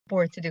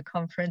bored to do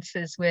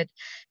conferences with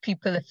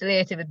people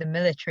affiliated with the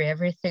military.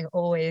 Everything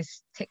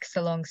always ticks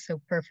along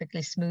so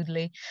perfectly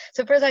smoothly.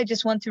 So first, I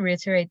just want to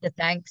reiterate the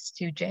thanks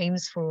to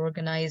James for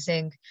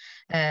organizing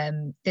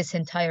this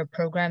entire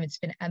program. It's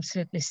been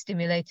absolutely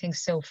stimulating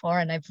so far,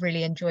 and I've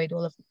really enjoyed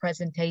all of the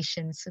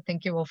presentations. So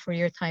thank you all for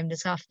your time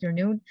this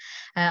afternoon.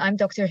 I'm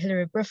Dr.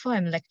 Hilary Briffa.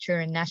 I'm a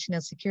lecturer in National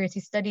Security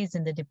Studies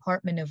in the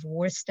Department of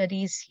War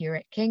Studies here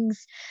at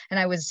King's, and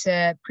I was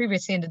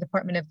previously in the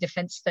Department of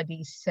Defense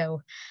Studies,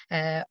 so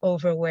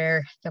over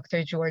where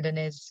Dr. Jordan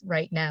is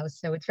right now.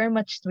 So it's very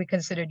much, we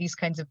consider these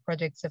kinds of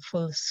projects a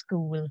full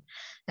school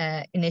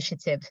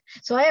initiative.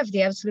 So I have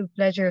the absolute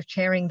pleasure of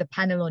chairing the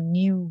panel on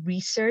new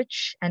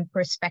research and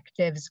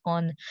perspectives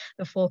on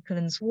the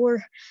Falklands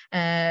War.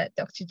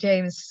 Dr.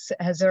 James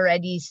has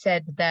already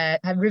said that,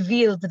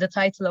 revealed the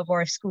title of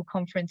our school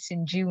conference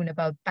in June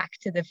about Back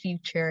to the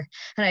Future.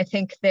 And I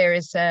think there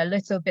is a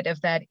little bit of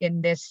that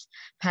in this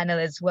panel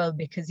as well,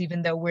 because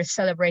even though we're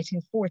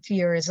celebrating 40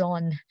 years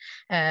on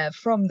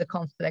from the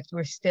conflict,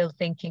 we're still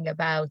thinking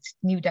about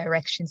new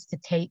directions to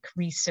take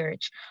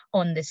research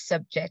on this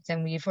subject.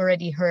 And we've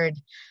already heard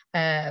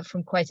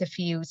from quite a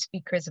few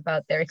speakers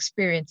about their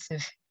experience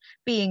of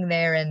being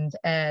there and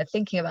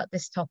thinking about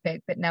this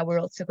topic, but now we're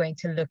also going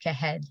to look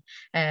ahead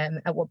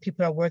at what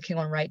people are working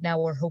on right now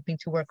or hoping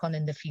to work on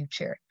in the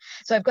future.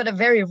 So I've got a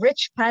very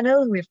rich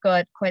panel. We've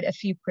got quite a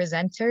few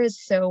presenters.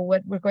 So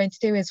what we're going to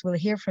do is we'll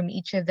hear from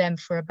each of them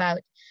for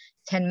about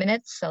 10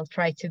 minutes. I'll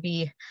try to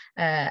be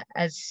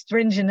as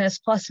stringent as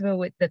possible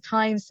with the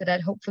time so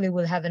that hopefully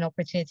we'll have an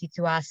opportunity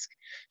to ask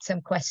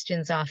some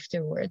questions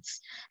afterwards.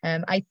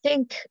 I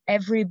think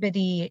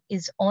everybody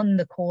is on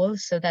the call,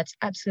 so that's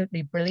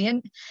absolutely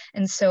brilliant.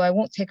 And so I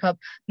won't take up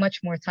much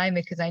more time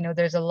because I know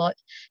there's a lot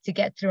to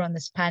get through on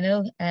this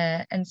panel.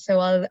 And so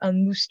I'll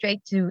move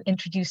straight to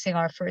introducing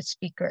our first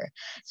speaker.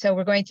 So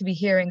we're going to be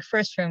hearing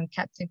first from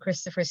Captain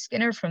Christopher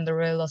Skinner from the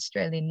Royal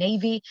Australian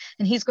Navy,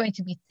 and he's going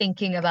to be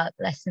thinking about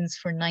lessons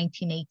for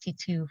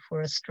 1982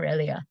 for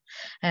Australia.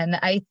 And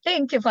I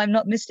think, if I'm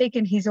not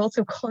mistaken, he's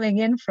also calling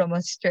in from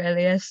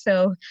Australia.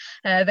 So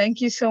thank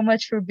you so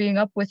much for being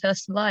up with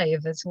us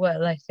live as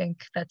well. I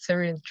think that's a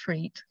real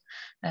treat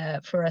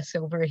for us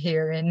over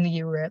here in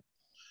Europe.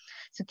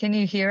 So can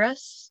you hear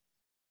us?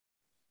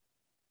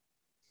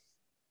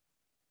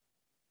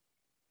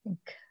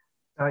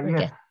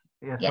 Yes,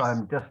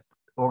 I'm just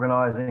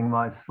organizing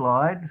my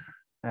slides,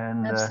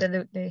 and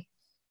absolutely.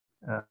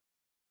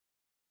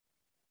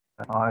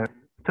 I have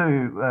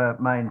two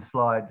main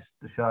slides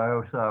to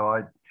show, so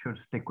I should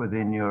stick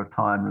within your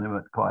time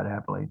limit quite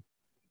happily.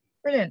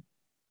 Brilliant.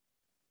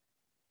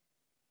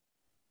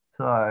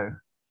 So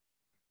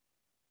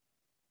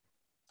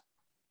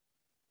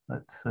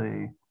let's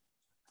see.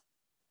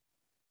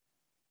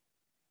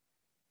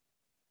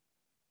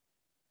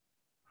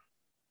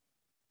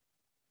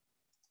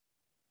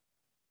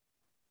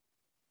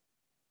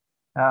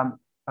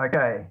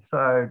 Okay,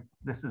 so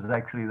this is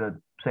actually the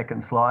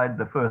second slide.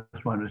 The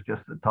first one is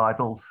just the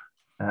titles.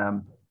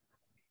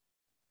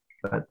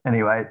 But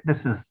anyway, this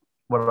is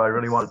what I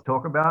really want to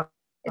talk about.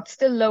 It's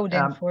still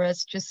loading for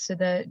us, just so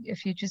that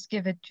if you just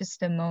give it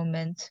just a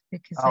moment,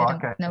 because I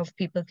don't know if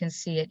people can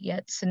see it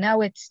yet. So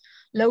now it's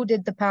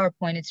loaded the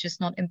PowerPoint. It's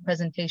just not in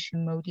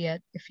presentation mode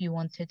yet, if you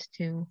wanted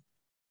to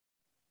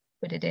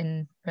put it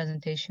in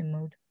presentation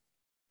mode.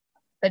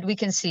 But we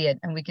can see it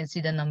and we can see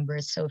the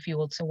numbers. So if you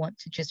also want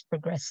to just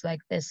progress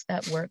like this,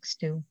 that works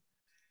too.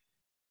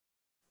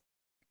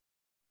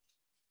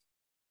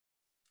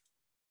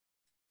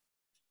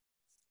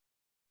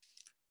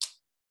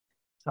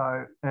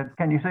 So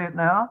can you see it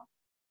now?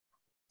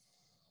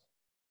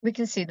 We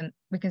can see them.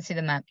 We can see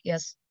the map.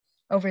 Yes.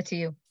 Over to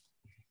you.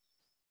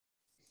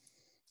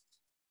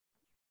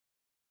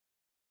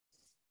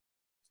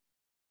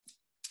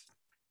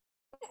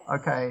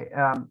 Okay.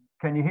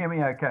 Can you hear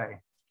me okay?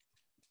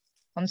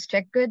 Comms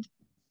check good.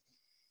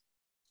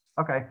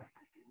 Okay.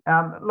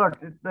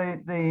 Look,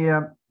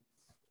 the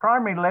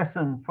primary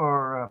lesson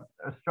for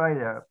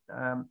Australia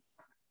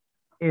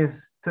is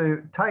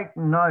to take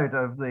note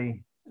of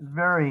the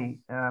very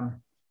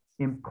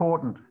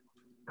important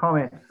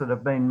comments that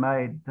have been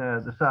made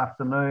this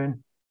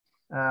afternoon,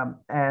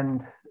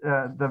 and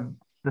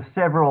the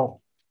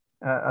several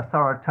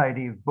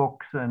authoritative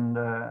books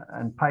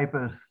and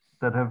papers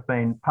that have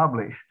been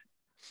published.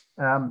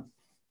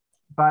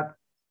 But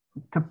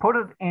to put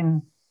it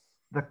in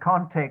the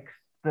context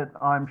that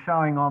I'm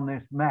showing on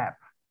this map,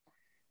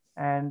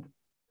 and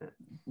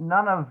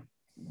none of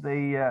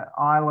the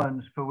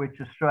islands for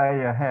which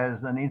Australia has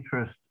an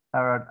interest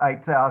are at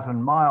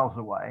 8,000 miles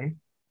away,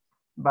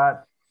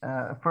 but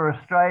for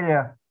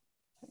Australia,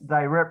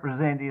 they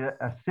represent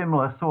a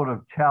similar sort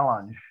of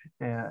challenge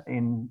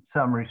in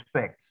some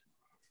respects.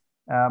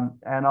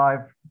 And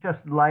I've just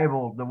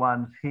labelled the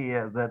ones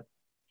here that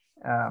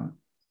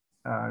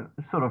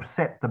sort of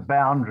set the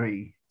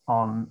boundary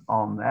on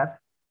that.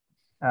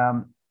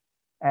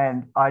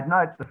 And I'd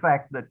note the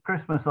fact that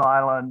Christmas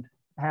Island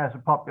has a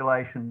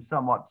population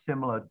somewhat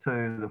similar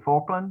to the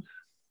Falklands.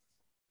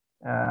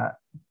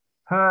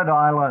 Heard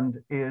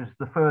Island is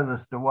the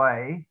furthest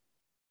away,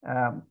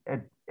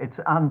 It's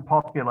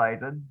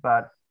unpopulated,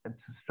 but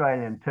it's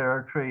Australian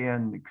territory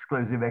and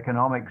exclusive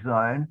economic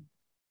zone.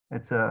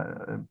 It's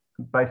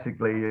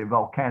basically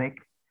volcanic.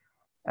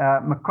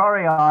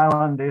 Macquarie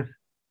Island is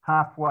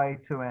halfway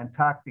to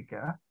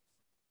Antarctica,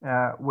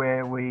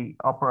 where we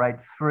operate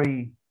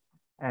 3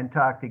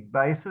 Antarctic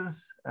bases,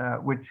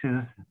 which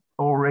is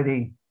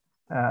already,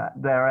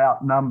 they're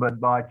outnumbered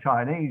by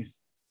Chinese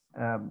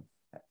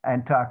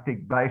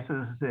Antarctic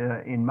bases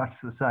in much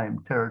the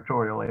same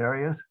territorial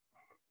areas.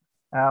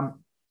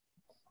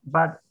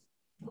 But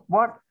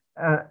what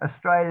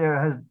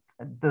Australia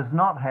does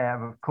not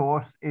have, of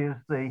course, is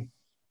the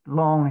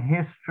long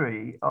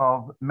history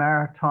of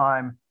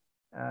maritime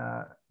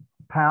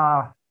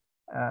power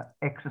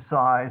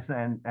exercise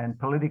and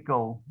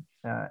political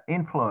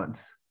influence.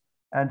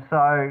 And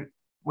so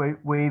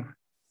we've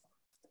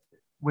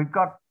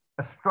got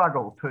a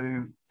struggle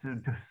to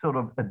sort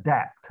of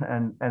adapt,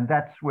 and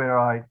that's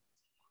where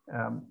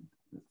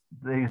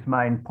these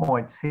main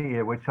points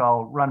here, which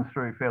I'll run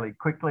through fairly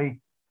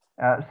quickly.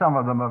 Some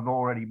of them have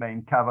already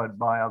been covered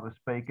by other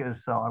speakers,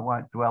 so I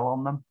won't dwell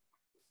on them.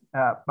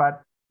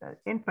 But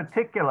in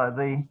particular,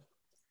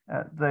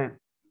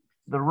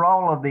 the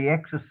role of the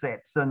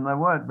exocets, and there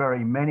weren't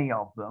very many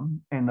of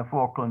them in the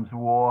Falklands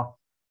War,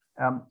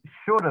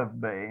 should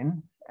have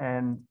been,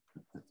 and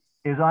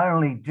is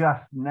only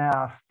just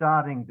now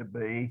starting to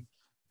be,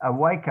 a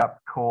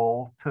wake-up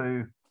call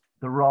to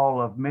the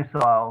role of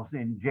missiles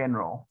in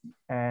general.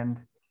 And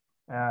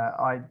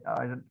I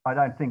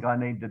don't think I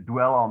need to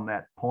dwell on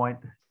that point.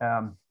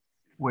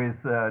 With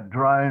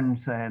drones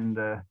and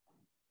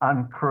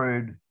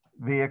uncrewed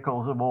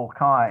vehicles of all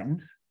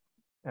kinds,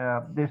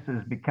 this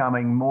is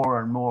becoming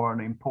more and more an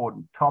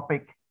important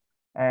topic.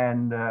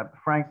 And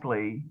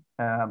frankly,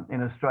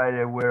 in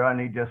Australia, we're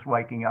only just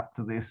waking up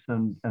to this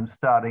and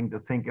starting to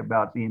think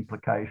about the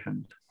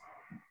implications.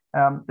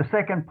 The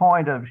second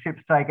point of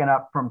ships taken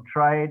up from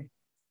trade,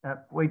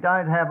 we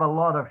don't have a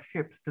lot of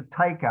ships to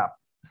take up.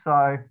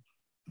 So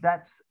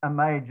that's a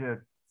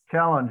major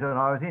challenge. And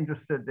I was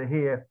interested to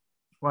hear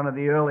one of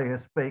the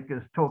earlier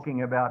speakers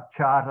talking about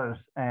charters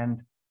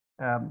and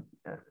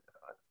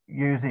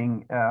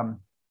using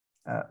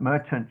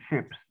merchant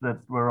ships that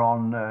were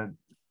on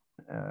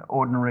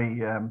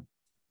ordinary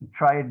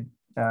trade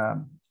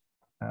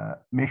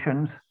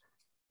missions.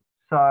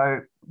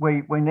 So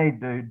we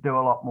need to do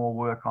a lot more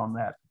work on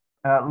that.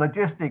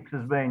 Logistics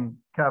has been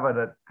covered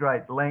at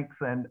great length,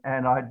 and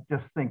I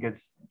just think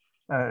it's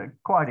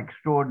quite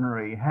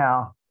extraordinary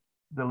how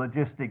the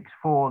logistics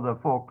for the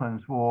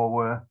Falklands War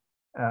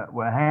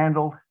were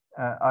handled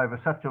over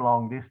such a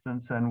long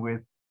distance and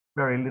with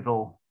very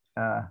little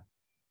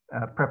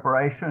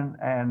preparation,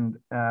 and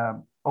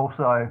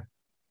also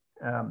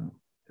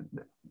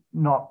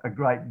not a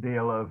great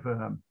deal of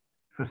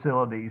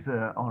facilities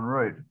en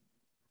route.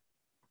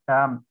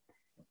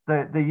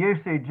 The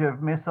usage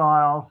of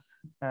missiles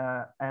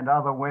and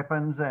other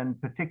weapons,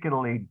 and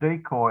particularly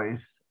decoys,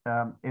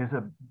 is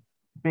a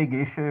big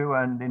issue.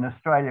 And in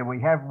Australia, we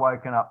have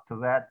woken up to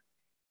that,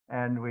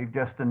 and we've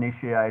just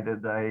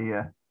initiated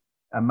a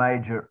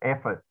major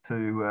effort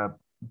to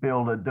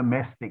build a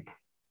domestic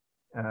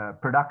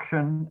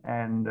production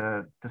and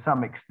to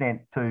some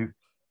extent to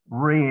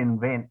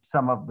reinvent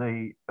some of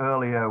the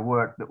earlier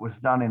work that was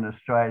done in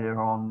Australia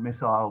on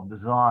missile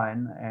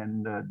design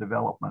and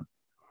development.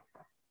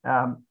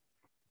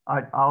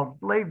 I'll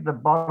leave the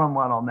bottom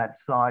one on that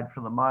side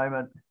for the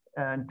moment.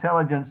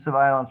 Intelligence,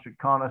 surveillance,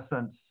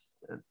 reconnaissance,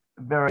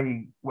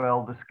 very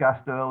well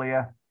discussed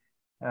earlier.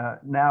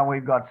 Now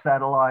we've got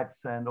satellites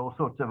and all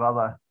sorts of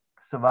other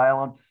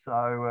surveillance,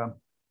 so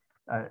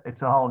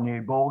it's a whole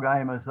new ball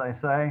game, as they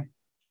say.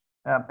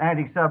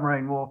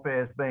 Anti-submarine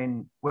warfare has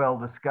been well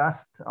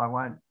discussed. I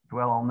won't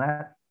dwell on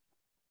that.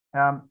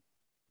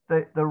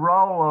 The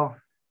role of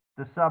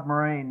the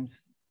submarines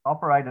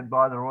operated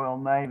by the Royal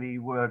Navy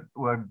were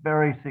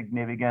very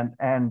significant,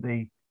 and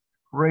the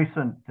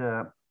recent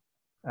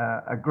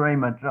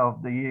agreement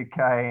of the UK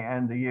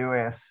and the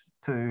US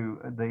to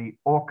the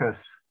AUKUS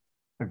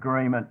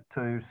agreement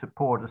to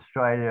support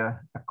Australia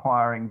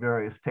acquiring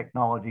various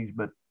technologies,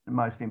 but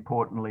most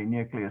importantly,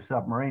 nuclear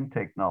submarine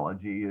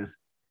technology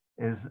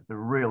is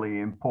really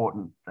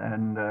important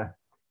and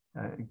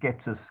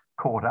gets us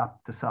caught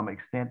up to some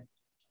extent.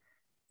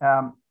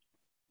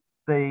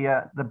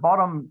 The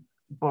bottom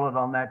bullet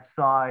on that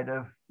side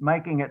of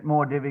making it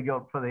more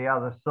difficult for the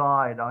other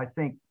side, I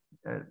think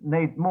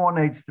more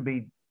needs to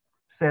be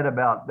said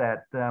about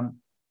that.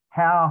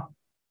 How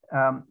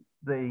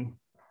the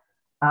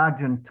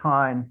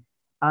Argentine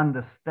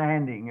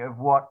understanding of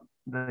what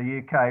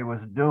the UK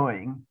was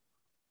doing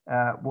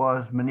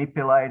was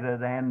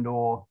manipulated and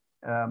or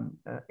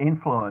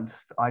influenced.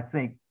 I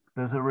think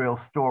there's a real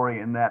story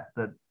in that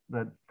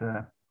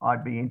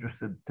I'd be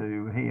interested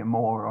to hear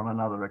more on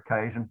another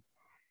occasion.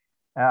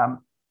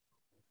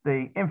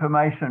 The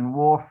information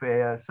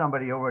warfare,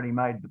 somebody already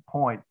made the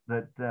point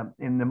that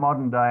in the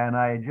modern day and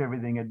age,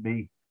 everything would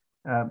be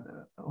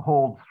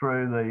hauled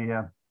through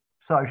the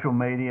social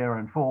media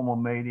and formal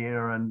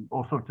media and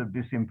all sorts of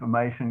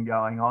disinformation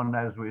going on,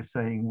 as we're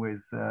seeing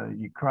with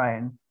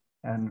Ukraine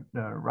and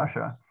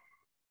Russia.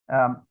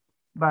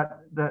 But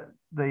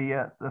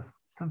the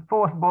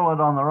fourth bullet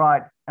on the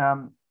right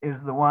is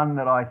the one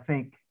that I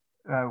think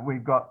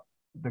we've got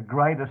the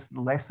greatest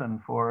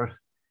lesson for us,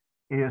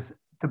 is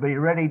to be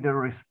ready to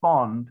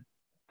respond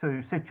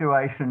to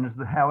situations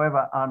that,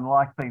 however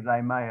unlikely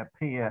they may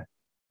appear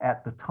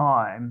at the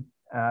time,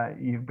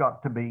 you've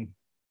got to be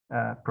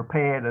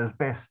prepared as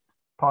best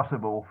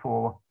possible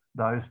for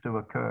those to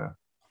occur.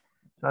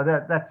 So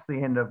that's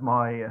the end of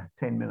my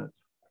 10 minutes.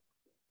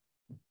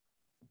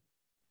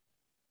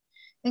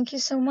 Thank you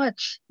so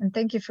much. And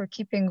thank you for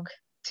keeping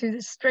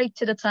straight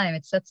to the time.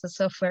 It sets us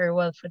up very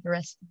well for the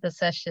rest of the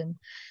session.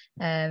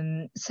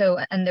 And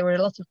there were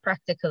a lot of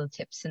practical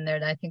tips in there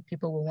that I think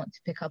people will want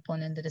to pick up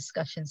on in the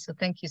discussion. So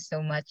thank you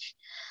so much,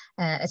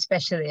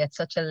 especially at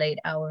such a late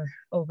hour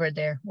over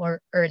there,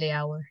 or early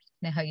hour,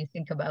 now how you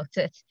think about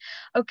it.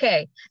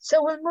 Okay,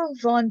 so we'll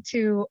move on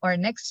to our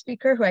next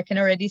speaker, who I can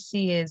already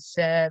see is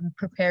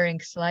preparing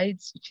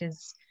slides, which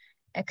is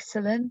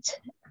excellent.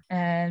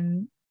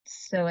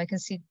 So I can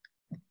see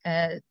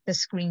the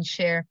screen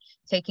share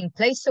taking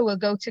place. So we'll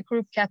go to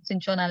Group Captain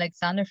John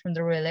Alexander from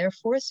the Royal Air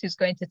Force, who's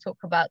going to talk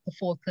about the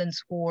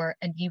Falklands War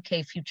and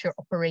UK future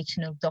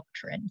operational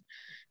doctrine.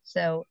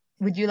 So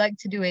would you like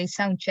to do a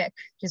sound check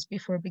just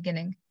before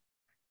beginning?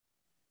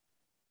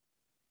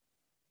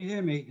 Can you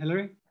hear me,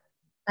 Hilary?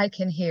 I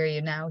can hear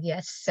you now,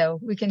 yes. So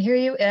we can hear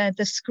you.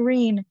 The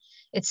screen,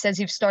 it says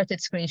you've started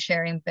screen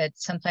sharing, but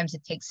sometimes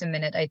it takes a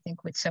minute, I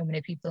think, with so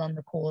many people on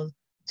the call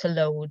to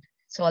load.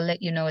 So I'll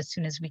let you know as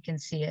soon as we can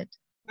see it.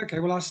 Okay,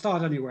 well, I'll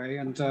start anyway,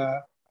 and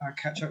I'll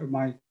catch up with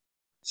my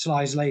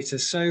slides later.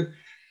 So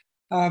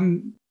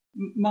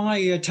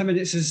my 10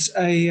 minutes is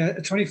a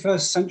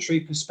 21st century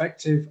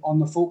perspective on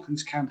the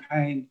Falklands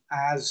campaign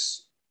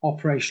as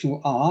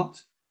operational art.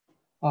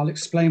 I'll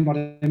explain what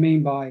I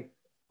mean by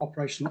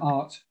operational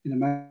art in a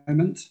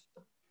moment.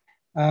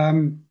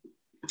 And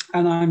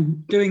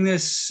I'm doing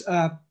this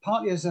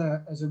partly as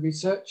a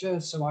researcher.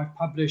 So I've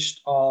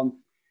published on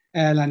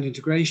air-land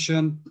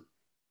integration,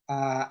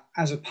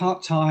 as a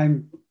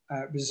part-time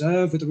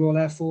reserve with the Royal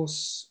Air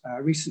Force,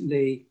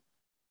 recently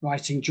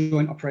writing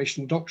joint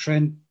operational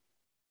doctrine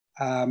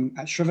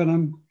at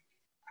Shrivenham,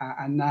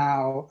 and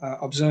now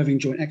observing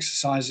joint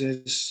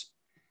exercises.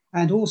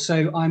 And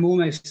also, I'm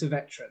almost a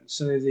veteran.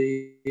 So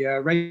the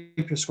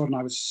Rapier Squadron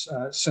I was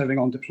serving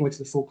on deployed to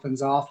the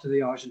Falklands after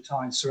the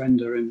Argentine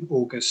surrender in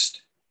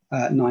August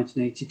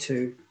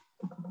 1982.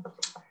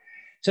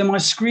 So my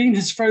screen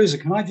has frozen.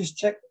 Can I just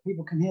check that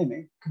people can hear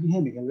me? Can you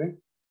hear me, Hilary?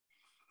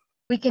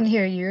 We can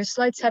hear you. Your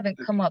slides haven't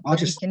come up,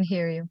 but we can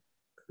hear you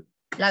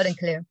loud and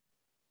clear.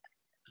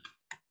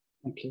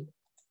 Thank you.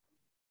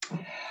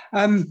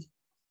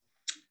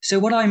 So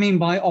what I mean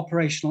by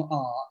operational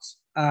art,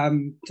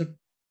 to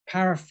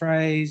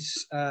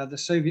paraphrase the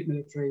Soviet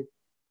military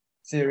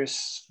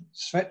theorist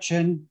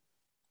Svechin,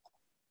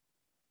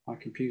 my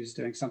computer's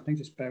doing something,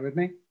 just bear with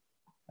me.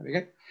 There we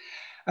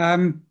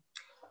go.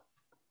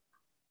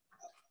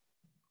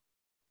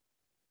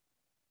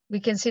 We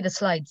can see the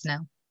slides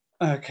now.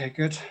 Okay,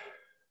 good.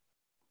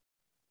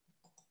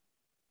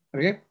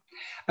 There we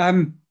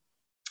go.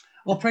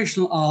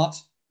 Operational art,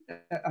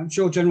 I'm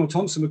sure General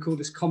Thompson would call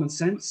this common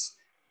sense.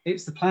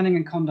 It's the planning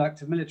and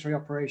conduct of military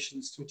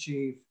operations to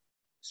achieve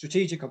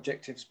strategic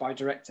objectives by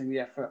directing the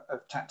effort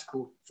of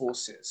tactical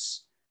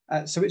forces.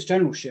 So it's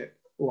generalship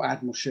or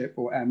admiralship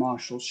or air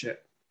marshalship.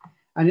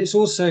 And it's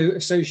also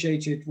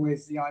associated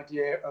with the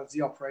idea of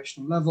the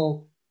operational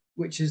level,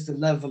 which is the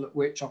level at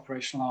which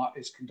operational art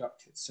is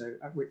conducted. So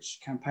at which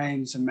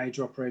campaigns and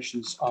major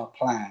operations are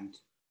planned.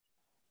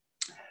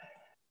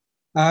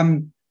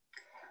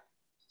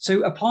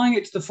 So applying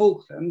it to the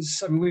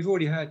Falklands, I mean, we've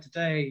already heard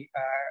today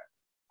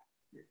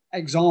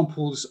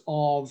examples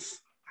of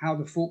how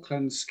the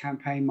Falklands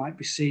campaign might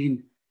be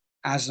seen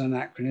as an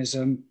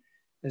anachronism.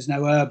 There's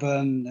no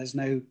urban, there's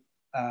no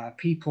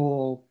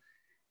people,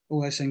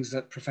 all those things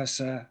that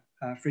Professor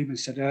Friedman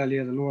said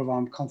earlier. The law of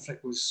armed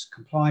conflict was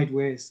complied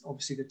with.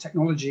 Obviously, the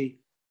technology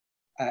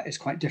is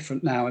quite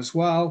different now as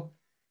well.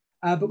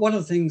 But one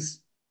of the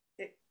things,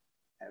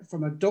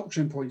 from a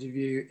doctrine point of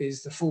view,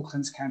 is the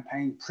Falklands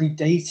campaign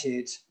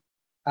predated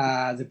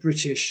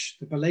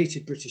the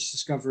belated British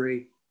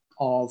discovery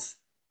of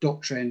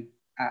doctrine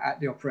at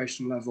the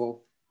operational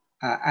level,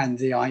 and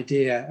the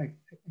idea,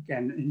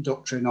 again, in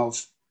doctrine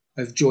of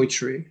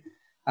joitery.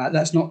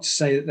 That's not to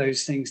say that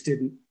those things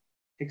didn't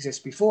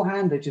exist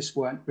beforehand, they just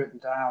weren't written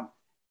down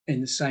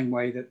in the same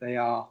way that they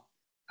are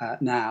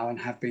now and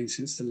have been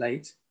since the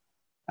late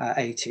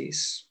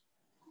 80s.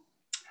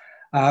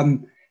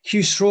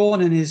 Hugh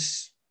Strawn, in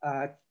his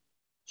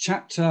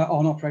chapter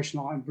on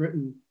operational art in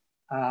Britain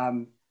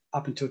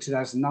up until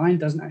 2009,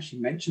 doesn't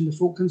actually mention the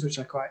Falklands, which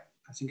I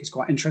think is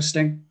quite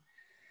interesting.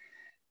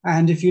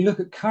 And if you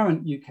look at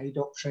current UK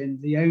doctrine,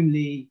 the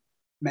only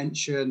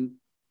mention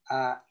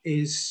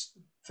is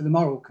for the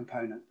moral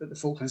component, that the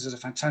Falklands is a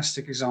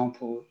fantastic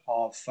example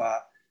of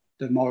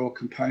the moral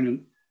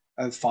component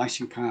of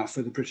fighting power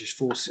for the British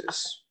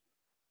forces.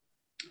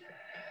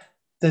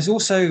 There's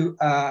also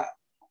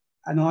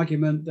an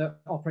argument that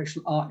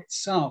operational art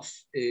itself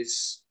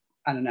is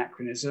an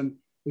anachronism.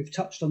 We've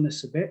touched on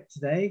this a bit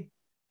today.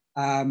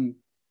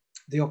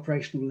 The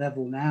operational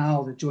level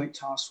now, the Joint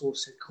Task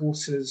Force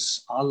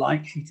headquarters are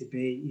likely to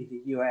be either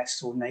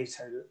US or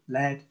NATO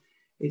led.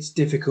 It's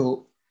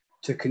difficult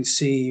to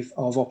conceive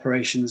of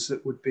operations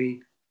that would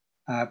be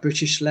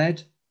British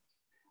led.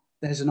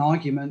 There's an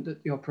argument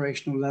that the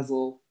operational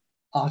level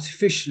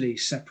artificially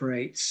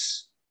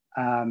separates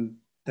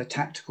the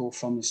tactical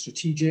from the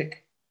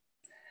strategic.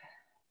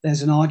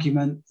 There's an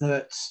argument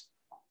that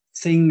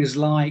things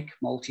like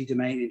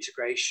multi-domain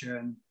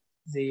integration,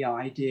 the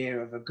idea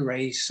of a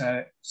grey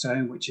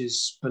zone which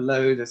is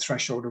below the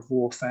threshold of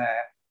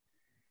warfare,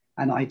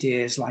 and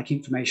ideas like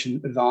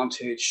information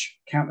advantage,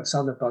 countless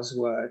other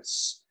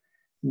buzzwords,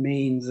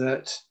 mean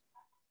that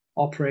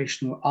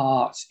operational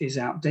art is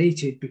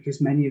outdated because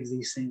many of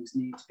these things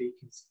need to be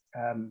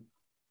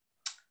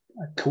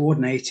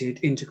coordinated,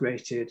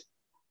 integrated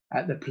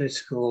at the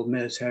political,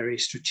 military,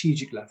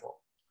 strategic level.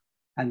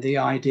 And the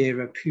idea of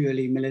a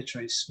purely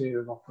military sphere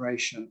of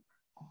operation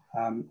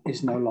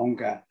is no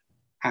longer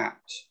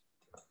apt.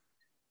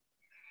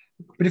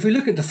 But if we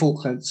look at the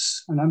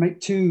Falklands, and I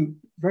make two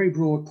very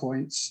broad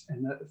points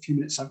in the few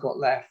minutes I've got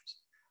left.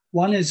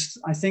 One is,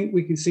 I think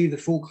we can see the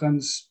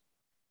Falklands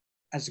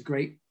as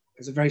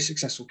a very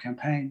successful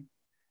campaign.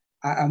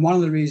 And one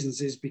of the reasons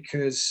is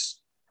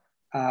because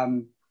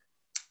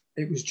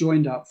it was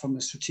joined up from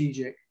the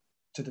strategic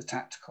to the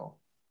tactical.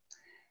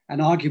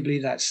 And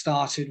arguably that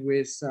started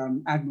with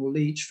Admiral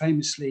Leach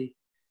famously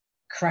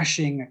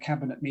crashing a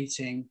cabinet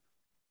meeting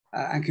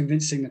and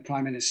convincing the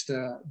Prime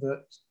Minister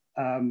that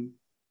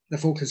the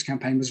Falklands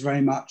campaign was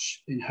very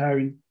much in her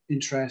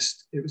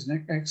interest. It was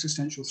an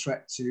existential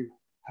threat to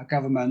her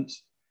government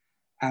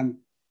and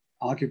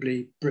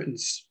arguably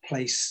Britain's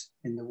place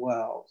in the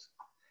world.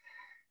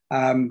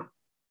 And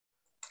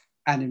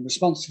in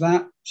response to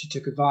that, she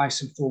took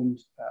advice and formed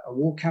a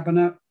war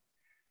cabinet.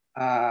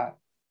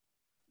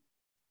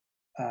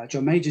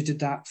 John Major did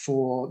that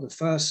for the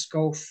first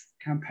Gulf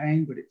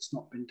campaign, but it's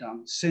not been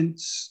done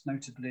since,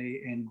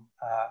 notably in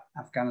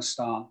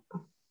Afghanistan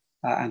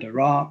and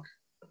Iraq.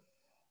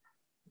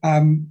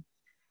 And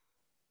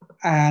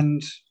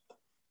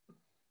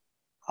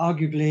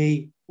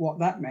arguably what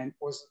that meant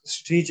was that the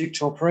strategic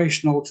to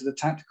operational to the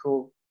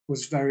tactical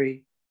was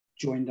very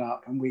joined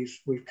up. And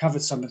we've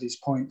covered some of these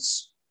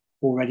points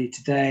already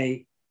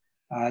today.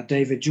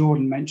 David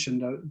Jordan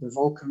mentioned the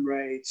Vulcan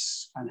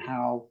raids and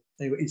how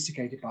they were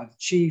instigated by the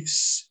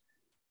chiefs.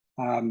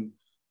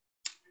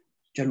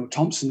 General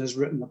Thompson has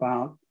written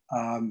about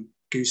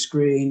Goose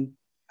Green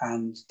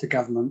and the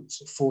government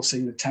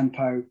forcing the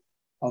tempo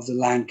of the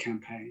land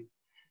campaign.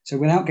 So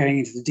without going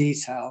into the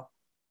detail,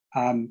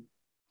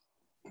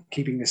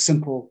 keeping this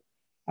simple,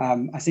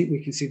 I think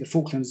we can see the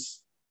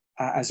Falklands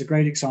as a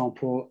great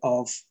example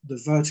of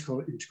the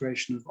vertical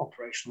integration of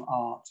operational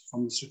art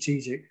from the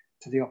strategic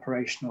to the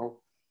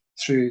operational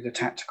through the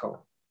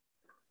tactical.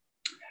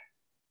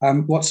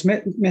 What's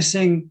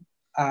missing,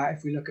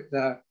 if we look at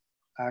the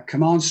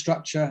command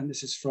structure, and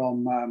this is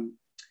from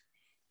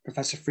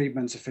Professor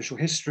Friedman's official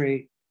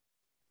history,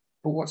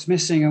 but what's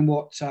missing and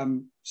what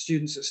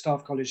students at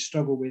Staff College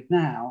struggle with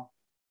now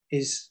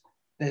is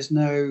there's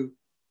no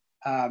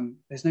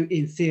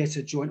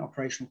in-theatre joint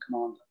operational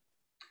commander.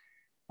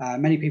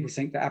 Many people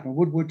think that Admiral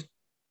Woodward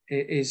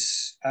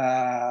is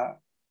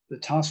the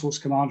task force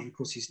commander. Of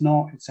course, he's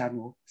not. It's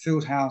Admiral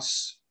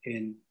Fieldhouse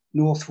in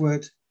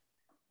Northwood.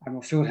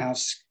 Admiral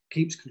Fieldhouse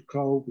keeps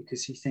control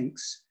because he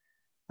thinks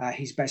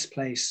he's best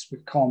placed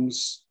with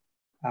comms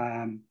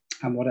and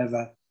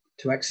whatever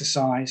to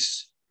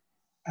exercise.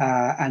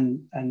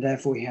 And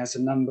therefore he has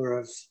a number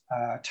of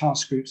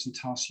task groups and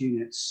task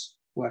units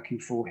working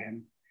for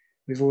him.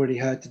 We've already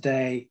heard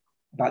today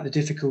about the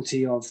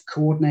difficulty of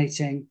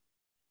coordinating,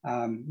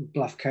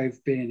 Bluff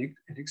Cove being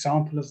an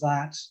example of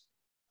that.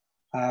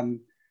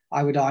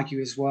 I would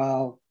argue as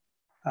well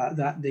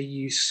that the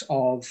use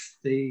of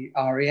the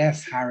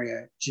RAF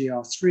Harrier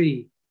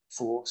GR3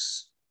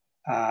 force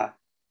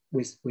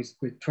with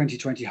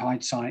 2020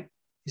 hindsight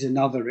is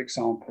another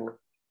example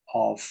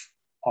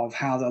of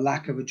how the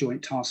lack of a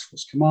joint task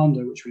force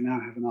commander, which we now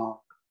have in our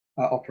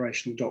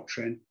operational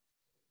doctrine,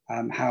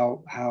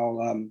 how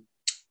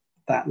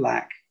that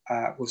lack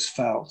was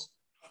felt.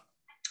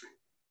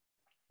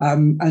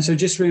 And so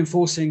just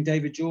reinforcing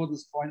David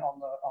Jordan's point on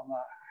the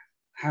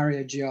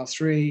Harrier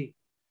GR3,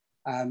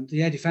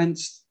 the air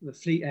defense, the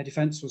fleet air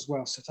defense was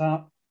well set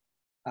up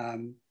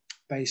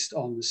based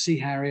on the Sea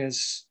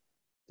Harriers.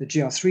 The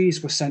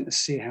GR3s were sent as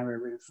Sea Harrier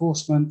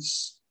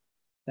reinforcements.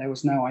 There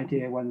was no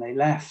idea when they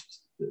left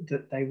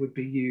that they would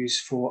be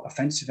used for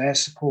offensive air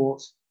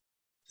support.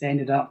 They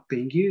ended up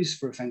being used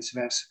for offensive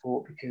air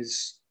support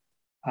because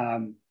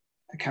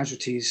the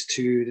casualties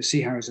to the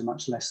Sea Harriers are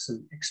much less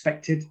than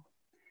expected.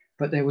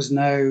 But there was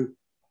no,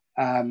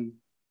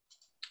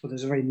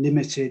 there's a very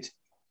limited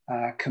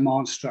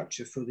command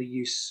structure for the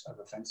use of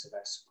offensive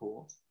air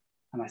support.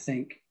 And I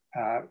think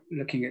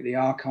looking at the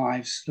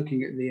archives,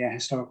 looking at the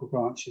historical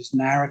branches,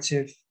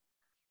 narrative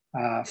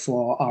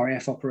for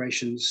RAF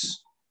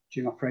operations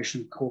during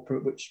Operation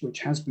Corporate, which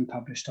has been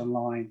published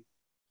online.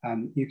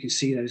 You can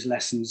see those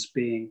lessons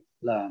being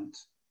learned.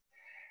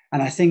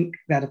 And I think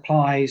that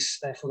applies,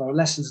 therefore there are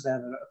lessons there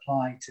that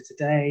apply to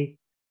today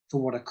for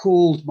what are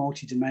called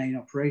multi-domain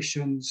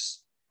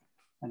operations.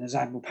 And as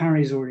Admiral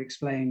Parry's already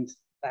explained,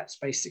 that's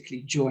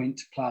basically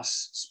joint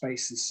plus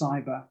space and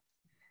cyber.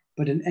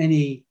 But in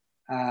any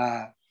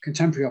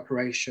contemporary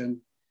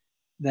operation,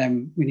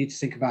 then we need to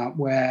think about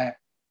where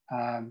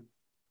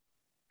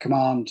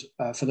command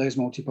for those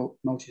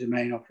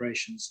multi-domain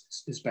operations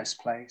is best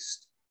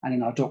placed. And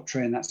in our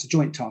doctrine, that's the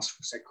Joint Task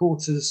Force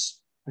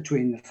Headquarters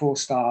between the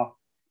 4-star,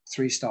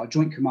 3-star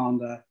Joint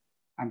Commander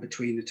and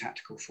between the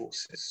tactical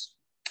forces.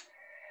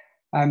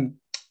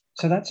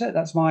 So that's it.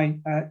 That's my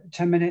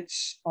 10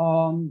 minutes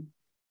on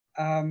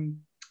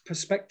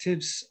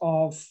perspectives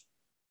of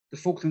the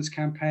Falklands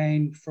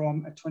campaign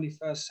from a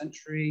 21st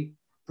century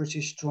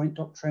British joint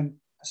doctrine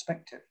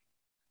perspective.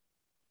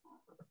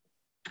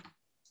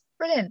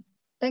 Brilliant.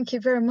 Thank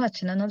you very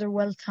much. And another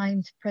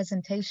well-timed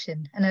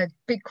presentation. And a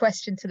big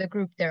question to the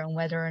group there on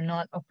whether or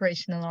not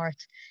operational art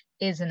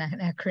is an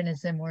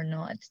anachronism or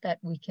not that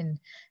we can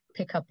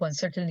pick up on.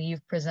 Certainly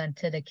you've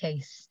presented a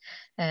case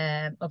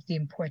of the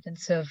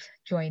importance of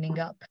joining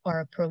up our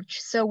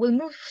approach. So we'll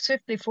move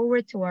swiftly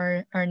forward to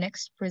our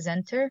next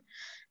presenter.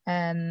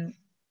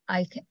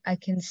 I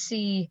can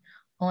see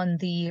on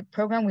the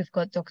program, we've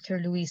got Dr.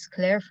 Louise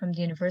Clare from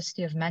the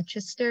University of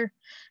Manchester,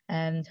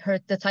 and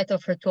the title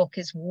of her talk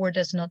is "War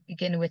Does Not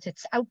Begin with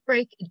Its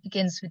Outbreak, It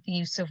Begins with the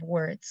Use of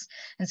Words."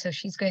 And so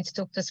she's going to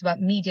talk to us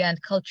about media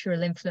and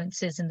cultural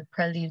influences in the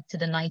prelude to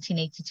the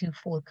 1982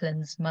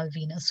 Falklands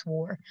Malvinas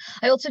War.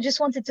 I also just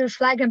wanted to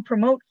flag and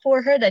promote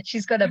for her that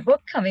she's got a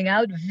book coming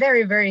out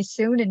very, very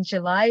soon in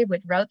July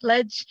with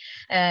Routledge.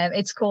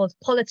 It's called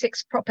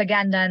Politics,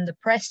 Propaganda and the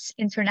Press,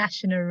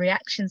 International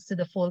Reactions to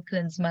the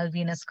Falklands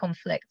Malvinas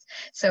Conflict.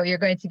 So you're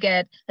going to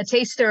get a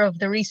taster of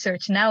the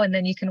research now, and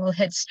then you can all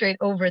head straight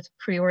over to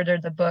pre-order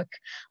the book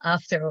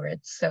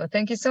afterwards. So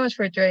thank you so much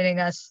for joining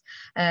us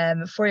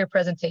for your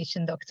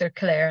presentation, Dr.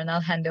 Clare, and I'll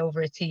hand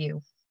over to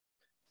you.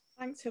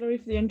 Thanks, Hilary,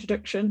 for the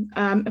introduction.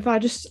 If I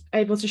just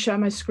able to share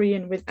my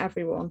screen with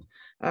everyone,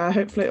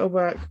 hopefully it'll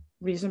work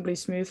reasonably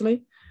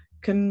smoothly.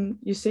 Can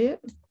you see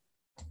it?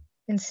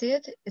 Can see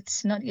it.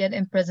 It's not yet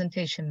in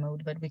presentation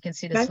mode, but we can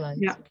see the slides.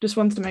 Yeah, just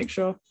wanted to make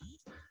sure.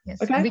 Yes,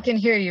 okay. We can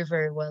hear you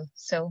very well.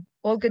 So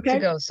all good to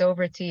go. So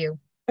over to you.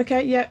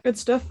 Okay, yeah, good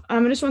stuff.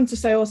 I just wanted to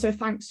say also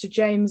thanks to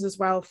James as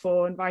well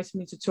for inviting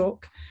me to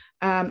talk,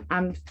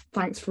 and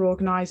thanks for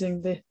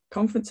organising the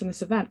conference and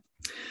this event.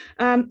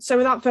 So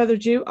without further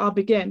ado, I'll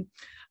begin.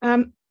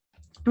 I'm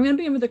going to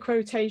begin with a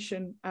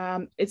quotation.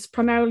 It's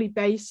primarily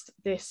based,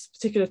 this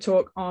particular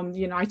talk, on the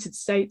United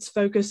States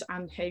focus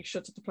and Hague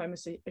Shuttle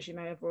diplomacy, as you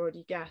may have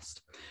already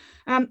guessed.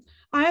 I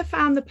have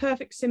found the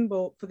perfect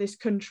symbol for this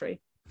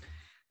country: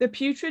 the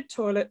putrid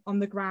toilet on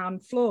the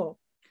ground floor.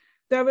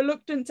 Though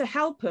reluctant to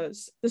help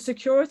us, the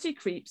security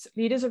creeps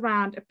lead us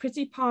around a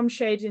pretty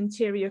palm-shaded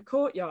interior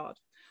courtyard,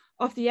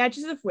 off the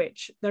edges of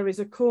which there is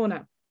a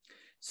corner.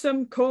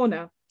 Some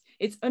corner.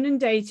 It's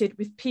inundated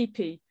with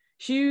pee-pee,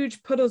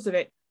 huge puddles of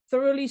it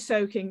thoroughly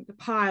soaking the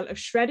pile of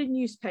shredded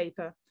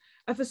newspaper,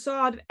 a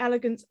facade of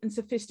elegance and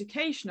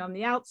sophistication on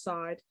the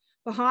outside,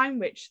 behind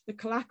which the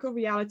cloacal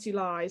reality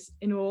lies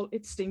in all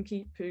its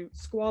stinky poo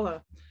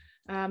squalor.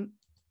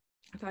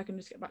 If I can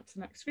just get back to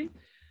the next screen.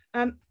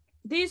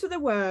 These were the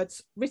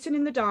words written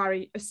in the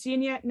diary of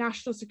senior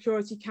National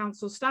Security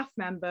Council staff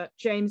member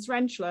James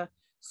Rentschler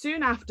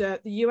soon after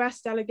the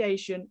US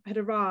delegation had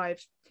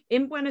arrived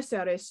in Buenos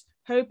Aires,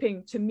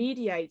 hoping to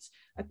mediate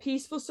a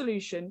peaceful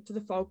solution to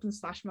the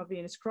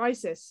Falklands/Malvinas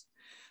crisis.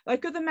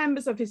 Like other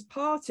members of his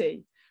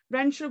party,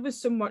 Rentschler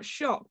was somewhat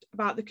shocked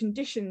about the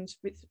conditions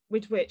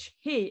with which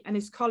he and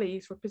his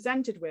colleagues were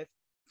presented with.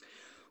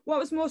 What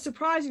was more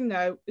surprising,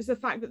 though, is the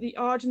fact that the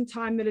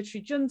Argentine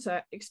military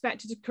junta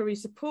expected to curry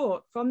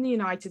support from the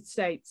United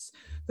States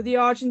for the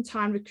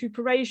Argentine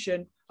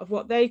recuperation of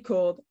what they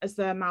called as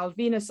the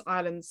Malvinas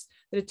Islands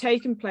that had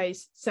taken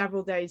place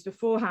several days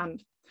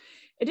beforehand.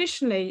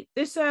 Additionally,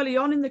 this early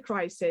on in the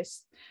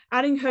crisis,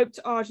 adding hope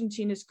to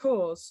Argentina's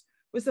cause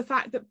was the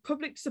fact that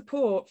public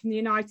support from the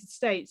United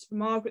States for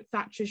Margaret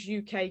Thatcher's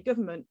UK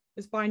government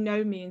was by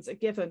no means a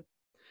given.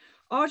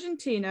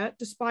 Argentina,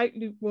 despite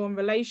lukewarm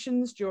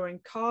relations during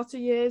Carter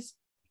years,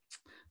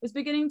 was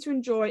beginning to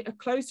enjoy a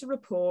closer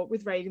rapport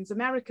with Reagan's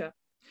America.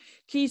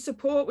 Key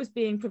support was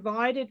being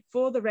provided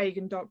for the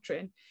Reagan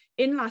doctrine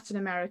in Latin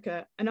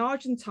America, and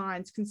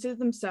Argentines considered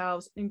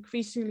themselves an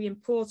increasingly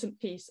important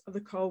piece of the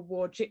Cold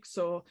War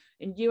jigsaw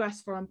in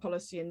US foreign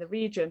policy in the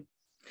region.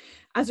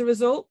 As a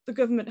result, the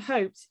government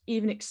hoped,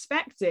 even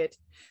expected,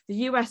 the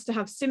US to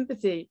have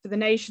sympathy for the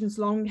nation's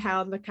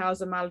long-held La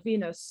Causa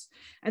Malvinas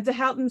and to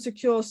help them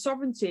secure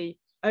sovereignty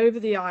over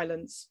the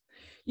islands.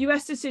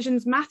 US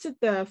decisions mattered,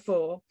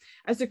 therefore,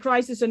 as the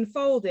crisis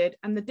unfolded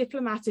and the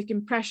diplomatic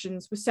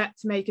impressions were set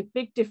to make a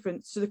big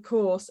difference to the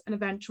course and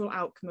eventual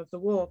outcome of the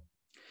war.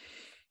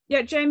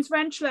 Yet James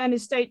Rentschler and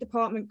his State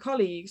Department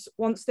colleagues,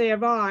 once they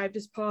arrived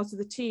as part of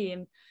the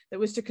team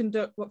that was to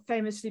conduct what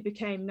famously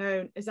became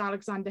known as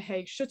Alexander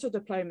Haig's shuttle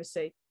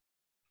diplomacy,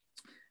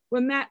 were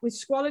met with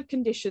squalid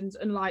conditions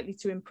unlikely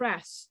to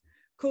impress.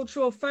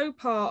 Cultural faux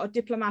pas or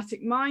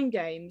diplomatic mind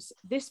games,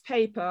 this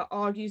paper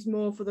argues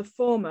more for the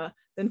former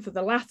than for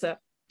the latter.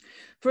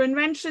 For in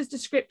Rentschler's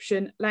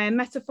description lay a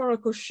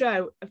metaphorical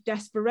show of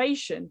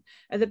desperation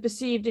at the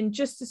perceived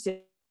injustices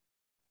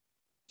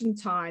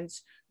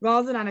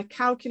rather than a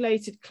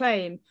calculated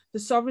claim for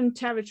sovereign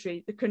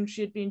territory the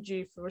country had been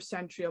due for a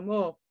century or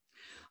more.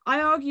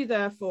 I argue,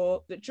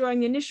 therefore, that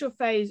during the initial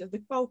phase of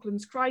the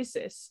Falklands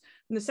crisis,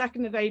 from the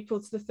 2nd of April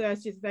to the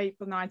 30th of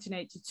April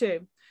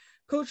 1982,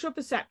 cultural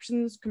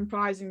perceptions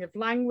comprising of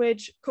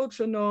language,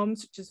 cultural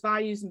norms such as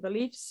values and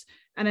beliefs,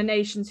 and a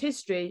nation's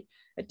history,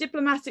 at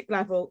diplomatic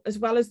level, as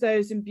well as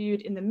those imbued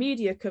in the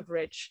media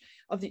coverage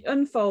of the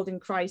unfolding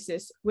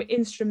crisis, were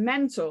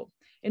instrumental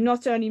in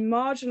not only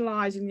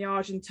marginalising the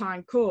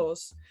Argentine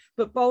cause,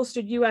 but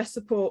bolstered US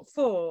support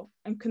for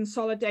and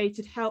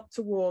consolidated help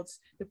towards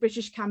the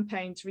British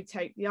campaign to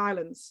retake the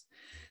islands.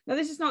 Now,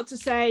 this is not to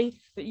say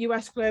that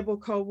US global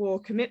Cold War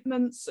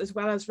commitments, as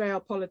well as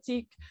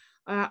realpolitik,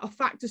 are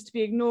factors to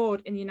be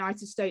ignored in the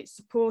United States'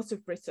 support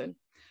of Britain,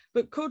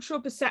 but cultural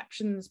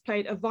perceptions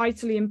played a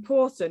vitally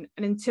important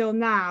and until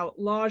now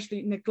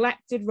largely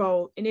neglected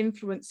role in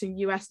influencing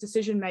US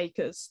decision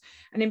makers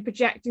and in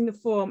projecting the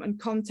form and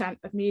content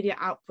of media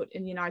output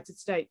in the United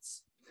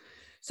States.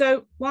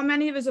 So while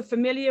many of us are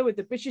familiar with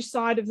the British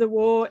side of the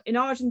war, in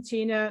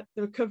Argentina,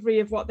 the recovery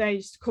of what they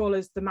used to call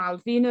as the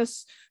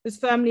Malvinas was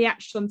firmly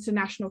etched onto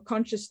national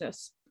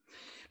consciousness.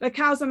 La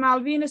causa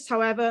Malvinas,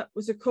 however,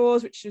 was a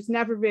cause which was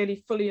never really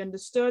fully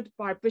understood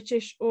by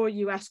British or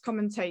US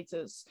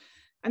commentators.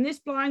 And this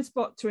blind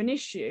spot to an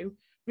issue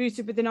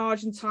rooted within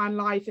Argentine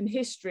life and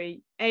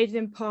history aided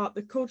in part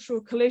the cultural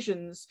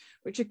collisions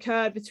which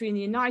occurred between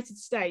the United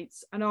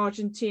States and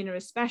Argentina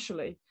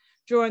especially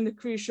during the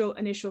crucial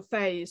initial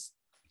phase.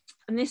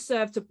 And this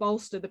served to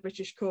bolster the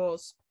British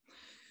cause.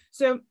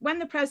 So when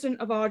the president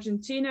of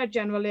Argentina,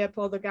 General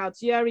Leopoldo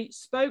Galtieri,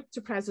 spoke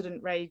to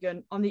President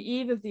Reagan on the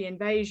eve of the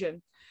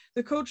invasion,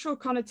 the cultural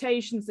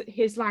connotations that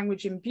his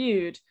language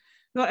imbued,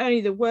 not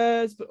only the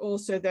words, but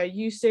also their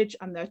usage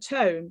and their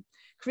tone,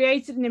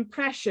 created an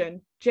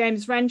impression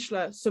James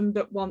Rentschler summed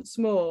up once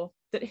more,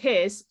 that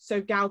his,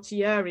 so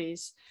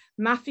Galtieri's,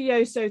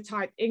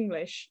 mafioso-type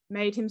English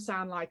made him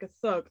sound like a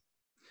thug.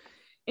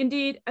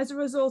 Indeed, as a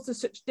result of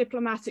such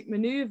diplomatic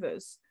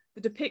manoeuvres,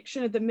 the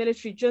depiction of the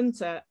military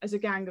junta as a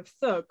gang of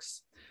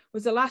thugs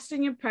was a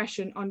lasting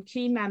impression on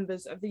key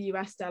members of the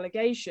US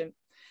delegation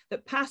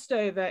that passed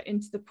over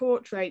into the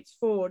portraits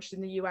forged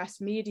in the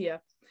US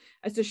media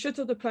as the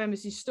shuttle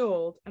diplomacy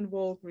stalled and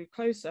war grew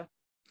closer.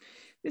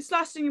 This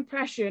lasting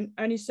impression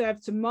only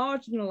served to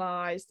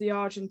marginalize the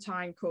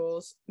Argentine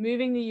cause,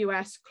 moving the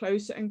US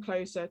closer and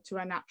closer to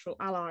a natural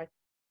ally.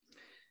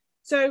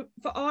 So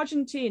for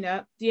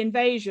Argentina, the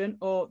invasion,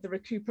 or the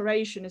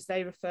recuperation as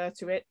they refer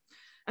to it,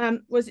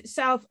 was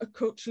itself a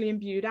culturally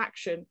imbued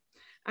action.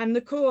 And the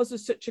cause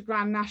was such a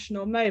grand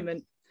national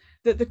moment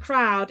that the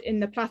crowd in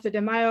the Plaza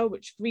de Mayo,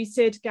 which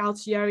greeted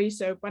Galtieri,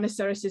 so Buenos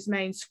Aires'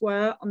 main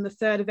square, on the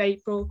 3rd of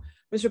April,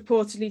 was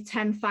reportedly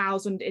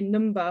 10,000 in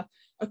number,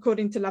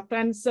 according to La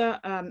Prensa,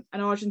 an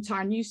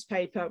Argentine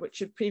newspaper, which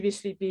had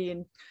previously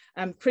been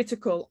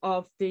critical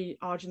of the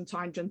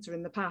Argentine junta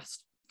in the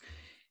past.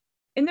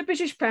 In the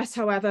British press,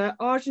 however,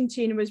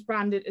 Argentina was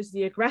branded as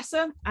the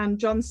aggressor, and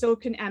John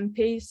Silken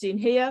MP, seen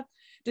here,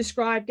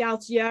 described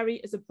Galtieri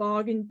as a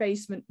bargain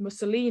basement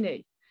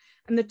Mussolini.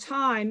 And the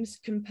Times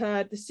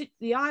compared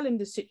the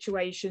islanders'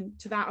 situation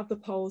to that of the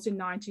Poles in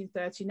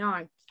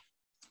 1939.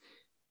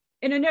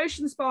 In a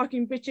notion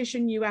sparking British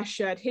and US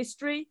shared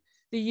history,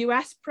 the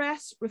US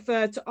press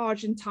referred to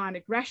Argentine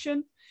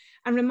aggression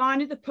and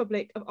reminded the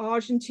public of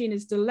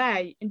Argentina's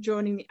delay in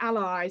joining the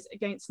Allies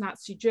against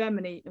Nazi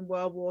Germany in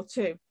World War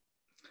II.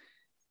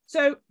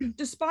 So,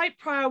 despite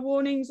prior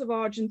warnings of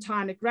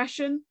Argentine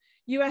aggression,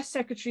 US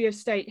Secretary of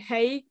State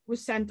Haig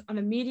was sent on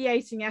a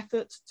mediating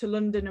effort to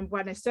London and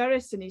Buenos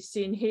Aires, and he's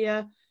seen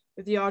here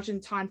with the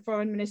Argentine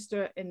Foreign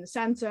Minister in the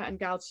center and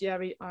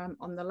Galtieri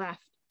on the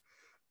left.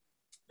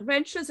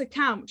 Rentschler's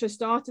account, which I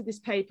started this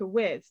paper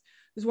with,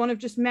 was one of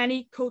just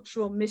many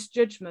cultural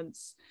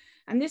misjudgments.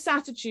 And this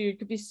attitude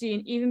could be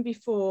seen even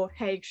before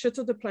Haig's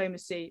shuttle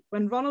diplomacy,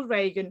 when Ronald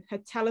Reagan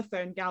had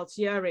telephoned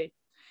Galtieri.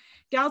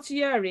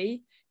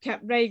 Galtieri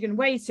kept Reagan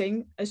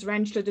waiting, as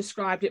Rentschler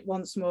described it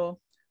once more,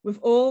 with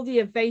all the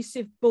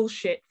evasive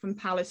bullshit from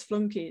palace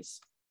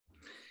flunkies.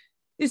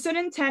 This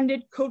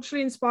unintended,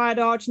 culturally inspired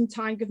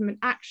Argentine government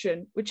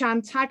action, which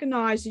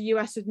antagonized the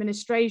US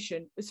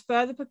administration, was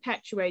further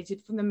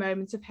perpetuated from the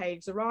moment of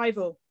Haig's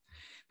arrival.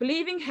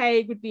 Believing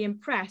Haig would be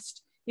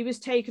impressed, he was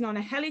taken on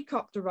a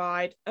helicopter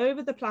ride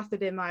over the Plaza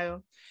de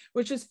Mayo,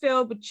 which was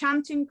filled with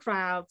chanting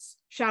crowds,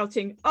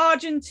 shouting,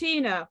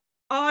 "Argentina,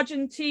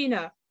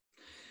 Argentina."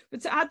 But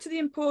to add to the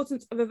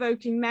importance of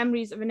evoking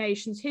memories of a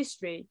nation's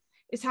history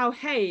is how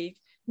Haig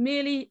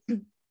merely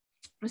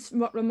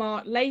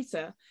remarked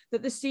later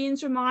that the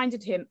scenes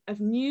reminded him of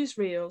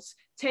newsreels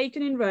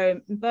taken in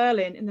Rome and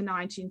Berlin in the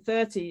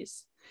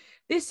 1930s.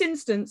 This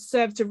instance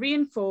served to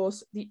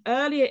reinforce the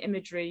earlier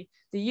imagery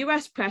the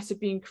US press had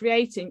been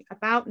creating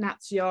about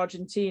Nazi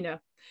Argentina,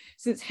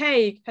 since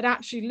Haig had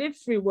actually lived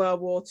through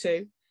World War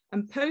II,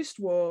 and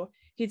post-war,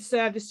 he'd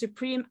served as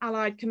Supreme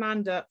Allied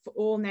Commander for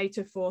all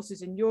NATO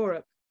forces in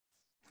Europe.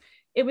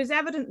 It was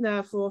evident,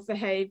 therefore, for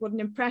Haig what an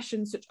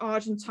impression such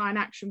Argentine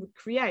action would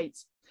create,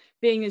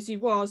 being as he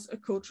was a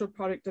cultural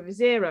product of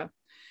his era.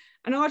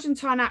 And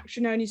Argentine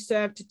action only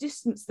served to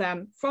distance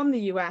them from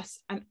the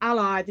US and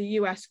ally the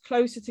US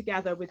closer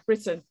together with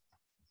Britain.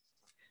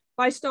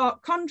 By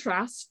stark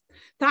contrast,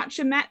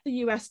 Thatcher met the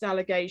US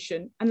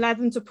delegation and led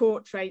them to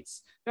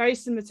portraits very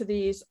similar to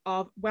these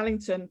of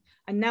Wellington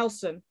and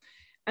Nelson,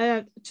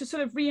 to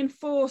sort of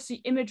reinforce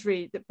the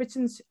imagery that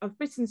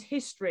Britain's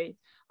history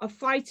of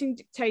fighting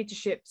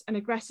dictatorships and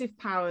aggressive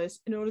powers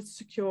in order to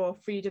secure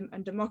freedom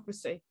and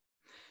democracy.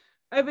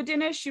 Over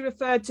dinner, she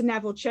referred to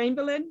Neville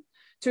Chamberlain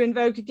to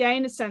invoke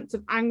again a sense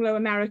of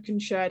Anglo-American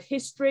shared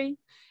history,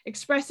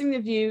 expressing the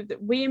view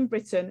that we in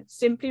Britain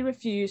simply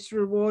refuse to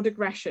reward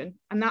aggression,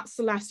 and that's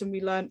the lesson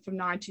we learned from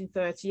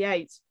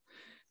 1938.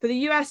 For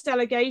the US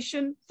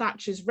delegation,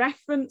 Thatcher's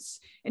reference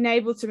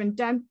enabled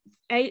them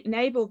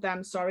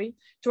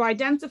to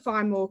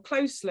identify more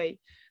closely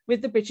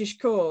with the British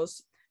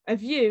cause, a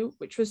view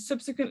which was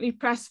subsequently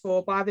pressed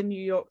for by the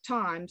New York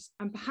Times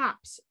and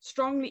perhaps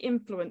strongly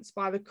influenced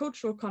by the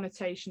cultural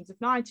connotations of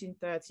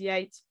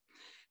 1938.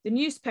 The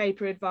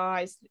newspaper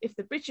advised that if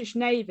the British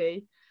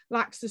Navy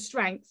lacks the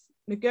strength,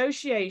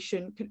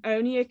 negotiation can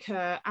only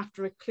occur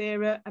after a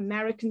clearer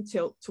American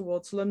tilt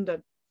towards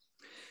London.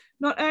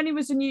 Not only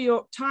was the New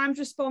York Times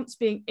response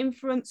being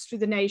influenced through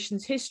the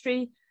nation's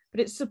history, but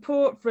its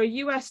support for a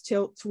US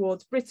tilt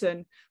towards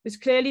Britain was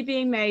clearly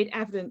being made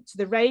evident to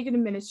the Reagan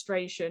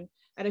administration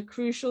at a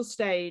crucial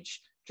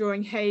stage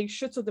during Haig's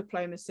shuttle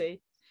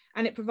diplomacy,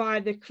 and it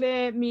provided a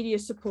clear media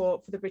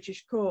support for the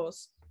British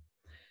cause.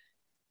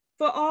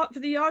 For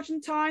the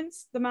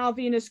Argentines, the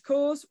Malvinas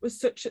cause was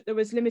such that there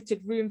was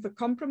limited room for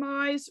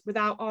compromise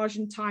without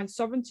Argentine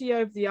sovereignty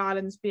over the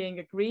islands being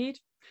agreed.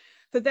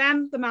 For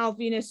them, the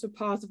Malvinas were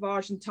part of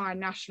Argentine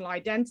national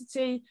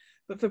identity,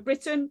 but for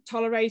Britain,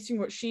 tolerating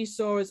what she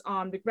saw as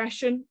armed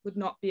aggression would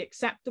not be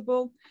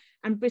acceptable,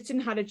 and Britain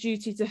had a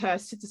duty to her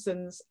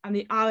citizens, and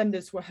the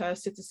islanders were her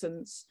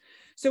citizens.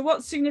 So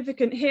what's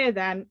significant here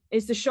then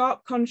is the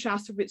sharp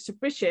contrast with which the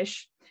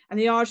British and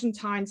the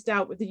Argentines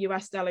dealt with the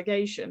US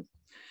delegation.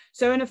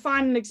 So in a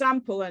final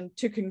example, and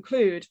to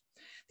conclude,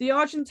 the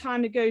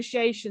Argentine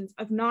negotiations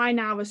of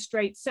 9-hour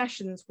straight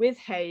sessions with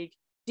Haig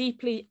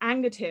deeply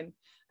angered him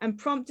and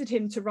prompted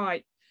him to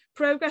write,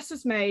 "Progress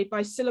was made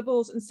by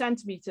syllables and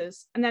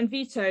centimeters and then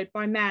vetoed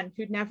by men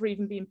who'd never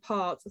even been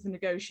part of the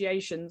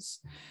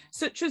negotiations."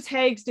 Such was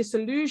Haig's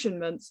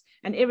disillusionment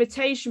and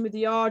irritation with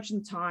the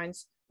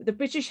Argentines that the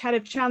British head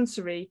of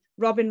Chancery,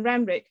 Robin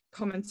Renwick,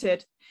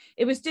 commented,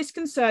 "It was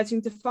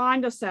disconcerting to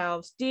find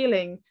ourselves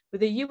dealing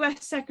with a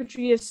US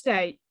Secretary of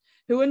State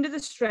who under the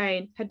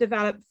strain had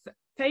developed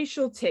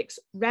facial tics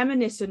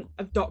reminiscent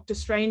of Dr.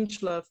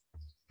 Strangelove."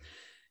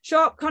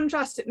 Sharp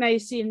contrast it may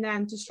seem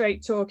then to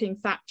straight-talking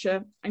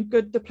Thatcher and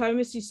good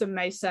diplomacy, some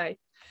may say,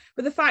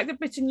 but the fact that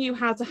Britain knew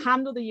how to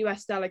handle the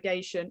US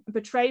delegation and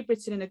portray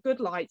Britain in a good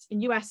light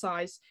in US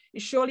eyes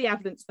is surely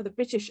evidence of the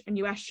British and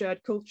US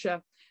shared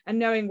culture and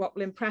knowing what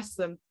will impress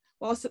them,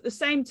 whilst at the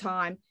same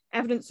time,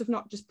 evidence of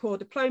not just poor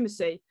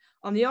diplomacy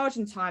on the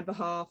Argentine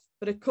behalf,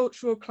 but a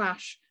cultural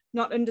clash,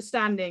 not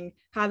understanding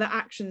how their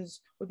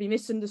actions would be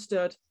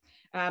misunderstood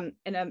in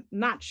a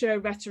macho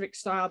rhetoric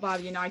style by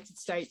the United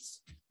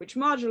States, which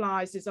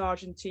marginalizes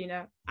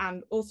Argentina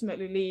and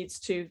ultimately leads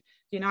to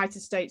the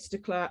United States to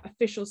declare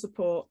official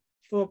support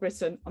for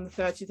Britain on the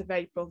 30th of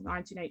April,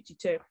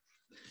 1982.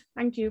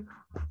 Thank you.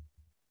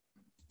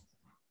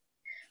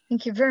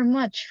 Thank you very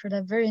much for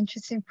that very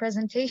interesting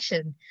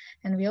presentation.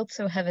 And we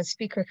also have a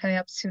speaker coming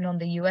up soon on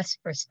the US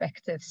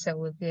perspective, so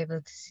we'll be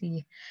able to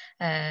see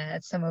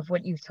some of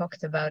what you've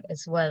talked about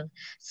as well.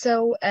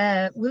 So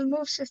we'll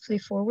move swiftly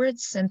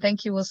forwards, and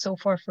thank you all so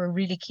far for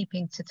really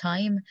keeping to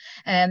time.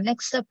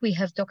 Next up, we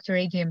have Dr.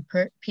 Adrian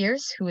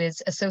Pierce, who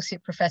is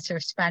Associate Professor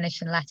of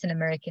Spanish and Latin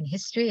American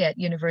History at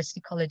University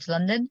College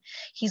London.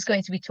 He's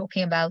going to be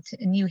talking about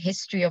a new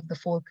history of the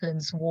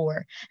Falklands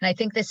War. And I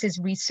think this is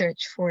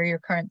research for your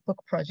current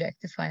book project,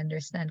 if I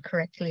understand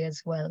correctly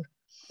as well.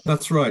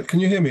 That's right. Can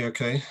you hear me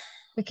okay?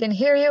 We can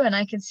hear you and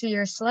I can see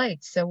your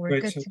slides, so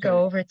we're good to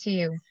go over to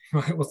you.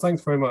 Right, well,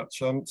 thanks very much.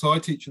 So I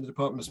teach in the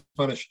Department of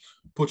Spanish,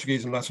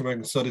 Portuguese and Latin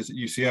American Studies at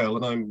UCL,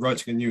 and I'm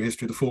writing a new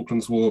history of the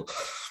Falklands War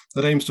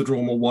that aims to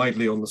draw more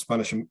widely on the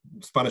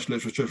Spanish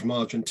literature from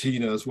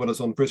Argentina, as well as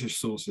on British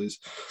sources.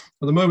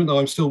 At the moment, though,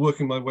 I'm still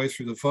working my way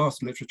through the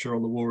vast literature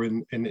on the war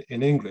in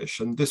English,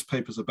 and this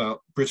paper's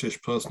about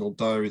British personal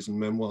diaries and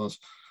memoirs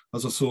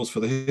as a source for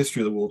the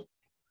history of the war.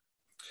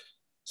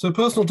 So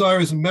personal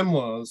diaries and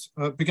memoirs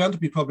began to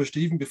be published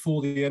even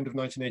before the end of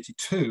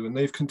 1982, and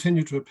they've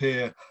continued to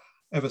appear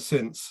ever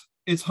since.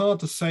 It's hard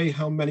to say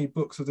how many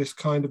books of this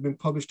kind have been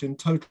published in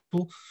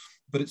total,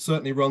 but it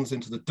certainly runs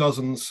into the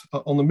dozens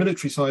on the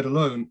military side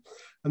alone.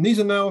 And these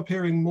are now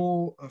appearing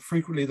more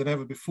frequently than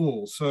ever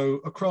before. So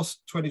across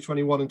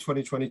 2021 and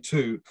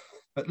 2022,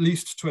 at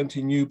least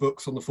 20 new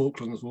books on the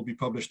Falklands will be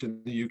published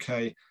in the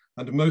UK,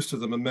 and most of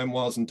them are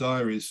memoirs and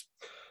diaries.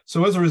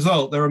 So as a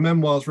result, there are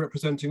memoirs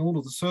representing all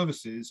of the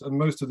services and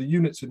most of the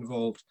units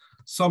involved.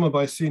 Some are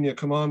by senior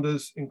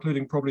commanders,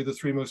 including probably the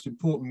three most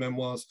important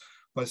memoirs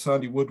by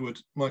Sandy Woodward,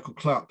 Michael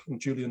Clapp, and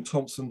Julian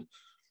Thompson.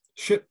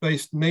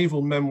 Ship-based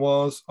naval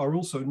memoirs are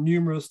also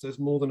numerous. There's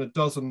more than a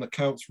dozen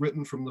accounts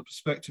written from the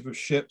perspective of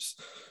ships.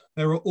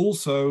 There are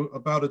also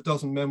about a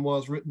dozen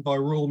memoirs written by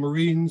Royal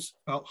Marines,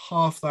 about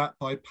half that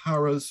by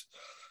paras.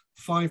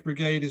 5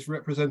 Brigade is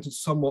represented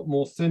somewhat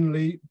more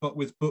thinly, but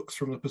with books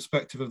from the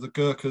perspective of the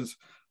Gurkhas,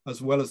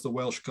 as well as the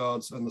Welsh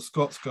Guards and the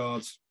Scots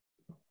Guards.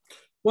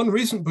 One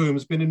recent boom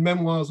has been in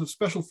memoirs of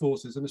special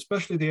forces, and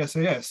especially the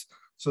SAS.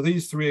 So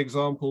these 3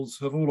 examples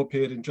have all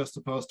appeared in just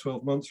the past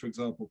 12 months, for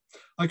example.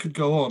 I could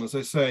go on. As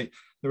I say,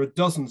 there are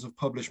dozens of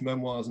published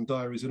memoirs and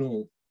diaries in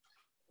all.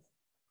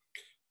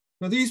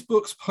 Now, these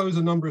books pose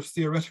a number of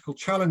theoretical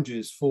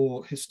challenges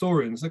for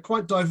historians. They're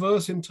quite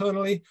diverse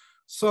internally.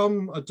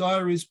 Some are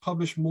diaries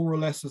published more or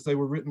less as they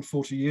were written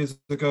 40 years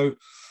ago.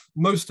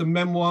 Most are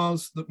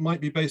memoirs that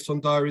might be based on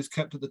diaries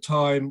kept at the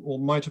time, or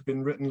might have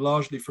been written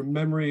largely from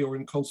memory or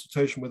in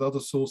consultation with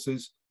other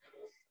sources.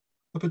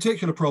 A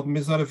particular problem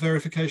is that of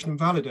verification and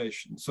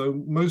validation.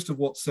 So most of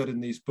what's said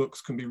in these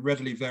books can be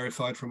readily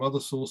verified from other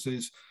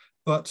sources,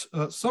 but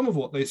some of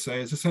what they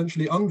say is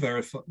essentially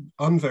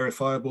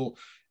unverifiable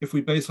if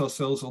we base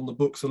ourselves on the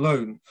books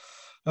alone.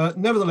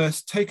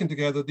 Nevertheless, taken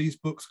together, these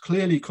books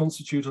clearly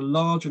constitute a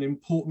large and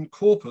important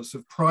corpus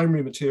of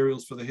primary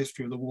materials for the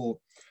history of the war.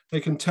 They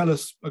can tell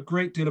us a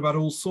great deal about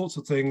all sorts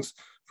of things,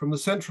 from the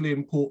centrally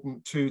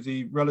important to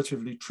the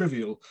relatively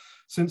trivial.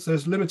 Since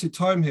there's limited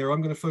time here,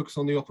 I'm going to focus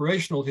on the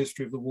operational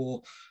history of the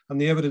war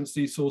and the evidence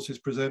these sources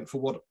present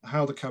for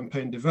how the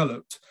campaign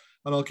developed.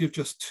 And I'll give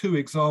just 2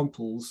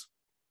 examples.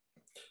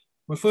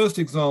 My first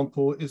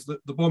example is the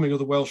bombing of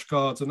the Welsh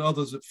Guards and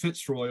others at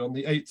Fitzroy on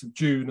the 8th of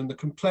June, and the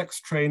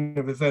complex train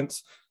of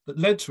events that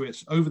led to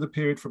it over the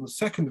period from the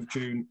 2nd of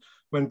June,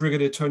 when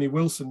Brigadier Tony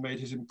Wilson made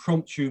his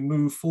impromptu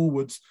move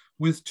forwards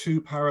with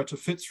 2 para to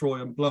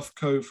Fitzroy and Bluff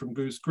Cove from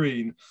Goose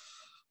Green.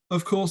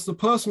 Of course, the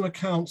personal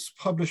accounts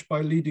published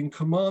by leading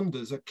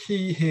commanders are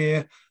key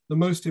here. The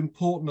most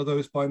important are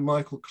those by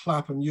Michael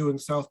Clapp and Ewan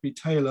Southby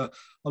Taylor,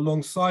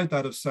 alongside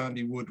that of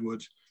Sandy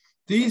Woodward.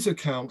 These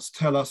accounts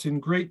tell us in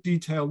great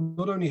detail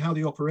not only how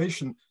the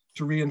operation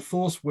to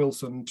reinforce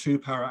Wilson and 2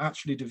 para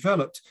actually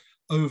developed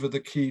over the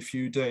key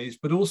few days,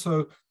 but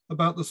also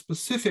about the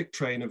specific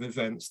train of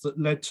events that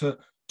led to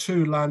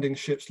 2 landing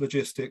ships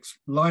logistics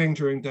lying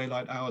during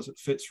daylight hours at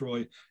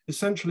Fitzroy,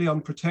 essentially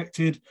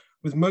unprotected,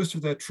 with most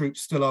of their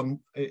troops still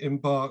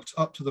embarked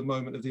up to the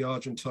moment of the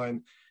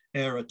Argentine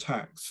air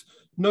attacks.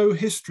 No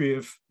history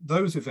of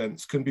those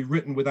events can be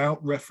written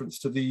without reference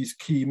to these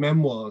key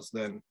memoirs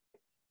then.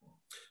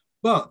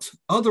 But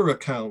other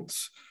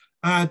accounts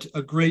add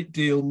a great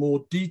deal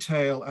more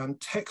detail and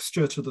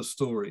texture to the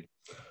story.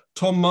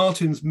 Tom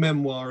Martin's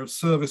memoir of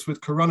service with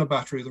Corunna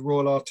Battery, the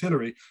Royal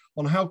Artillery,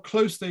 on how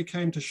close they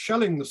came to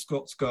shelling the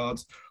Scots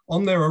Guards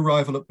on their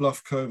arrival at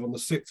Bluff Cove on the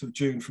 6th of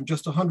June from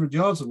just 100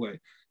 yards away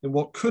in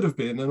what could have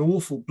been an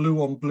awful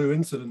blue-on-blue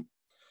incident.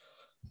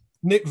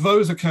 Nick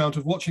Vaux's account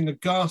of watching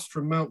aghast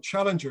from Mount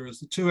Challenger as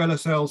the 2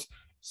 LSLs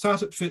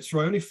sat at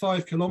Fitzroy only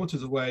 5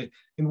 kilometers away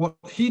in what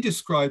he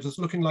describes as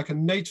looking like a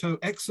NATO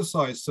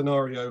exercise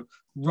scenario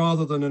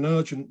rather than an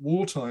urgent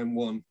wartime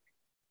one.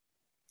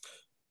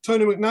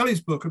 Tony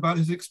McNally's book about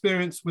his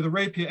experience with a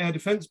Rapier air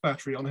defense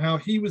battery, on how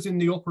he was in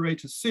the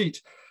operator's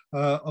seat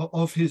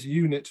of his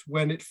unit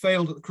when it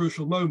failed at the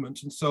crucial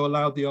moment and so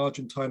allowed the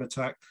Argentine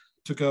attack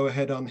to go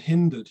ahead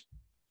unhindered.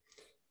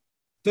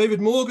 David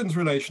Morgan's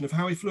relation of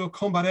how he flew a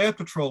combat air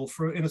patrol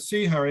in a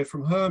Sea Harrier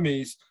from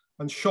Hermes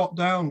and shot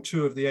down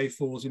 2 of the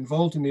A4s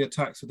involved in the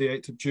attacks of the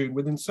 8th of June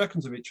within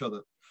seconds of each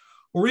other.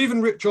 Or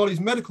even Rick Jolly's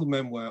medical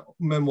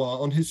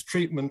memoir on his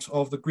treatment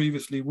of the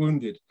grievously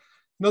wounded.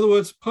 In other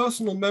words,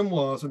 personal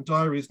memoirs and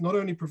diaries not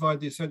only provide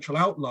the essential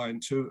outline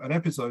to an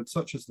episode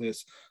such as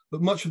this,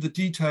 but much of the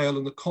detail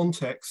and the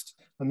context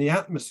and the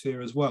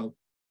atmosphere as well.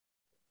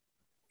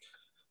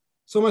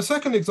 So my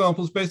second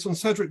example is based on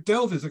Cedric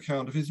Delvey's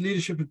account of his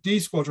leadership of D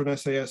Squadron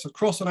SAS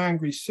across an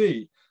angry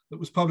sea that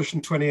was published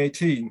in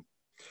 2018.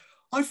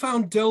 I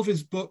found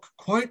Delvey's book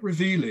quite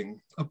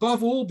revealing,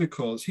 above all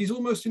because he's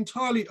almost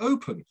entirely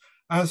open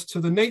as to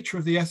the nature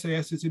of the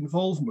SAS's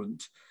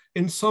involvement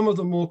in some of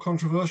the more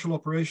controversial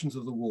operations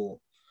of the war.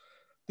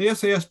 The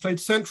SAS played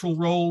central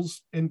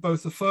roles in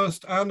both the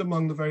first and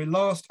among the very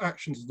last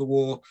actions of the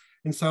war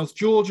in South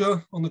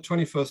Georgia on the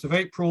 21st of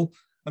April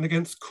and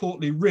against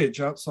Courtleigh Ridge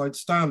outside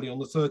Stanley on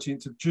the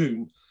 13th of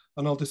June,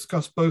 and I'll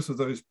discuss both of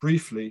those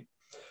briefly.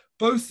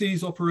 Both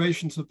these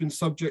operations have been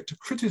subject to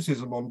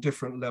criticism on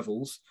different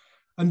levels,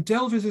 and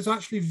Delvey's is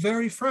actually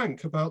very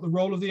frank about the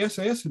role of the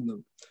SAS in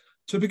them.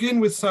 To begin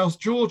with South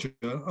Georgia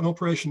and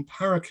Operation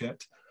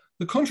Parakeet,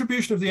 the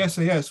contribution of the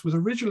SAS was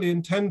originally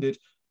intended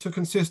to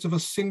consist of a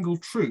single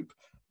troop,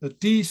 the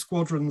D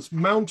Squadron's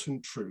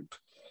mountain troop.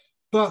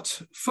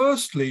 But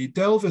firstly,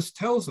 Delvis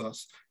tells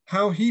us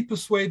how he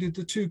persuaded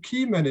the two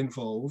key men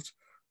involved,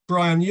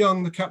 Brian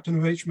Young, the captain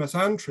of HMS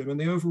Antrim and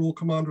the overall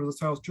commander of the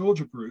South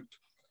Georgia group,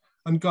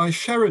 and Guy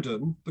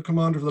Sheridan, the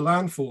commander of the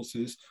land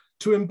forces,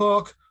 to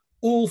embark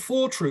all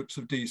 4 troops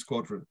of D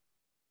Squadron.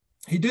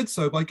 He did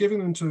so by giving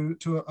them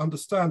to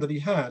understand that he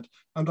had,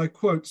 and I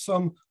quote,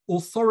 some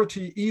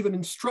authority, even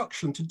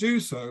instruction to do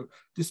so,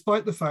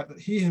 despite the fact that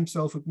he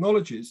himself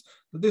acknowledges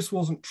that this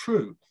wasn't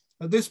true.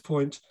 At this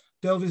point,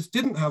 Delvis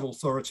didn't have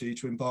authority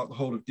to embark the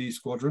whole of D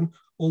Squadron,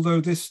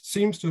 although this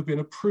seems to have been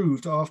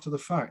approved after the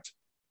fact.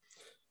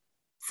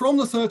 From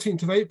the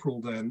 13th of April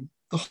then,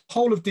 the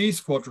whole of D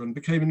Squadron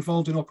became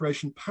involved in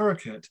Operation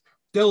Parakeet.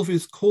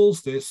 Delvis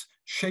calls this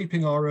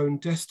shaping our own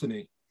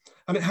destiny.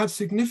 And it had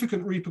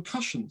significant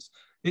repercussions.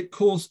 It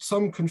caused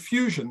some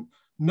confusion,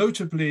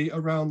 notably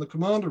around the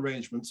command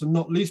arrangements, and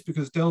not least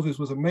because Delvis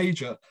was a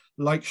major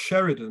like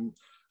Sheridan.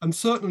 And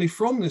certainly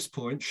from this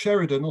point,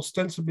 Sheridan,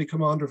 ostensibly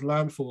commander of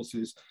land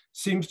forces,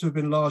 seems to have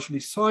been largely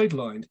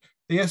sidelined.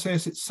 The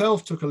SAS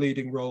itself took a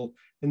leading role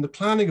in the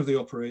planning of the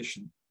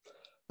operation.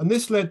 And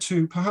this led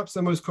to perhaps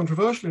their most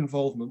controversial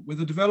involvement with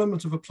the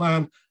development of a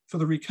plan for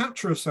the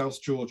recapture of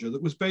South Georgia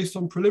that was based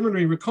on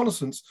preliminary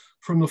reconnaissance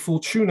from the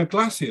Fortuna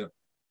Glacier.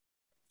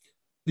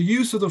 The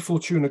use of the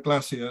Fortuna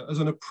Glacier as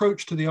an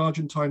approach to the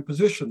Argentine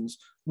positions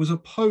was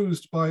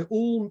opposed by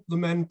all the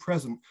men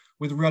present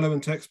with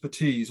relevant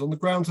expertise on the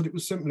grounds that it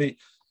was simply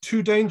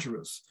too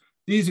dangerous.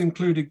 These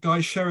included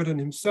Guy Sheridan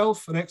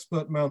himself, an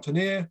expert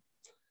mountaineer,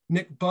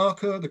 Nick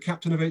Barker, the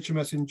captain of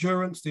HMS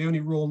Endurance, the only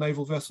Royal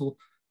Naval vessel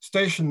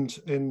stationed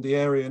in the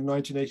area in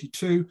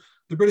 1982,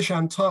 the British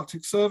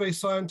Antarctic Survey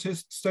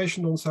scientists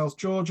stationed on South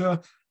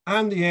Georgia,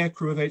 and the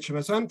aircrew of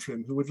HMS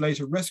Antrim, who would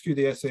later rescue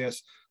the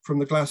SAS from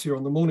the glacier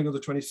on the morning of the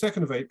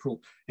 22nd of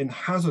April in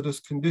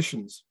hazardous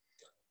conditions.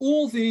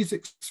 All these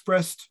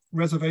expressed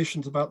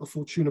reservations about the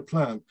Fortuna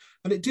plan,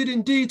 and it did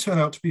indeed turn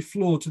out to be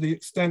flawed to the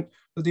extent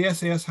that the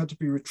SAS had to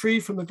be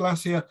retrieved from the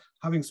glacier,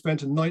 having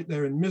spent a night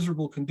there in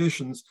miserable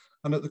conditions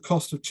and at the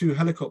cost of 2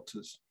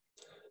 helicopters.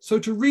 So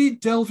to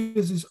read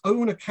Delvis's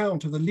own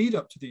account of the lead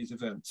up to these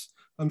events,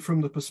 and from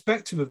the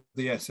perspective of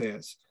the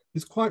SAS,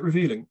 is quite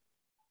revealing.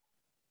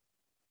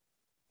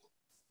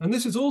 And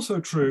this is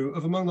also true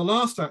of among the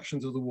last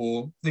actions of the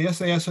war, the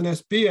SAS and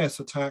SBS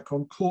attack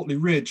on Courtly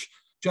Ridge,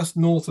 just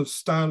north of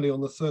Stanley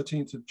on the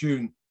 13th of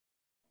June.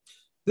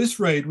 This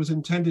raid was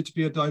intended to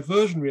be a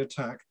diversionary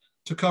attack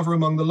to cover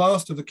among the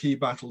last of the key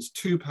battles,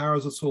 2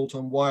 Para's assault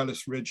on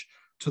Wireless Ridge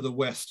to the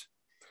west.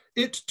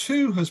 It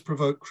too has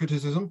provoked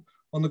criticism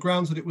on the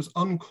grounds that it was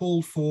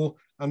uncalled for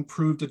and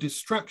proved a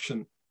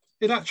distraction.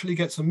 It actually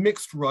gets a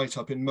mixed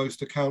write-up in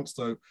most accounts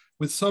though,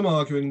 with some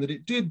arguing that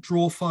it did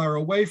draw fire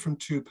away from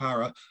 2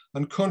 Para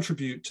and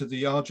contribute to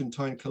the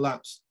Argentine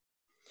collapse.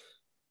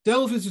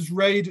 Delvis's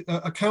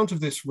account of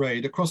this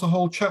raid across a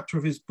whole chapter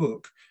of his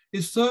book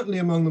is certainly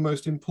among the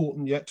most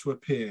important yet to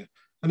appear.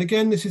 And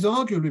again, this is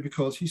arguably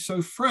because he's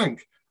so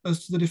frank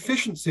as to the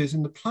deficiencies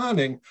in the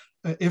planning,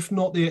 if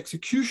not the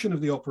execution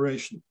of the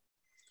operation.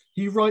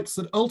 He writes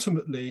that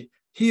ultimately,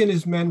 he and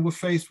his men were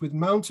faced with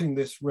mounting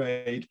this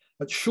raid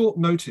at short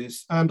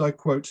notice, and I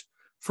quote,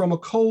 from a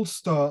cold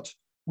start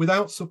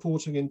without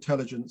supporting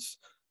intelligence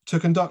to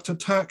conduct an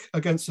attack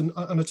against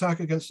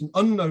an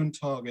unknown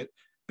target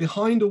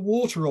behind a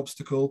water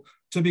obstacle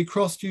to be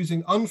crossed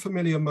using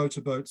unfamiliar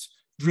motorboats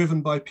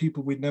driven by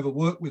people we'd never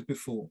worked with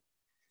before.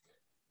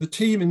 The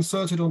team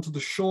inserted onto the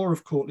shore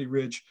of Courtly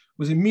Ridge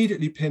was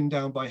immediately pinned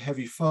down by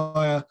heavy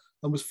fire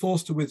and was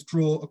forced to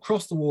withdraw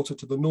across the water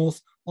to the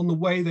north. On the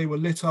way, they were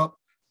lit up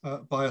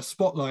by a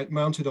spotlight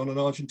mounted on an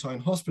Argentine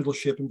hospital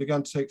ship and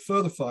began to take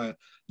further fire.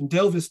 And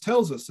Delvis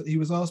tells us that he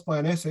was asked by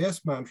an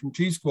SAS man from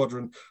G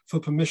Squadron for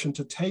permission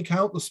to take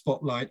out the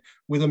spotlight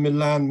with a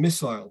Milan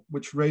missile,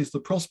 which raised the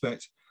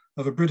prospect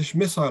of a British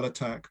missile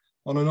attack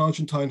on an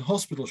Argentine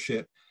hospital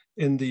ship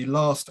in the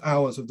last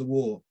hours of the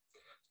war.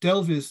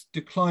 Delvis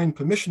declined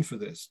permission for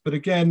this, but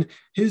again,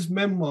 his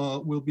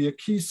memoir will be a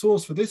key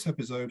source for this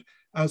episode,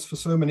 as for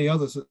so many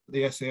others that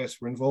the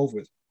SAS were involved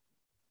with.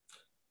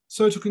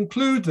 So to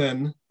conclude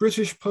then,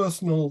 British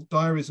personal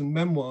diaries and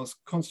memoirs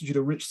constitute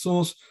a rich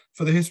source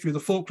for the history of the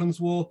Falklands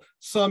War.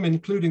 Some,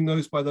 including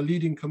those by the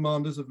leading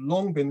commanders, have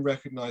long been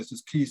recognized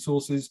as key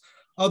sources.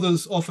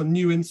 Others offer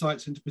new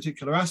insights into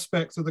particular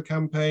aspects of the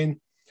campaign.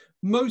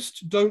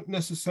 Most don't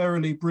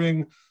necessarily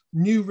bring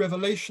new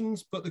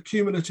revelations, but the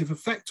cumulative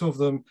effect of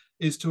them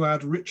is to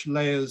add rich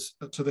layers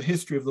to the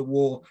history of the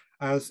war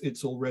as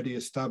it's already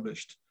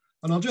established.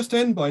 And I'll just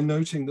end by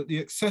noting that the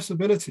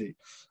accessibility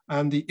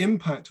and the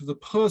impact of the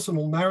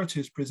personal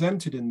narratives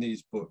presented in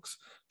these books,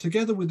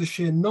 together with the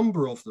sheer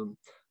number of them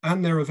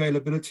and their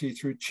availability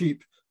through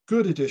cheap,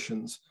 good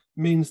editions,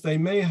 means they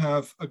may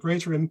have a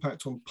greater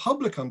impact on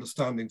public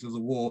understandings of the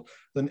war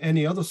than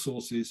any other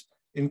sources,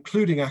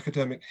 including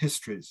academic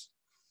histories.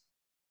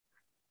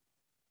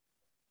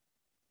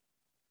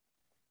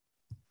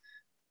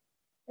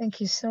 Thank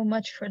you so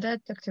much for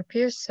that, Dr.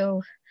 Pierce.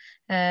 So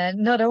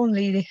not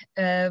only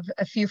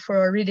a few for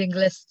our reading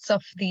lists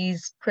of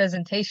these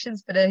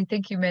presentations, but I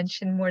think you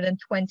mentioned more than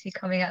 20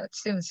 coming out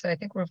soon. So I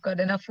think we've got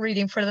enough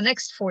reading for the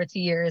next 40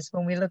 years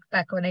when we look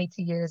back on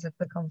 80 years of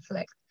the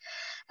conflict.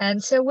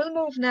 And so we'll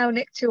move now,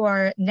 Nick, to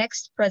our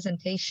next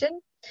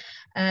presentation.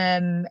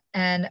 And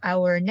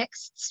our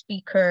next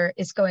speaker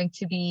is going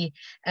to be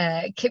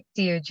Kip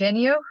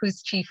DiEugenio,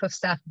 who's Chief of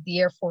Staff of the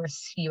Air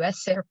Force,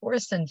 US Air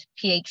Force, and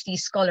PhD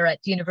scholar at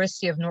the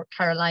University of North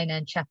Carolina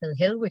in Chapel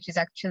Hill, which is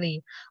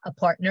actually a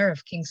partner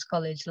of King's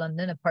College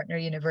London, a partner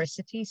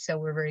university. So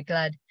we're very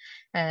glad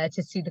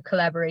to see the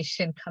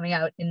collaboration coming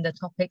out in the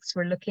topics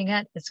we're looking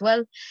at as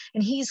well.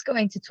 And he's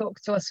going to talk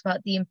to us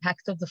about the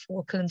impact of the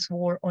Falklands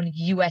War on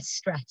US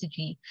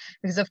strategy,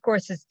 because of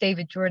course, as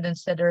David Jordan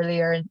said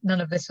earlier, none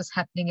of this was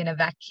happening in a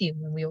vacuum,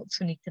 and we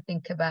also need to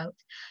think about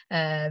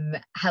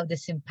how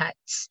this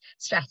impacts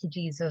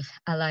strategies of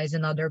allies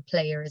and other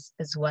players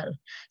as well.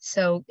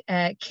 So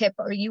Kip,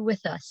 are you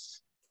with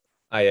us?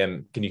 I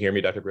am. Can you hear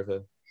me, Dr.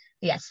 Briffa?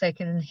 Yes, I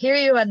can hear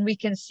you and we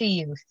can see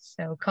you.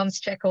 So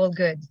comms check all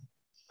good.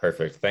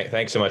 Perfect.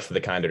 Thanks so much for the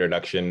kind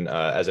introduction.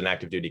 As an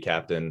active duty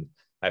captain,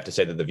 I have to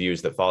say that the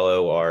views that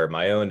follow are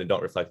my own and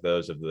don't reflect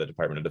those of the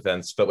Department of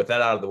Defense. But with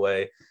that out of the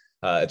way,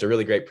 it's a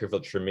really great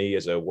privilege for me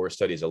as a war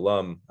studies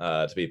alum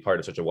to be part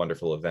of such a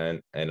wonderful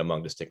event and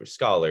among distinguished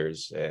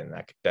scholars and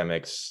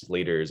academics,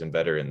 leaders, and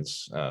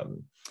veterans.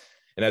 And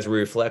as we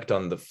reflect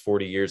on the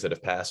 40 years that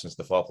have passed since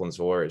the Falklands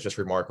War, it's just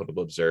remarkable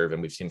to observe,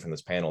 and we've seen from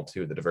this panel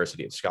too, the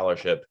diversity of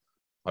scholarship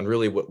on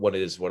really what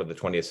is one of the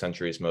 20th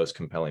century's most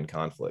compelling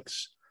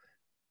conflicts.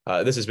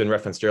 This has been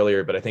referenced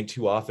earlier, but I think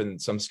too often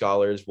some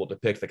scholars will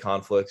depict the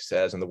conflicts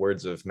as, in the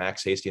words of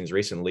Max Hastings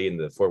recently in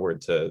the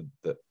foreword to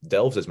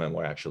Delves'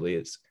 memoir,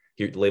 actually,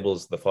 he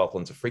labels the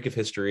Falklands a freak of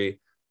history,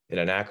 an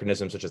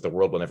anachronism such as the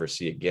world will never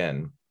see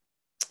again.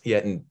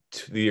 Yet in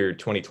the year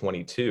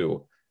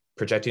 2022,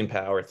 projecting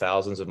power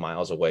thousands of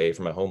miles away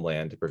from a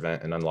homeland to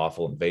prevent an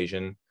unlawful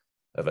invasion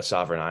of a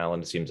sovereign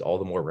island seems all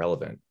the more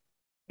relevant.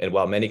 And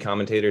while many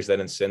commentators then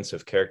and since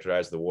have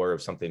characterized the war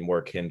of something more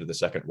akin to the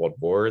Second World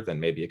War than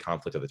maybe a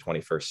conflict of the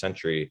 21st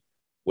century,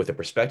 with the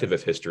perspective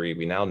of history,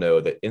 we now know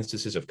that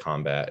instances of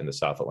combat in the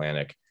South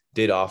Atlantic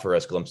did offer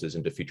us glimpses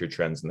into future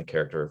trends in the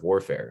character of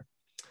warfare.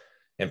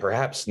 And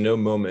perhaps no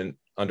moment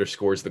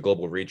underscores the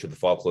global reach of the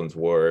Falklands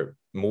War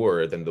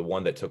more than the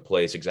one that took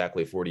place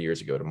exactly 40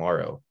 years ago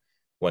tomorrow,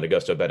 when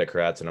Augusto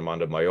Betacrats and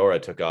Armando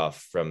Mayora took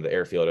off from the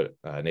airfield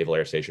at Naval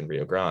Air Station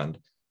Rio Grande.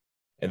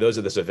 And those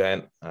at this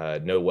event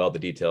know well the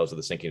details of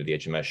the sinking of the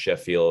HMS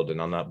Sheffield,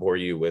 and I'll not bore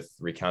you with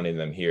recounting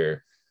them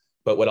here.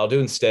 But what I'll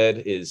do instead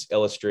is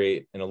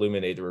illustrate and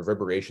illuminate the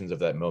reverberations of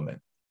that moment.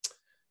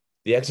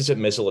 The Exocet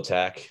missile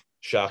attack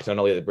shocked not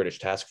only the British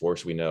task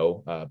force we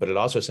know, but it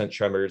also sent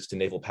tremors to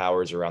naval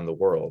powers around the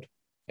world.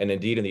 And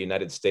indeed, in the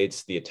United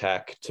States, the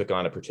attack took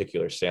on a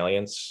particular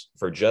salience,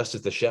 for just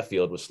as the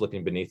Sheffield was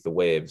slipping beneath the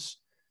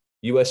waves,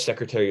 U.S.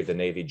 Secretary of the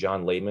Navy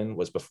John Lehman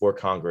was before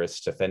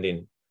Congress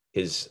defending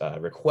his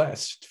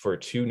request for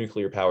 2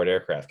 nuclear-powered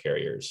aircraft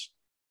carriers.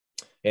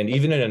 And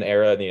even in an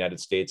era in the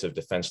United States of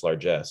defense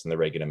largesse in the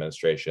Reagan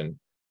administration,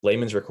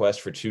 Lehman's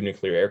request for 2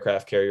 nuclear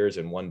aircraft carriers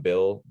in one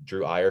bill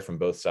drew ire from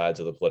both sides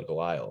of the political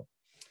aisle.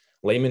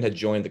 Lehman had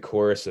joined the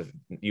chorus of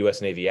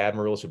U.S. Navy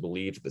admirals who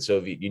believed that the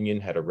Soviet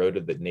Union had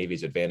eroded the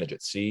Navy's advantage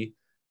at sea,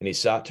 and he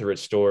sought to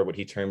restore what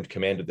he termed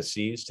command of the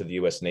seas to the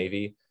U.S.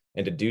 Navy.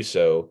 And to do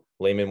so,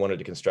 Lehman wanted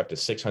to construct a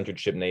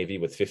 600-ship Navy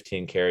with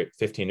 15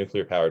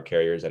 nuclear-powered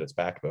carriers at its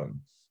backbone.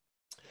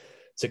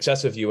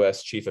 Successive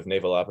U.S. Chief of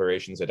Naval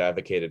Operations had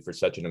advocated for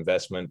such an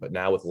investment, but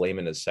now with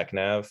Lehman as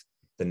SecNav,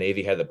 the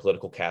Navy had the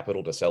political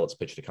capital to sell its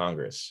pitch to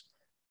Congress.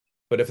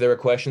 But if there were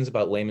questions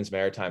about Lehman's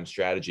maritime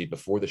strategy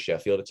before the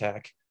Sheffield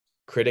attack,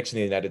 critics in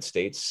the United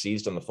States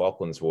seized on the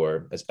Falklands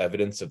War as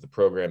evidence of the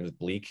program's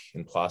bleak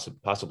and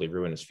possibly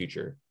ruinous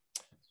future.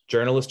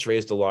 Journalists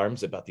raised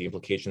alarms about the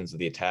implications of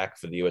the attack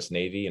for the U.S.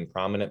 Navy in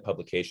prominent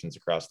publications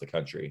across the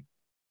country.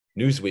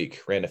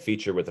 Newsweek ran a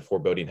feature with a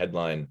foreboding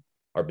headline,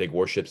 "Are Big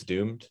Warships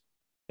Doomed?"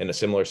 In a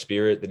similar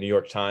spirit, the New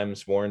York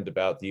Times warned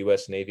about the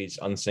U.S. Navy's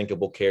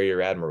unsinkable carrier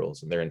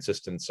admirals and their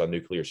insistence on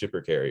nuclear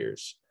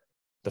supercarriers.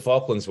 The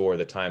Falklands War,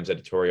 the Times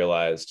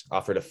editorialized,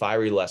 offered a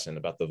fiery lesson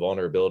about the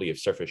vulnerability of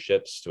surface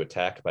ships to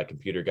attack by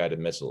computer-guided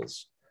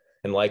missiles.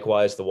 And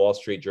likewise, the Wall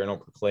Street Journal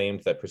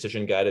proclaimed that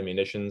precision-guided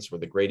munitions were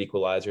the great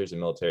equalizers in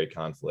military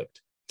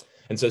conflict.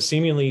 And so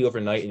seemingly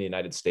overnight in the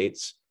United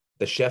States,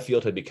 the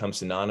Sheffield had become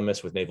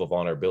synonymous with naval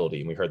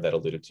vulnerability, and we heard that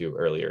alluded to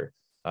earlier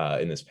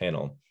in this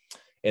panel.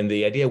 And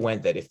the idea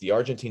went that if the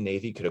Argentine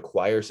Navy could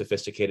acquire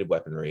sophisticated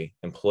weaponry,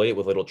 employ it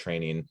with little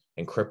training,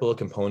 and cripple a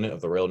component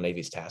of the Royal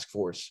Navy's task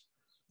force,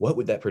 what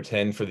would that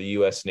portend for the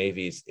U.S.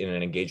 Navy's in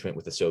an engagement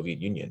with the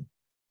Soviet Union?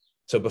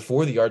 So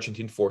before the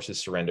Argentine forces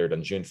surrendered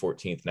on June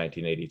 14,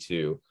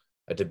 1982,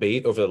 a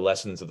debate over the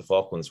lessons of the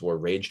Falklands War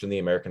raged in the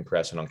American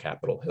press and on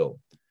Capitol Hill.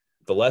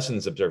 The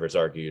lessons, observers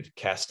argued,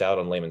 cast doubt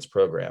on Lehman's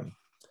program.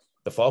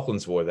 The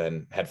Falklands War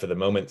then had for the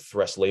moment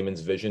thrust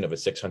Lehman's vision of a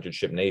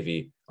 600-ship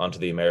Navy onto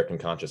the American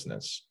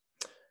consciousness.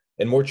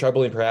 And more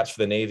troubling perhaps for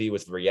the Navy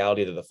was the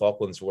reality that the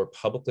Falklands War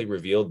publicly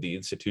revealed the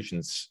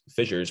institution's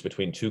fissures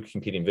between two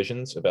competing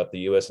visions about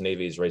the US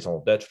Navy's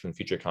raison d'etre and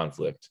future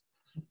conflict.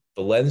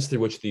 The lens through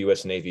which the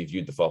US Navy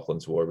viewed the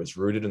Falklands War was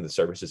rooted in the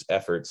service's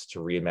efforts to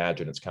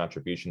reimagine its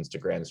contributions to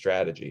grand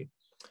strategy.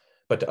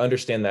 But to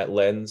understand that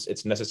lens,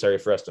 it's necessary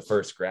for us to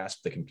first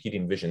grasp the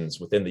competing visions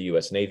within the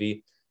US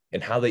Navy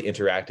and how they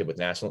interacted with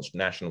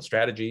national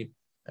strategy,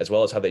 as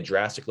well as how they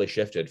drastically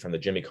shifted from the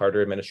Jimmy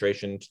Carter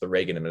administration to the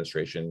Reagan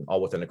administration,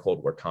 all within a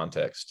Cold War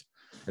context.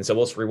 And so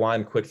we'll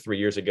rewind quick 3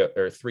 years ago,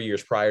 or 3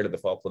 years prior to the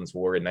Falklands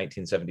War in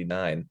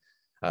 1979.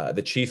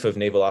 The chief of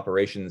naval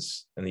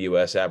operations in the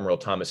US, Admiral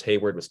Thomas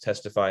Hayward, was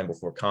testifying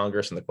before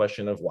Congress on the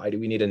question of why do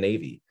we need a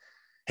Navy?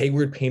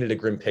 Hayward painted a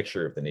grim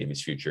picture of the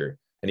Navy's future,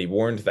 and he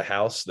warned the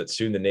House that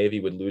soon the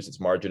Navy would lose its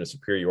margin of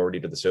superiority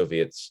to the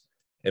Soviets.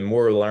 And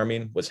more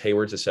alarming was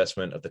Hayward's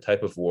assessment of the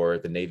type of war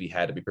the Navy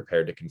had to be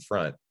prepared to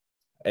confront.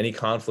 Any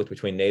conflict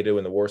between NATO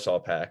and the Warsaw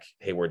Pact,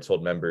 Hayward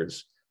told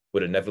members,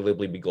 would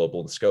inevitably be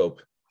global in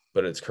scope,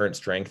 but at its current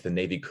strength, the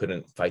Navy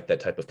couldn't fight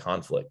that type of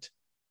conflict.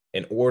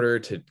 In order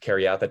to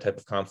carry out that type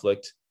of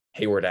conflict,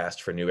 Hayward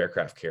asked for new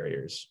aircraft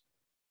carriers.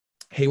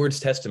 Hayward's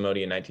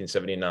testimony in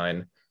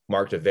 1979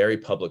 marked a very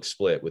public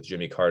split with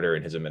Jimmy Carter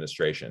and his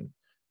administration.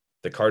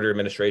 The Carter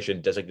administration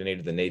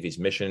designated the Navy's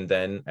mission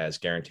then as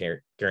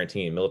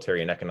guaranteeing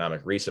military and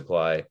economic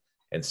resupply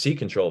and sea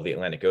control of the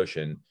Atlantic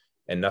Ocean,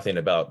 and nothing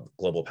about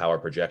global power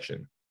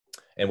projection.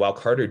 And while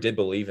Carter did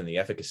believe in the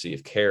efficacy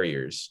of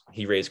carriers,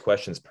 he raised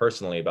questions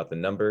personally about the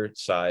number,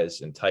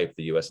 size, and type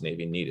the US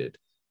Navy needed.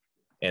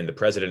 And the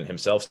president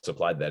himself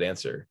supplied that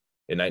answer.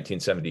 In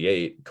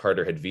 1978,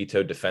 Carter had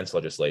vetoed defense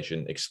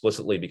legislation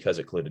explicitly because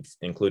it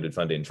included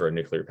funding for a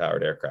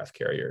nuclear-powered aircraft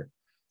carrier.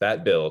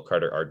 That bill,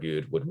 Carter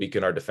argued, would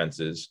weaken our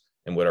defenses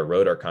and would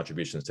erode our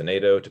contributions to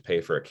NATO to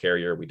pay for a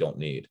carrier we don't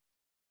need.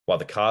 While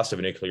the cost of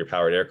a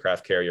nuclear-powered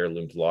aircraft carrier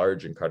loomed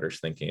large in Carter's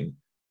thinking,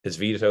 his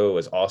veto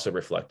was also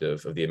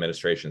reflective of the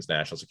administration's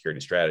national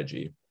security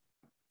strategy.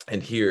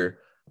 And here,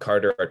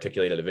 Carter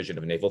articulated a vision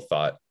of naval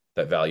thought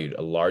that valued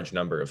a large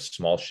number of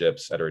small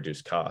ships at a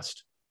reduced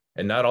cost.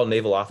 And not all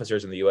naval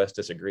officers in the US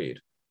disagreed.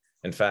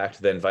 In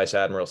fact, then Vice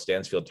Admiral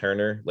Stansfield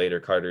Turner, later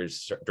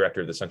Carter's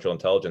director of the Central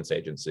Intelligence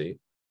Agency,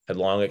 had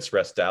long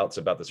expressed doubts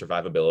about the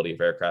survivability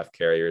of aircraft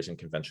carriers in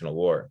conventional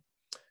war.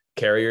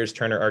 Carriers,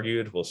 Turner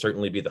argued, will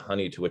certainly be the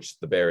honey to which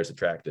the bear is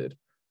attracted.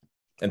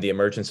 And the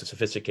emergence of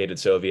sophisticated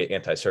Soviet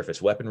anti-surface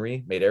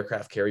weaponry made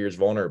aircraft carriers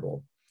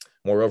vulnerable.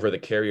 Moreover, the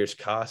carriers'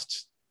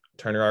 costs,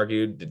 Turner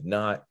argued, did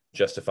not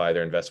justify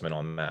their investment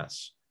en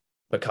masse.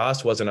 But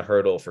cost wasn't a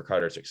hurdle for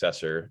Carter's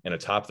successor, and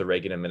atop the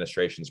Reagan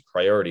administration's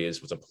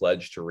priorities was a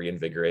pledge to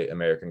reinvigorate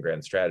American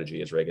grand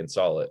strategy as Reagan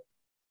saw it.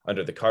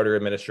 Under the Carter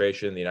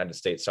administration, the United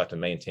States sought to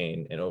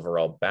maintain an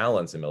overall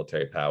balance in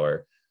military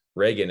power.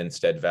 Reagan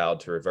instead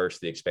vowed to reverse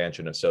the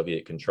expansion of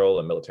Soviet control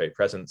and military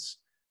presence,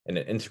 and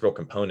an integral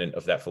component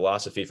of that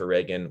philosophy for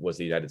Reagan was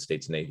the United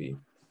States Navy.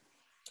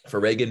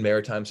 For Reagan,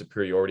 maritime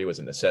superiority was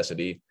a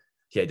necessity.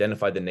 He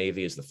identified the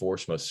Navy as the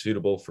force most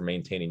suitable for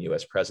maintaining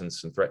US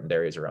presence in threatened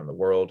areas around the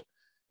world.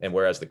 And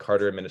whereas the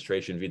Carter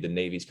administration viewed the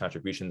Navy's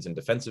contributions in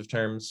defensive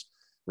terms,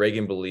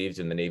 Reagan believed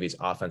in the Navy's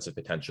offensive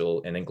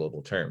potential and in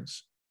global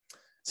terms.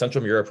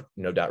 Central Europe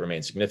no doubt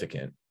remained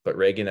significant, but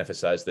Reagan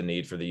emphasized the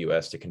need for the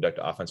US to conduct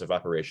offensive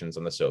operations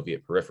on the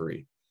Soviet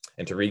periphery.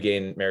 And to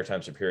regain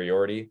maritime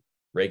superiority,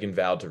 Reagan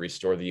vowed to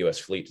restore the US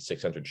fleet to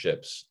 600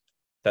 ships.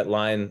 That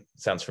line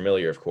sounds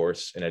familiar, of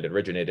course, and it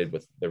originated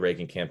with the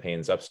Reagan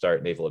campaign's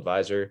upstart naval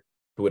advisor,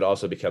 who would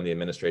also become the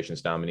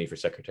administration's nominee for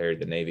Secretary of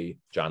the Navy,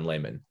 John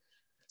Lehman.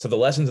 So the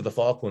lessons of the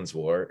Falklands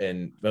War,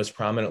 and most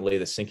prominently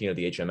the sinking of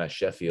the HMS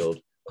Sheffield,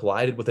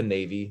 collided with a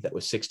Navy that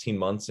was 16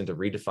 months into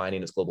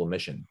redefining its global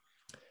mission.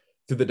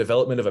 Through the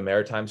development of a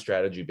maritime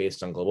strategy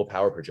based on global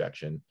power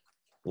projection,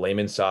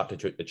 Lehman sought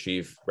to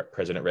achieve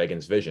President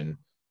Reagan's vision.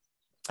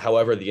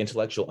 However, the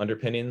intellectual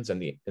underpinnings and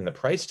the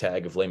price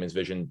tag of Lehman's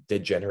vision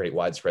did generate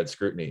widespread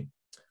scrutiny.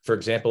 For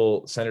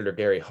example, Senator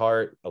Gary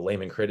Hart, a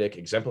Lehman critic,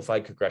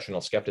 exemplified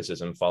congressional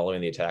skepticism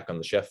following the attack on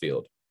the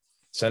Sheffield.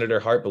 Senator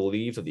Hart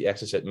believed that the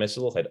Exocet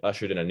missile had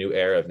ushered in a new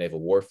era of naval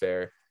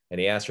warfare, and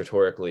he asked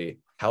rhetorically,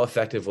 how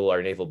effective will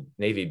our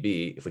Navy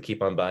be if we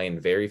keep on buying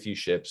very few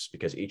ships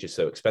because each is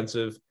so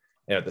expensive,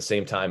 and at the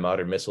same time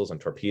modern missiles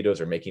and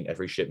torpedoes are making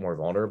every ship more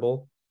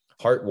vulnerable?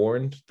 Hart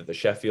warned that the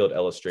Sheffield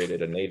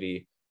illustrated a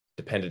Navy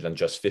dependent on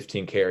just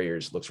 15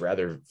 carriers looks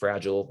rather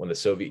fragile when the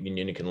Soviet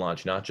Union can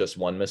launch not just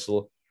one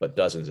missile, but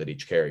dozens at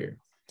each carrier.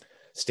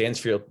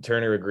 Stansfield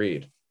Turner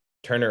agreed.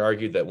 Turner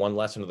argued that one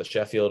lesson of the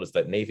Sheffield is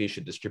that navies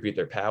should distribute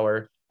their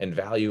power and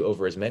value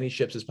over as many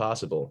ships as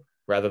possible,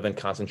 rather than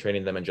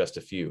concentrating them in just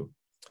a few.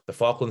 The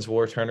Falklands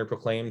War, Turner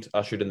proclaimed,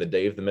 ushered in the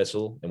day of the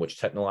missile, in which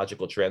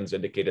technological trends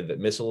indicated that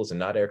missiles and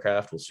not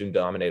aircraft will soon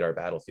dominate our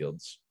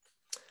battlefields.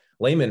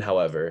 Lehman,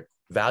 however,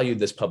 valued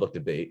this public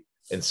debate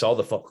and saw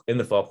in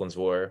the Falklands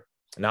War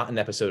not an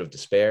episode of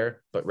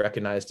despair, but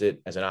recognized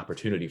it as an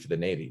opportunity for the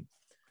Navy.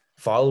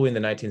 Following the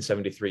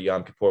 1973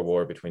 Yom Kippur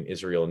War between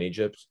Israel and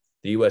Egypt,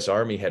 the US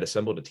Army had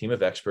assembled a team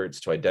of experts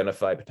to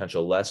identify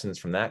potential lessons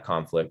from that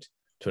conflict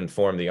to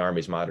inform the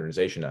Army's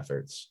modernization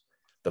efforts.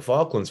 The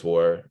Falklands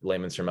War,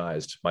 Lehman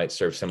surmised, might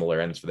serve similar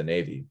ends for the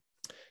Navy.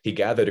 He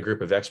gathered a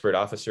group of expert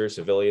officers,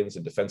 civilians,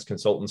 and defense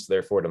consultants,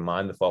 therefore, to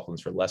mine the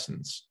Falklands for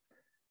lessons.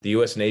 The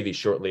US Navy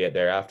shortly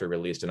thereafter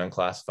released an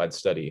unclassified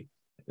study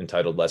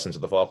entitled Lessons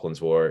of the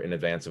Falklands War in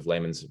advance of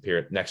Lehman's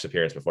next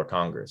appearance before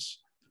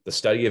Congress. The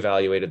study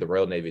evaluated the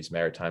Royal Navy's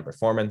maritime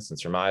performance and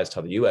surmised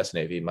how the US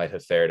Navy might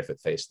have fared if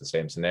it faced the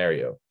same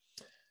scenario.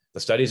 The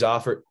study's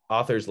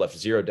authors left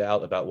zero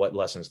doubt about what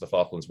lessons the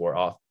Falklands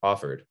War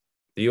offered.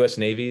 The US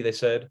Navy, they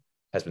said,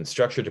 has been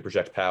structured to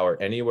project power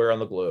anywhere on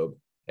the globe,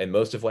 and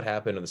most of what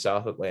happened in the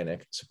South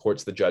Atlantic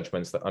supports the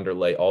judgments that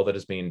underlay all that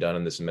is being done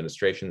in this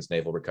administration's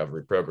naval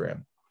recovery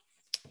program.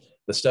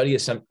 The study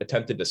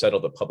attempted to settle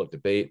the public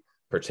debate,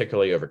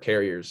 particularly over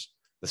carriers.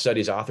 The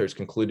study's authors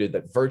concluded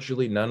that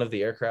virtually none of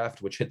the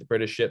aircraft which hit the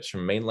British ships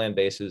from mainland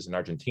bases in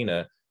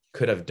Argentina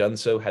could have done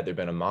so had there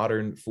been a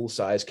modern,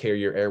 full-size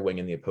carrier air wing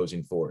in the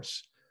opposing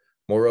force.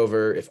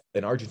 Moreover, if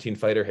an Argentine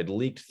fighter had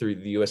leaked through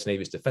the US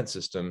Navy's defense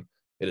system,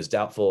 it is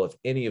doubtful if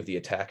any of the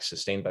attacks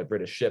sustained by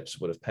British ships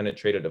would have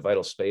penetrated a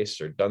vital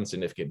space or done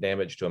significant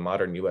damage to a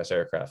modern US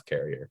aircraft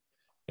carrier.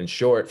 In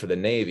short, for the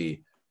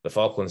Navy, the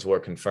Falklands War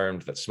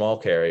confirmed that small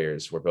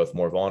carriers were both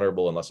more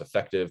vulnerable and less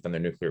effective than their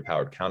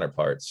nuclear-powered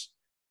counterparts.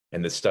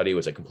 And this study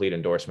was a complete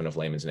endorsement of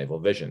Lehman's naval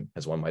vision,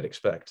 as one might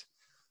expect.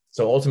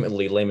 So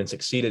ultimately, Lehman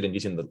succeeded in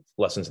using the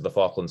lessons of the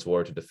Falklands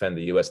War to defend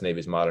the US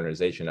Navy's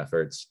modernization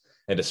efforts.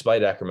 And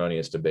despite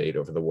acrimonious debate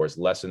over the war's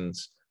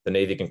lessons, the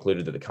Navy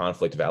concluded that the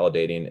conflict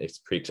validating its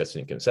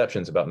pre-existing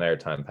conceptions about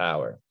maritime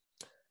power.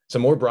 So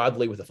more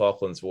broadly with the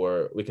Falklands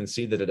War, we can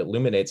see that it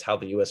illuminates how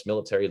the US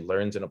military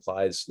learns and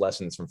applies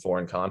lessons from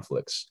foreign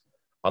conflicts.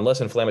 On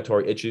less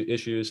inflammatory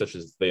issues, such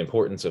as the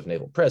importance of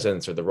naval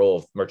presence or the role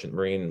of merchant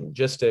marine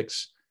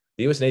logistics,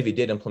 the US Navy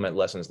did implement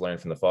lessons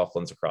learned from the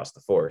Falklands across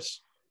the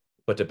force.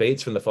 But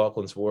debates from the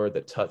Falklands War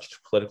that touched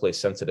politically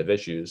sensitive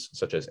issues,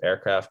 such as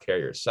aircraft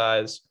carrier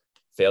size,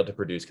 failed to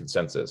produce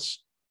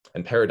consensus.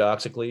 And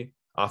paradoxically,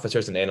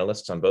 officers and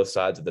analysts on both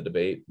sides of the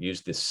debate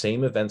used the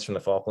same events from the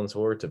Falklands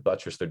War to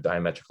buttress their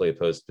diametrically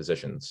opposed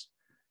positions.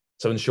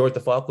 So in short, the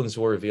Falklands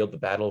War revealed the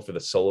battle for the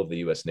soul of the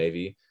US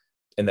Navy,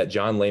 and that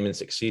John Lehman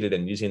succeeded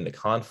in using the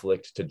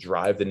conflict to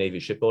drive the Navy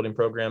shipbuilding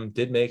program,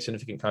 did make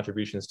significant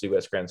contributions to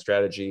US grand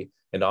strategy,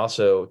 and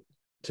also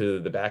to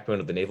the backbone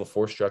of the naval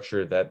force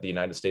structure that the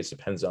United States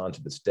depends on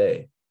to this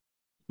day.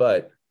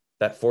 But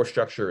that force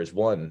structure is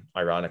one,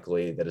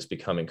 ironically, that has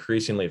become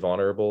increasingly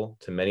vulnerable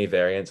to many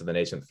variants of the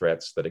nascent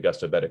threats that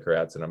Augusto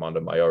Bettekeratz and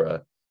Armando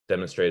Mayora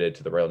demonstrated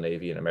to the Royal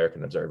Navy and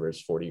American observers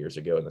 40 years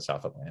ago in the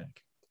South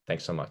Atlantic.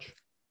 Thanks so much.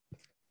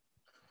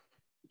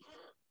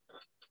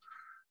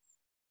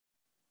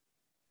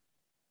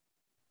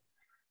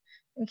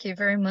 Thank you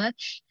very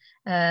much.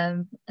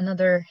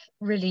 Another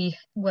really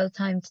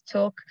well-timed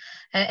talk.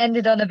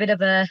 Ended on a bit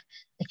of a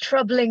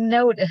troubling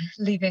note,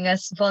 leaving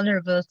us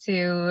vulnerable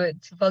to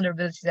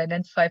vulnerabilities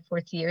identified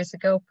 40 years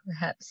ago.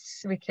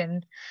 Perhaps we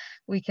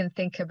can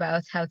think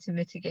about how to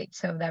mitigate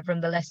some of that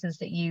from the lessons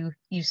that you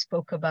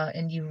spoke about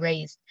and you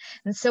raised.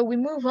 And so we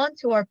move on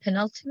to our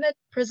penultimate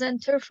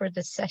presenter for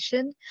this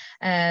session,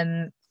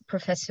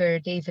 Professor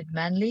David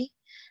Manley,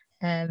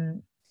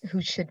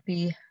 who should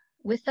be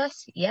with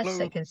us. Yes,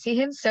 hello. I can see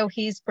him. So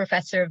he's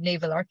Professor of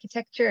Naval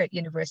Architecture at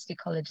University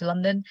College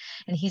London,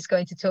 and he's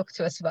going to talk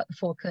to us about the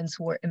Falklands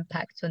War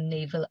impact on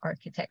naval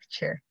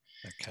architecture.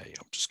 Okay,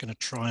 I'm just going to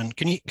try and,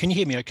 can you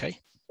hear me okay?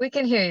 We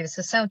can hear you,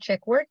 so sound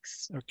check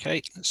works.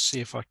 Okay, let's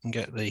see if I can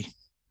get the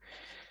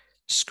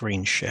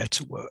screen share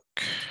to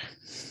work.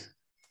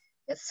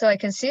 Yes, so I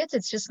can see it,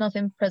 it's just not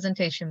in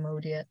presentation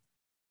mode yet.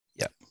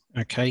 Yep.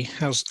 Okay,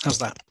 how's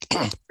that?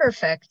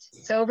 Perfect.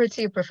 So over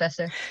to you,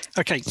 Professor.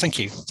 Okay, thank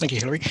you,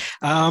 Hilary.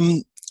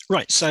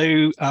 Right,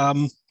 so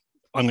I'm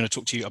going to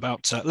talk to you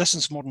about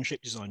lessons from modern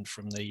ship design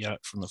from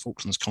the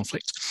Falklands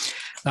conflict.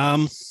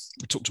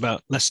 We talked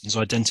about lessons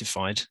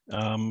identified.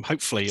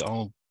 Hopefully,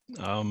 I'll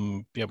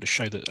be able to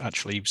show that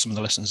actually some of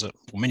the lessons or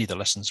many of the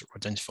lessons that were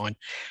identified,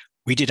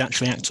 we did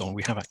actually act on.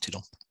 We have acted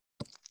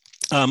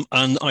on.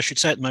 And I should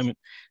say at the moment,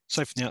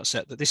 so from the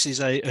outset, that this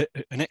is an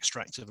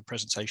extract of a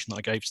presentation that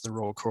I gave to the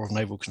Royal Corps of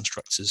Naval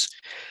Constructors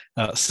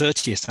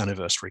 30th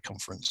anniversary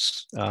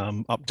conference,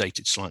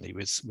 updated slightly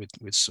with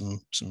some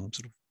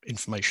sort of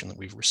information that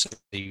we've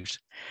received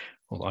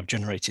or that I've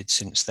generated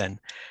since then.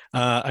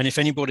 And if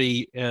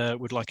anybody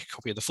would like a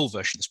copy of the full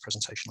version of this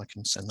presentation, I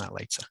can send that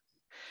later.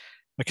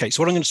 Okay,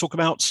 so what I'm going to talk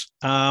about,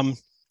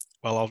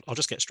 well, I'll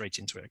just get straight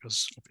into it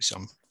because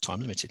obviously I'm time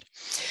limited.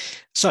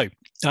 So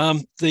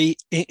in the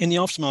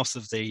aftermath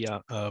of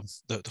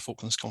the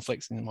Falklands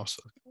conflict, in the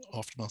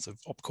aftermath of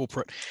Op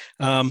Corporate,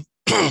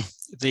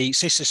 the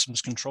Sea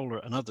Systems Controller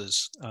and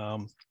others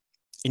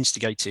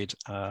instigated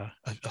a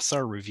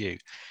thorough review,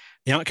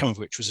 the outcome of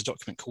which was a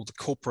document called the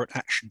Corporate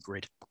Action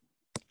Grid.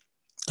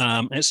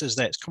 And it says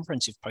there, it's a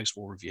comprehensive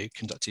post-war review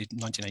conducted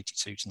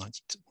 1982 to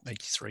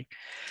 1983,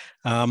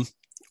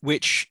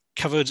 which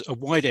covered a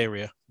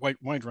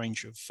wide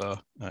range of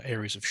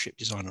areas of ship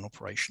design and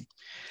operation,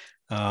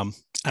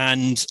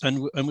 and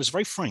was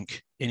very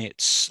frank in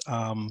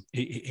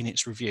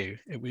its review.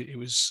 It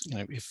was, you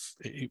know, if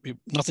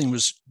nothing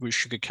was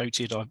sugar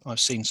coated. I've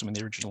seen some of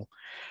the original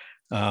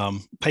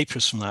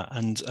papers from that,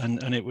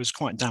 and it was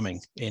quite damning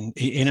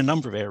in a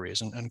number of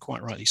areas, and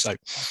quite rightly so.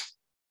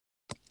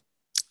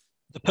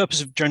 The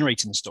purpose of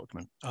generating this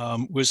document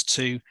was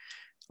to,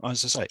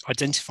 as I say,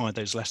 identify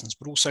those lessons,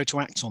 but also to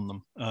act on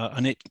them.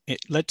 And it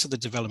led to the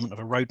development of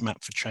a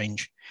roadmap for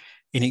change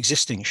in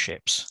existing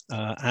ships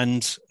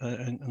and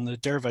the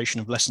derivation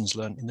of lessons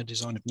learned in the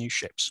design of new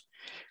ships.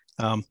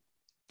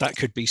 That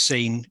could be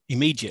seen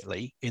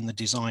immediately in the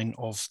design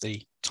of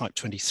the Type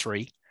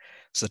 23.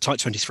 So the Type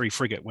 23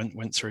 frigate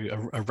went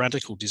through a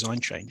radical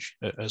design change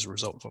as a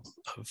result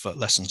of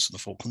lessons from the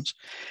Falklands,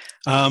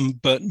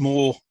 but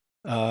more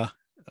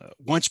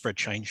widespread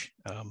change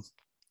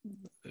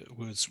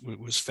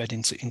was fed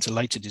into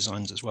later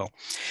designs as well.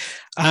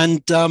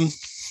 And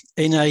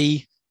in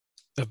a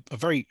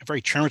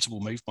very charitable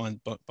move by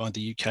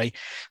the UK,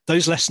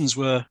 those lessons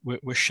were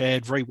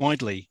shared very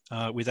widely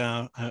with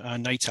our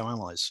NATO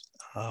allies,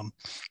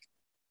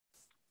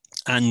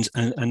 and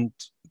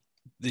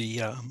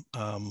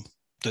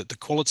the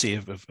quality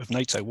of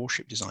NATO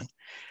warship design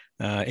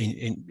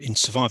in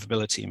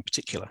survivability in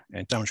particular,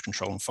 and damage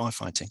control and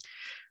firefighting,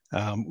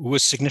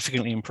 was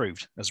significantly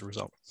improved as a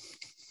result.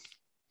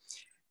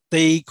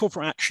 The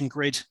corporate action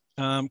grid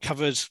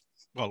covered,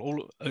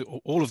 well,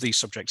 all of these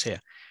subjects here.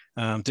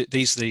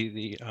 These are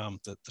the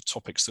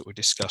topics that were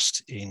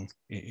discussed in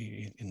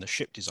the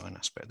ship design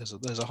aspect.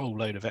 There's a whole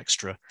load of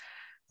extra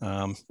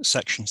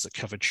sections that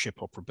covered ship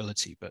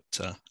operability, but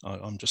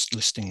I'm just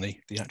listing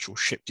the actual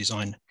ship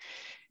design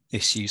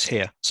issues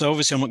here. So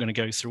obviously I'm not going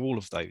to go through all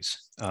of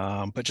those,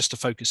 but just to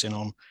focus in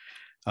on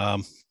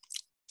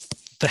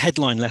the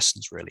headline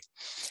lessons really.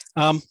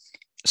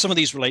 Some of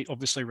these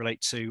obviously relate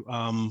to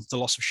the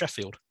loss of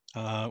Sheffield,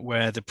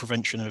 where the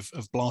prevention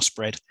of blast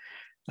spread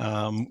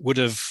would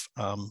have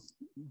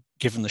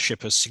given the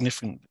ship a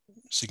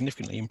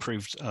significantly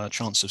improved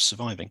chance of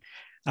surviving,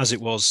 as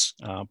it was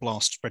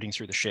blast spreading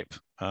through the ship,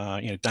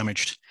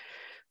 damaged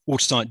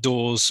watertight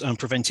doors and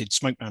prevented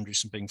smoke boundaries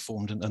from being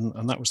formed,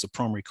 and that was the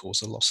primary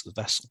cause of the loss of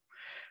the vessel.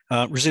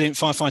 Resilient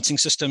firefighting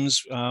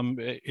systems,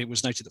 it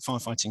was noted that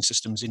firefighting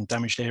systems in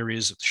damaged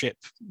areas of the ship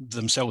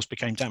themselves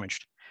became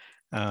damaged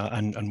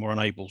and were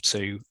unable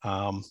to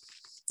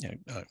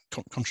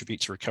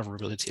contribute to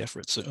recoverability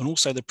efforts. And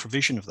also the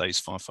provision of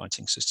those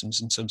firefighting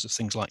systems in terms of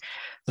things like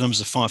the numbers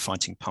of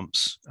firefighting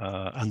pumps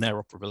and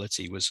their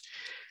operability was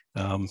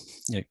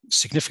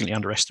significantly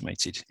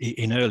underestimated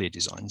in earlier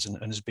designs and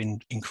has been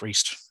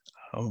increased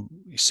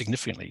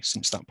significantly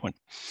since that point.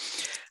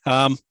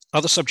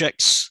 Other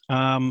subjects,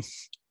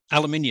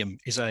 aluminium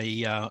is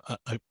a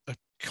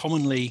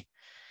common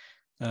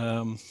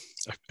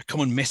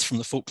myth from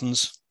the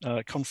Falklands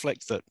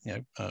conflict that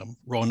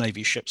Royal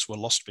Navy ships were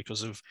lost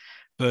because of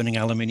burning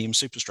aluminium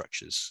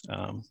superstructures.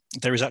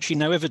 There is actually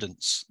no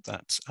evidence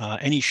that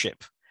any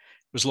ship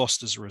was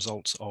lost as a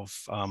result of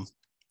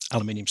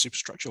aluminium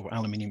superstructure or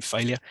aluminium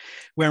failure.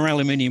 Where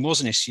aluminium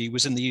was an issue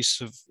was in the use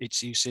of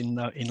its use in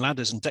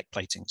ladders and deck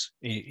platings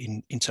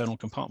in internal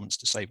compartments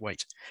to save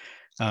weight.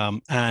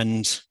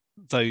 And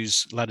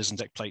those ladders and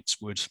deck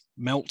plates would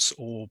melt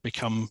or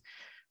become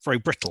very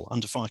brittle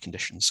under fire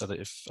conditions, so that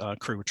if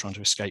crew were trying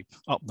to escape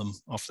up them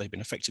after they'd been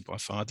affected by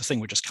fire, the thing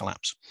would just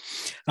collapse.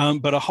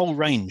 But a whole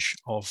range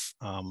of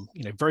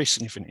very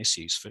significant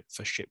issues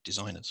for ship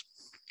designers.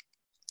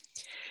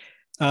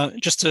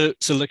 Just to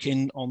look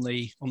in on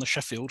the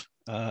Sheffield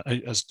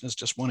as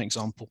just one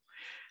example,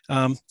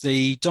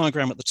 the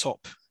diagram at the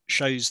top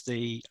shows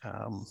the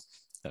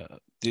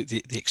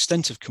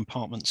extent of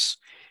compartments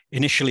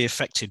initially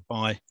affected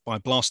by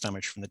blast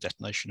damage from the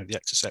detonation of the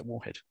Exocet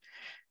warhead.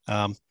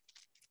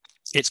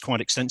 It's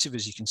quite extensive,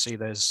 as you can see.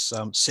 There's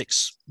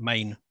 6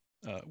 main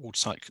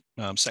watertight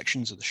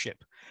sections of the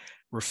ship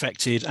were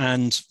affected,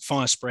 and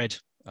fire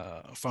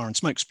and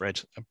smoke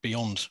spread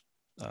beyond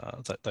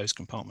those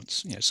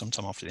compartments,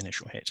 sometime after the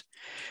initial hit.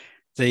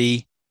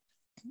 The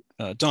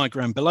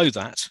diagram below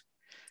that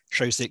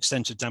shows the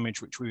extent of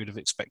damage which we would have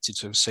expected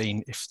to have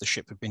seen if the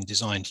ship had been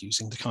designed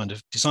using the kind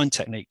of design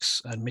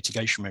techniques and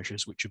mitigation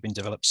measures which have been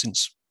developed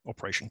since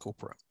Operation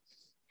Corpora.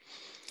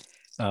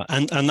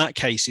 And that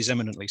case is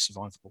eminently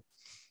survivable.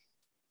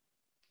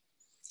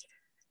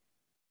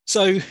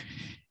 So,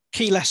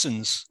 key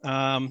lessons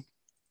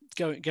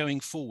going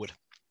forward.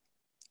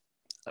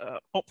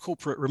 Op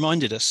Corporate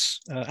reminded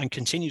us and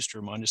continues to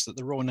remind us that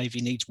the Royal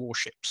Navy needs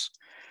warships.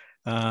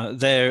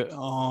 There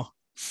are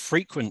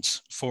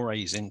frequent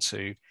forays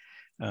into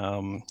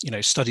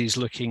studies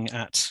looking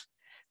at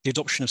the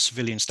adoption of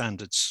civilian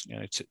standards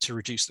to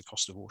reduce the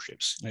cost of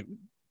warships.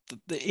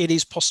 It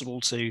is possible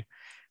to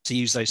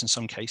use those in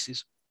some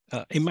cases.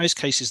 In most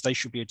cases, they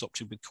should be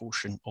adopted with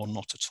caution or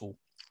not at all.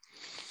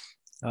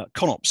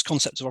 CONOPS,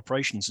 concepts of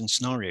operations and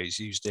scenarios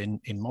used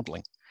in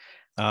modelling.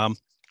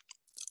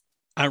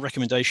 Our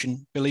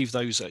recommendation, believe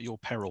those at your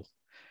peril.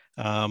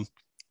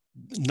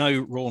 no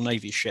Royal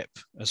Navy ship,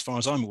 as far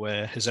as I'm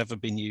aware, has ever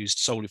been used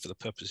solely for the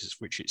purposes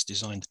for which it's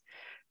designed.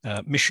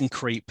 Mission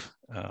creep,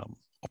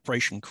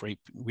 operation creep,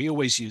 we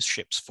always use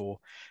ships for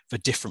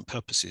different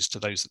purposes to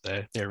those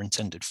that they're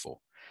intended for.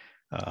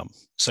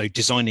 So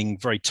designing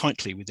very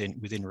tightly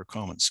within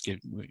requirements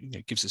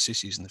gives us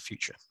issues in the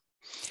future.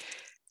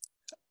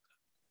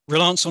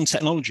 Reliance on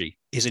technology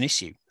is an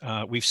issue.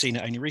 We've seen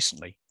it only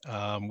recently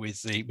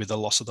with the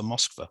loss of the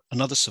Moskva,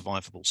 another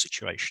survivable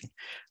situation.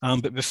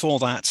 But before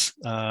that,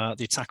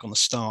 the attack on the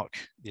Stark,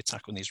 the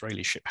attack on the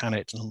Israeli ship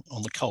Hanet, and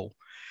on the Cole,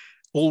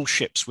 all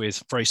ships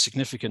with very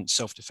significant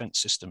self-defense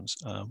systems,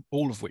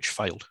 all of which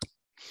failed.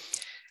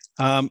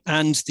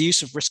 And the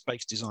use of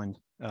risk-based design.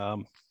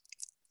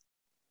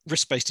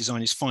 Risk-based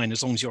design is fine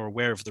as long as you're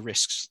aware of the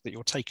risks that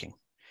you're taking.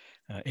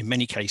 In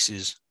many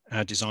cases,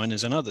 our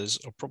designers and others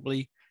are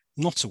probably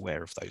not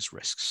aware of those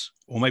risks,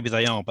 or maybe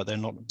they are, but they're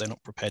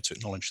not prepared to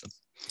acknowledge them.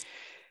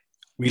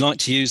 We like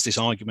to use this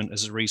argument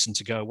as a reason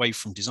to go away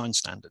from design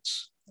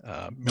standards,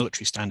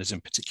 military standards in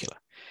particular,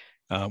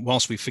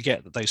 whilst we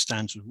forget that those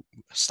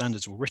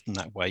standards were written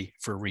that way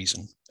for a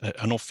reason,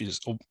 and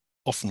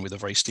often with a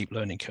very steep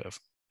learning curve.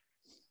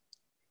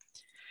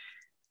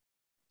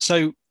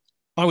 So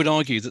I would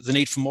argue that the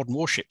need for modern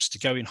warships to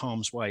go in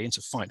harm's way and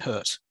to fight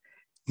hurt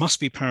must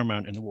be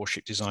paramount in the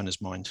warship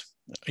designer's mind.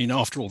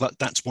 After all,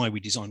 that's why we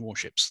design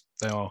warships.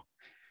 They are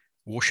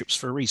warships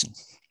for a reason.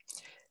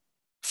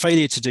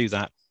 Failure to do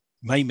that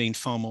may mean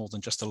far more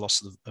than just the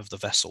loss of the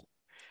vessel.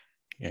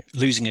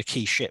 Losing a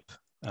key ship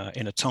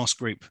in a task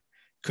group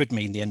could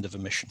mean the end of a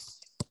mission.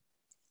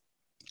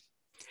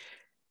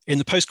 In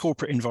the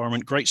post-corporate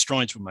environment, great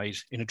strides were made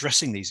in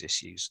addressing these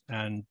issues,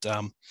 and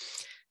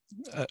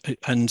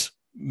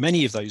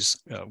many of those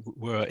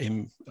were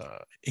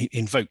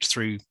invoked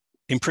through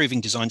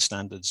improving design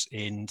standards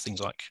in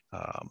things like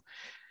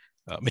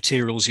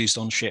materials used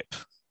on ship,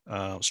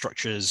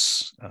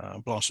 structures,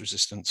 blast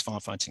resistance,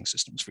 firefighting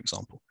systems, for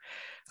example.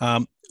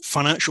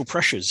 Financial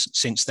pressures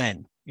since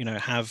then,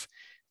 have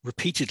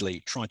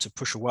repeatedly tried to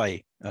push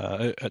away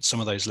at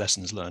some of those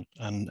lessons learned,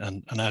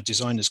 and our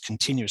designers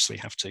continuously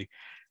have to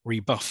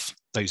rebuff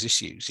those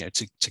issues,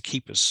 to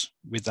keep us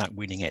with that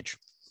winning edge.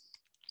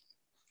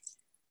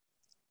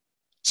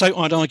 So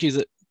I'd argue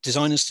that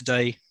designers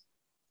today,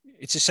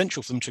 it's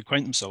essential for them to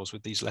acquaint themselves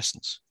with these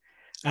lessons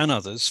and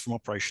others from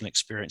operational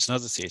experience and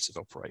other theatres of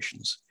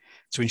operations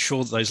to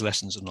ensure that those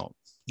lessons are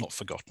not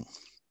forgotten.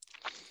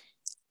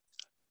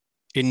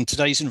 In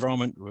today's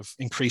environment with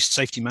increased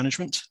safety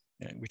management,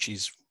 which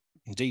is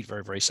indeed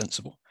very, very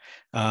sensible,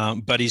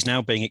 but is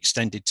now being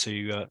extended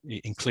to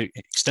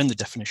extend the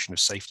definition of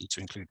safety to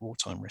include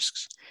wartime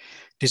risks.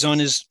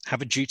 Designers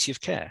have a duty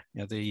of care.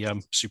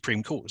 The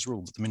Supreme Court has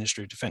ruled that the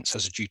Ministry of Defence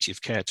has a duty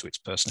of care to its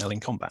personnel in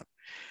combat.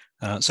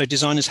 So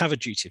designers have a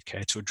duty of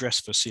care to address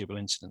foreseeable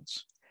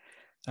incidents.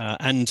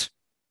 And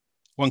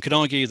one could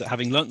argue that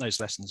having learnt those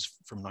lessons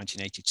from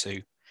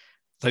 1982,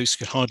 those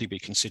could hardly be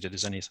considered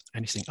as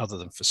anything other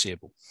than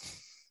foreseeable.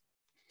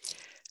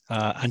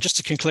 And just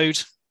to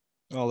conclude,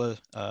 well,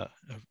 a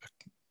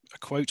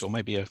quote, or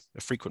maybe a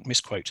frequent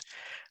misquote,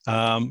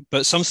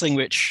 but something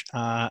which,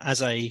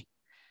 as a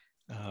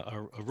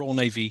Royal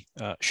Navy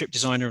ship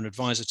designer and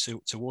advisor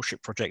to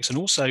warship projects, and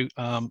also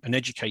an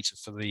educator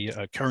for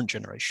the current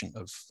generation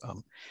of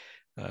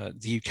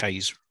the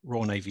UK's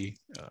Royal Navy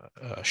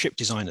ship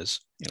designers,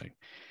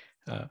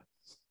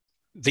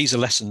 these are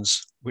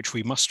lessons which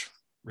we must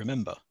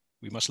remember,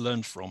 we must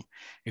learn from.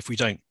 If we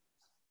don't,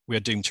 we are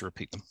doomed to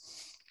repeat them.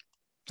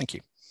 Thank you.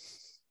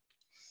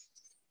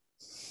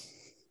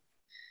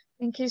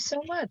 Thank you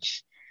so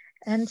much.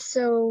 And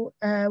so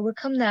we'll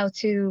come now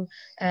to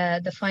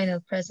the final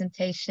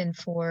presentation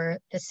for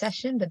the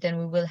session, but then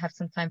we will have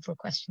some time for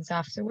questions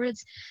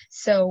afterwards.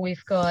 So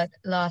we've got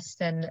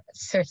last and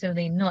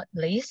certainly not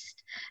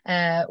least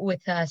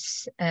with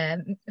us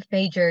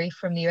Major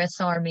from the US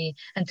Army,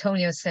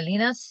 Antonio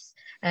Salinas.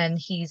 And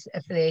he's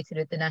affiliated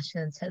with the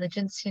National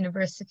Intelligence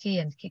University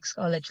and King's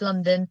College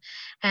London.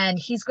 And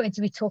he's going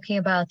to be talking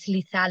about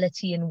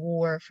lethality in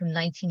war from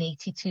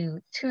 1982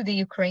 to the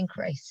Ukraine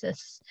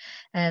crisis.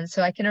 And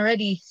so I can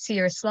already see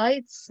your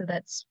slides, so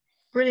that's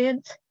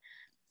brilliant.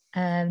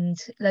 And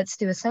let's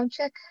do a sound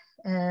check.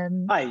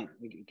 Hi, can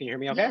you hear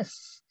me okay?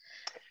 Yes.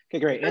 Okay,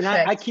 great. Perfect.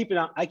 And I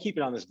keep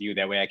it on this view,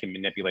 that way I can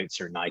manipulate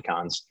certain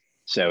icons.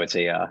 So it's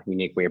a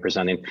unique way of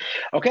presenting.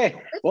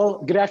 Okay,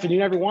 well, good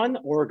afternoon, everyone,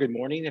 or good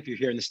morning if you're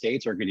here in the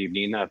States, or good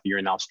evening if you're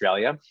in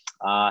Australia.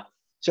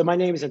 So my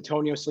name is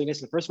Antonio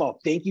Salinas, and first of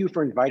all, thank you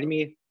for inviting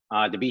me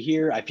to be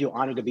here. I feel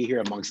honored to be here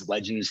amongst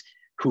legends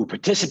who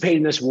participated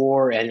in this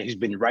war and who's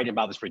been writing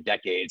about this for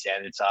decades,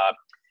 and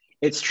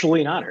it's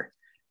truly an honor.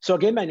 So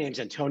again, my name is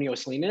Antonio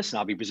Salinas, and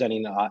I'll be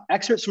presenting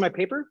excerpts from my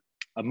paper,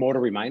 A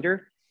Mortal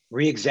Reminder,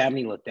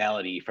 Re-examining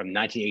Lethality from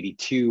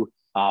 1982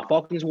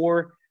 Falklands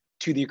War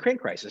to the Ukraine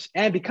crisis.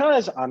 And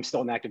because I'm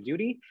still in active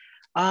duty,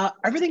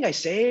 everything I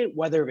say,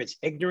 whether it's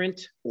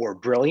ignorant or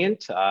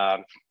brilliant,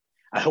 I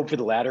hope for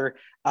the latter,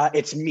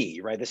 it's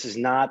me, right? This is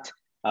not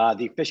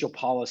the official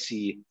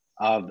policy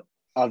of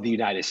of the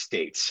United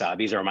States.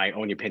 These are my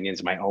own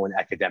opinions, my own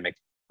academic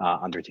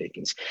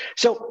undertakings.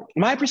 So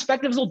my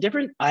perspective is a little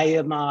different. I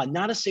am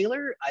not a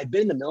sailor. I've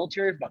been in the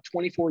military for about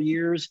 24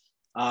 years.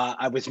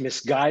 I was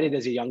misguided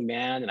as a young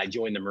man and I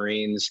joined the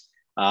Marines.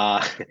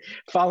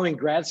 Following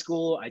grad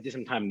school, I did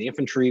some time in the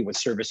infantry with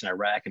service in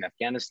Iraq and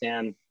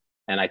Afghanistan.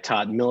 And I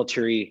taught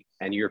military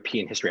and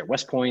European history at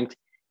West Point.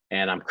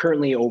 And I'm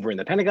currently over in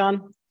the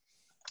Pentagon.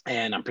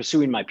 And I'm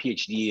pursuing my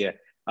PhD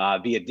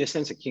via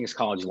distance at King's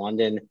College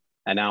London.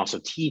 And I also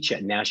teach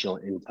at National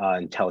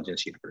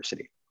Intelligence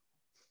University.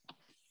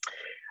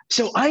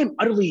 So I am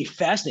utterly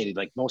fascinated,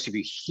 like most of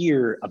you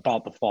here,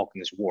 about the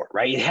Falklands War,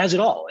 right? It has it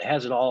all. It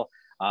has it all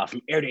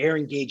from air-to-air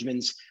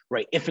engagements,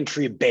 right?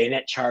 Infantry,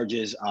 bayonet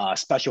charges,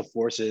 special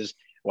forces,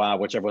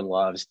 which everyone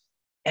loves.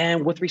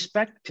 And with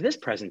respect to this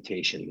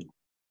presentation,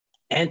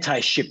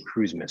 anti-ship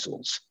cruise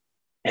missiles.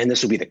 And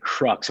this will be the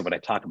crux of what I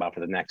talk about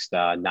for the next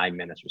 9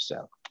 minutes or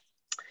so.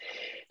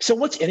 So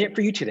what's in it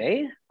for you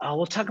today?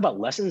 We'll talk about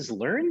lessons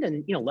learned.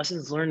 And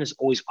lessons learned is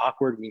always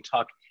awkward when you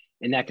talk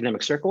in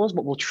academic circles,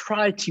 but we'll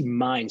try to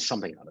mine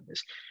something out of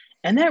this.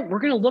 And then we're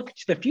going to look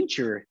to the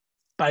future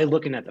by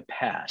looking at the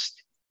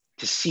past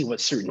to see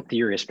what certain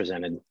theories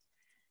presented.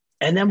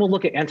 And then we'll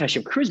look at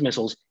anti-ship cruise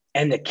missiles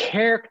and the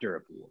character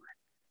of war,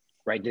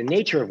 right? The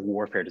nature of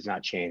warfare does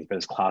not change, but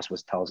as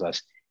Clausewitz tells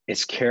us,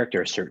 its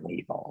character certainly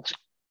evolves.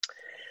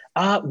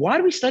 Why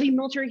do we study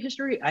military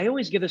history? I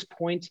always give this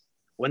point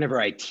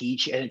whenever I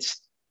teach, and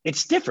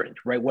it's different,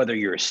 right? Whether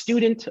you're a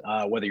student,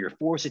 whether you're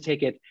forced to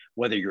take it,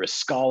 whether you're a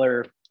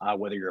scholar,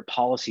 whether you're a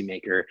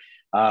policymaker,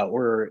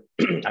 or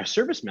a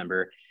service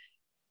member,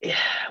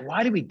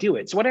 why do we do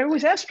it? So what I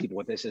always ask people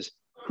with this is,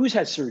 who's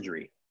had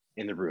surgery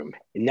in the room?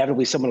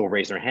 Inevitably, someone will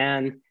raise their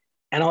hand,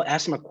 and I'll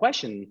ask them a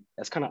question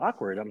that's kind of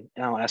awkward. And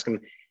I'll ask them,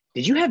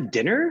 did you have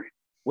dinner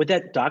with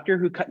that doctor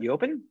who cut you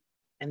open?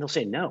 And they'll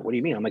say, no. What do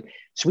you mean? I'm like,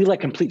 so we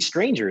let complete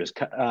strangers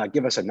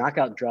give us a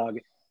knockout drug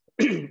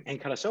and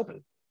cut us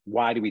open.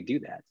 Why do we do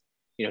that?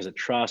 Is it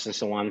trust and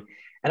so on?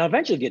 And I'll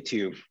eventually get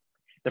to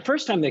the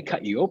first time they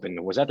cut you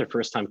open. Was that their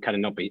first time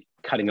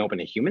cutting open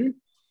a human?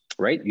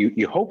 Right?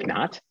 You hope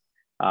not.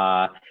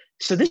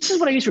 So this is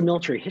what I use for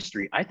military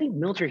history. I think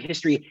military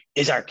history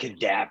is our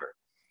cadaver,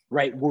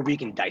 right? Where we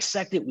can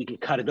dissect it, we can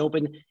cut it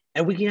open,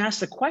 and we can ask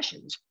the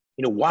questions.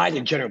 Why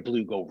did General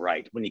Blue go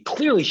right when he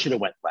clearly should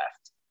have went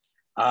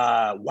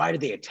left? Why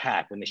did they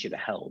attack when they should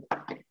have held?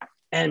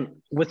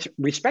 And with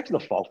respect to the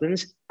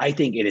Falklands, I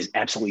think it is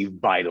absolutely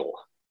vital,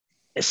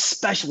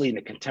 especially in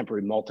the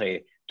contemporary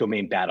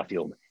multi-domain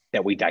battlefield,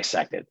 that we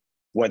dissect it.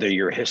 Whether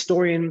you're a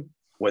historian,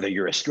 whether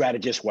you're a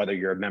strategist, whether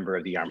you're a member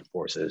of the armed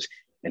forces.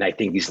 And I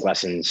think these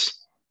lessons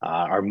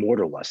are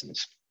mortal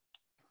lessons.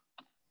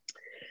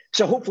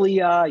 So hopefully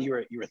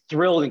you're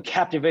thrilled and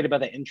captivated by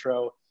the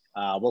intro.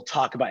 We'll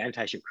talk about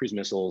anti-ship cruise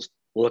missiles.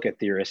 We'll look at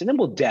theorists, and then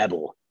we'll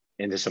dabble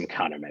into some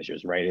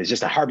countermeasures, right? Is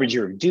just a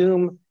harbinger of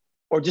doom,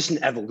 or just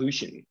an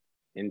evolution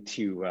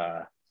into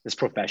this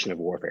profession of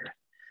warfare.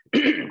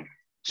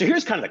 So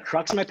here's kind of the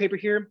crux of my paper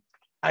here.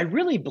 I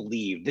really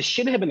believe this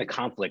should have been a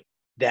conflict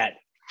that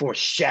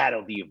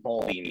foreshadowed the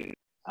evolving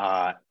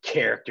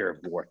character of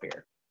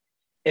warfare.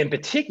 In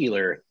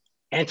particular,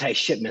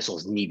 anti-ship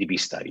missiles need to be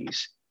studied.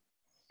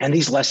 And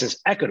these lessons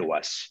echo to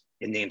us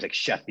in names like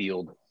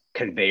Sheffield,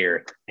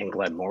 Conveyor, and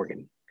Glenn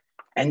Morgan.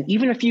 And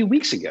even a few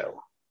weeks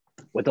ago,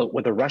 with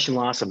the Russian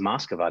loss of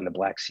Moscow in the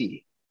Black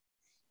Sea,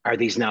 are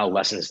these now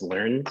lessons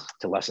learned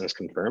to lessons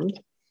confirmed?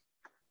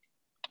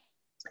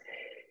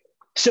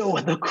 So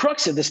the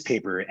crux of this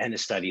paper and the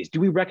study is, do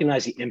we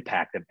recognize the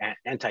impact of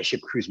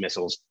anti-ship cruise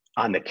missiles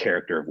on the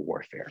character of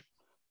warfare?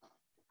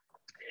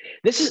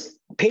 This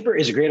paper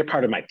is a greater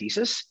part of my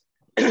thesis,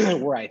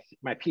 where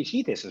my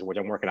PhD thesis, which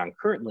I'm working on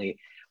currently,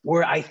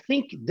 where I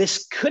think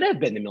this could have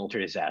been the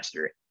military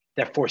disaster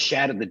that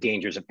foreshadowed the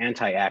dangers of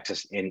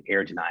anti-access and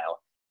air denial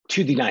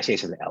to the United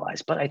States and the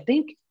Allies. But I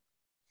think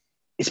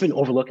it's been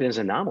overlooked as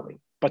an anomaly.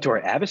 But to our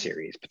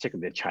adversaries,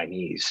 particularly the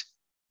Chinese,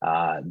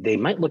 they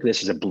might look at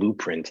this as a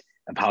blueprint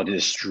of how to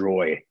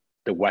destroy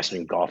the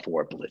Western Gulf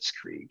War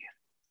blitzkrieg.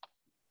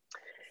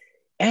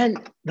 And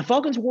the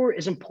Falklands War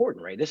is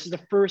important, right? This is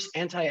the first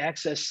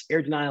anti-access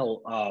air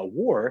denial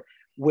war,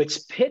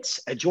 which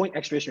pits a joint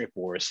expeditionary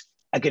force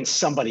against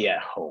somebody at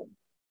home,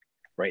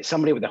 right?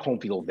 Somebody with a home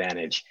field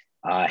advantage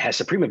has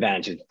supreme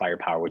advantage in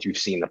firepower, which we've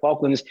seen in the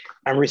Falklands,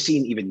 and we're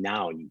seeing even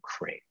now in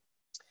Ukraine.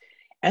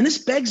 And this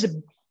begs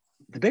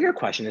the bigger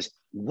question is,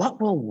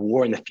 what will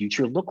war in the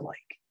future look like?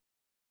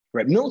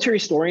 Right? Military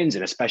historians,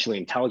 and especially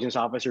intelligence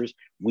officers,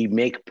 we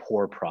make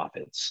poor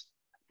profits.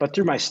 But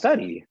through my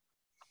study,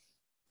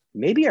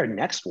 maybe our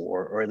next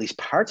war, or at least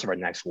parts of our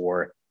next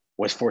war,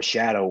 was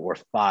foreshadowed or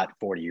fought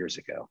 40 years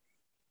ago.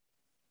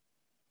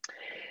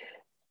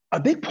 A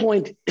big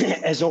point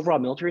as overall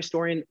military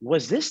historian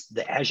was this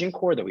the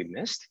Agincourt that we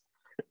missed?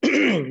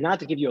 Not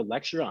to give you a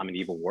lecture on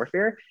medieval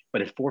warfare,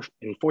 but in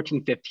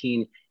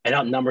 1415, an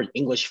outnumbered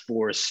English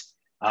force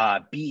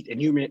beat a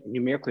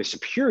numerically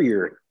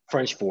superior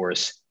French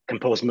force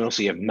composed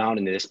mostly of mounted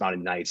and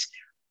dismounted knights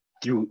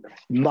through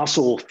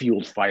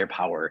muscle-fueled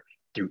firepower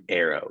through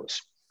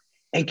arrows.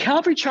 And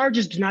cavalry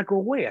charges did not go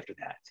away after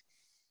that,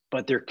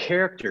 but their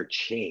character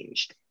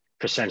changed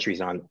for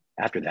centuries on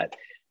after that.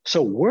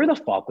 So were the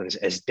Falklands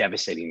as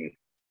devastating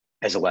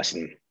as a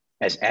lesson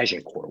as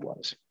Agincourt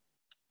was?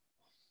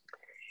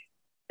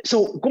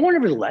 So going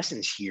over the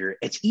lessons here,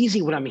 it's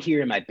easy when I'm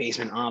here in my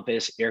basement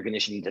office, air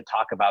conditioning, to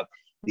talk about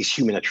these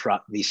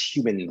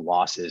human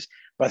losses.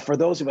 But for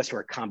those of us who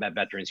are combat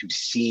veterans who've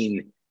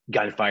seen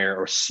gunfire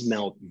or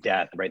smelled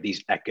death, right,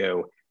 these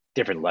echo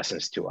different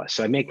lessons to us.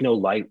 So I make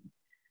no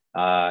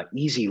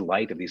easy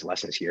light of these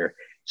lessons here.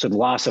 So the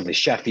loss of the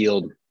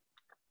Sheffield,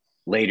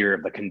 later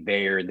the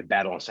Conveyor, the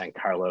Battle of San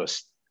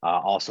Carlos,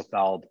 also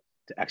followed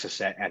to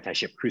Exocet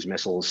anti-ship cruise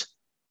missiles,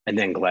 and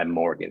then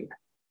Glenmorgan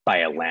by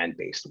a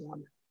land-based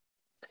one.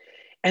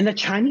 And the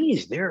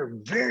Chinese, they're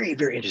very,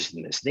 very interested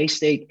in this. They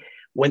state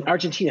when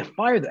Argentina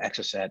fired the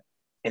Exocet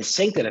and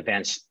sank that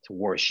advanced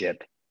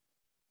warship,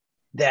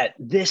 that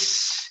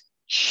this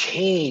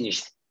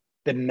changed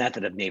the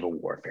method of naval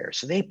warfare.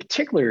 So they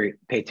particularly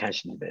pay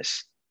attention to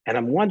this. And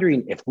I'm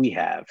wondering if we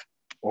have,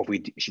 or if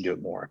we should do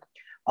it more.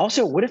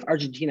 Also, what if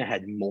Argentina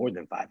had more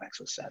than 5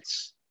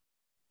 Exocets?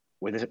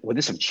 Would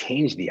this have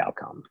changed the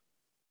outcome?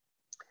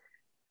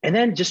 And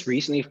then just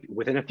recently,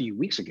 within a few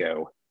weeks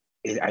ago,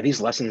 are these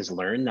lessons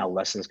learned now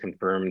lessons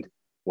confirmed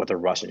with a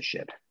Russian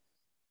ship?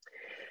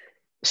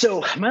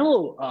 So my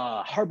little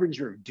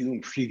harbinger of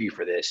doom preview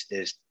for this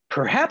is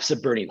perhaps the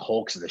burning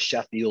hulks of the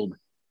Sheffield,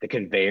 the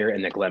Conveyor,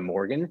 and the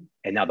Glenmorgan,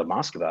 and now the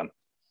Moskva,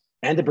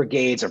 and the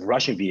brigades of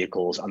Russian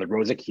vehicles on the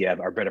roads of Kiev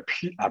are but a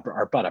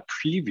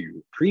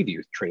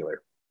preview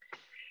trailer.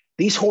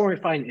 These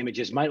horrifying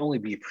images might only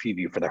be a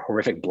preview for the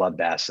horrific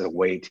bloodbaths that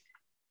await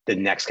the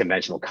next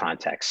conventional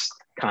contests.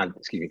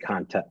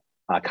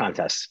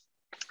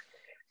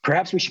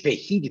 Perhaps we should pay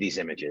heed to these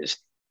images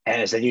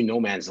as a new no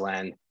man's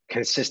land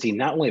consisting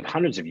not only of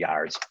hundreds of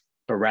yards,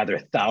 but rather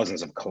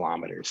thousands of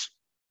kilometers.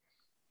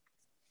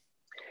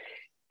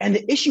 And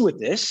the issue with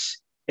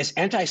this is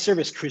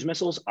anti-surface cruise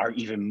missiles are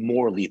even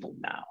more lethal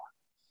now,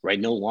 right?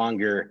 No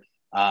longer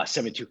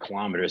 72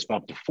 kilometers, but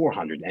up to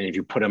 400. And if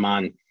you put them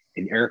on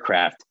an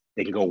aircraft,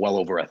 they can go well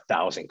over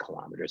 1,000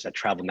 kilometers that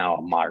travel now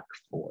a Mark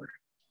IV.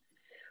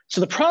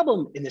 So the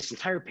problem in this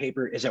entire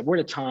paper is that we're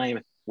at a time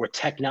where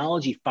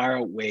technology far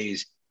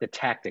outweighs the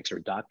tactics or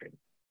doctrine.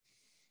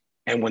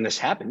 And when this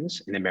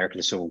happens in the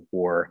American Civil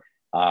War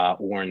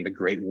or in the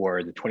Great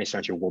War, the 20th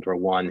century World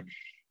War I,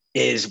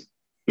 is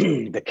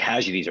the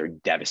casualties are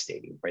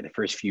devastating, right? The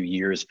first few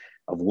months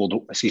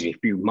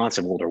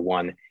of World War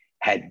I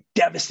had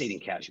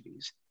devastating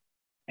casualties.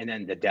 And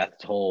then the death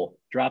toll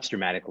drops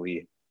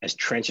dramatically as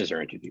trenches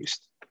are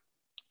introduced.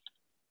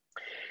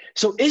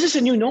 So is this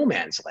a new no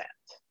man's land,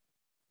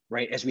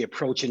 right? As we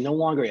approach it, no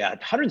longer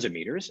at hundreds of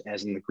meters,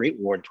 as in the Great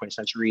War in the 20th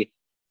century,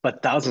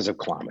 but thousands of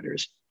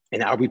kilometers.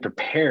 And are we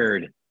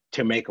prepared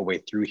to make a way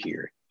through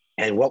here?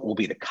 And what will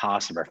be the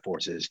cost of our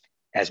forces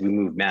as we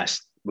move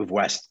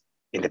west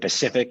in the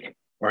Pacific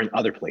or in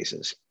other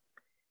places?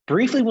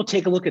 Briefly, we'll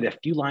take a look at a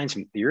few lines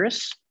from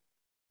theorists.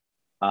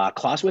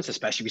 Clausewitz,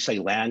 especially if you study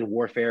land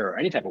warfare or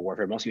any type of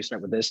warfare, most of you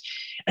start with this.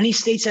 And he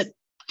states that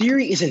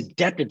theory is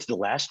indebted to the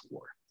last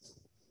war.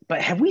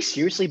 But have we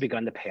seriously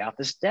begun to pay off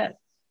this debt?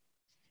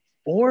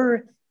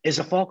 Or is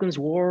the Falklands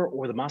War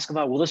or the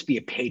Moskva, will this be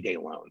a payday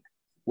loan,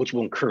 which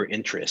will incur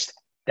interest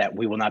that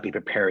we will not be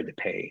prepared to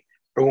pay?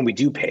 Or when we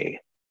do pay,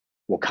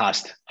 will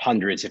cost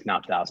hundreds, if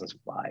not thousands of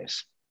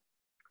lives.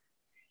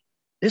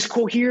 This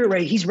quote here,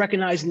 right, he's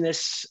recognizing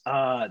this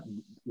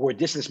where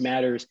distance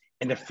matters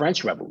in the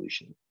French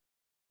Revolution.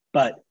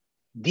 But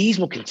these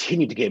will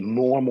continue to get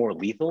more and more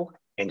lethal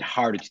and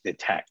harder to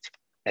detect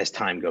as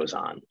time goes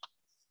on.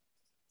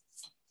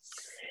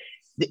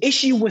 The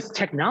issue with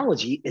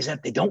technology is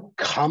that they don't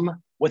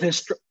come with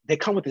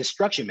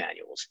instruction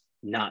manuals,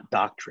 not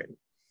doctrine.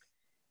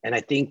 And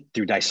I think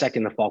through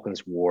dissecting the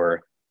Falklands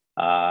War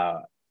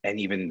and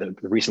even the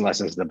recent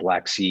lessons of the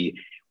Black Sea,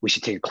 we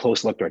should take a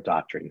close look at our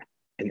doctrine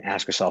and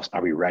ask ourselves,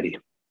 are we ready?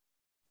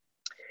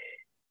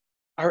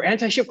 Our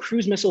anti-ship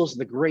cruise missiles,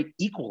 the great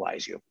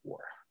equalizer of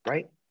war,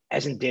 right?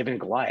 As in David and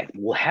Goliath,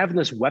 will have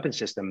this weapon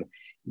system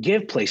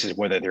give places,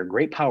 whether they're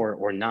great power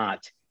or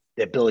not,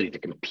 the ability to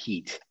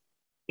compete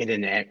in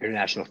an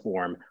international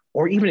forum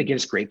or even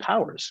against great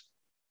powers.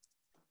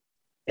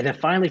 And then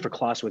finally, for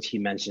Clausewitz, he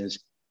mentions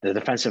the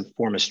defensive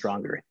form is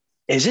stronger.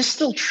 Is this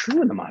still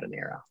true in the modern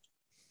era?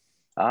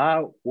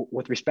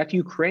 With respect to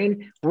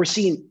Ukraine, we're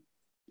seeing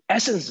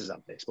essences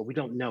of this, but we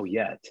don't know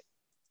yet.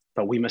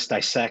 But we must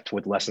dissect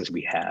what lessons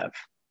we have.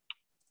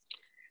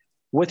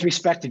 With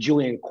respect to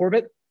Julian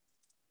Corbett,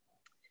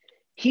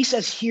 he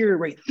says here,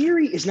 right,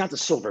 theory is not the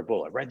silver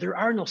bullet, right? There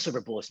are no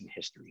silver bullets in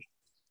history,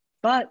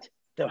 but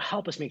they'll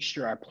help us make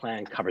sure our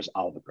plan covers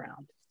all the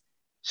ground.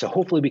 So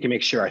hopefully we can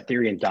make sure our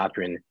theory and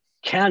doctrine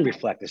can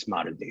reflect this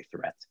modern day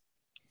threat.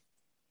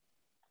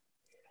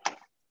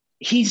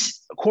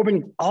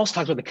 Corbin also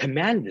talks about the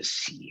command of the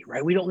sea,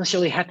 right? We don't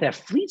necessarily have to have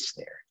fleets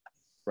there,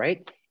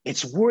 right?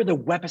 It's where the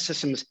weapon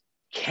systems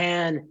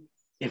can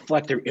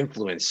inflect their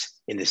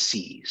influence in the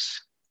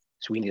seas.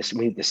 So we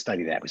need to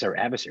study that because our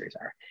adversaries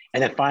are.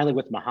 And then finally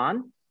with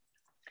Mahan,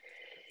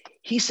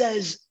 He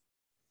says,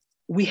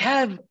 we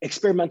have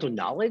experimental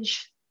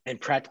knowledge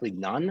and practically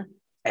none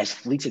as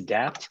fleets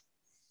adapt.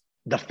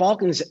 The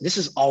Falklands, this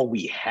is all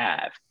we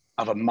have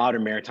of a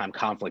modern maritime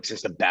conflict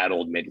since the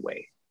Battle of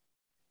Midway.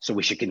 So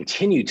we should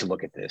continue to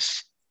look at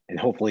this. And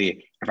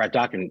hopefully, if our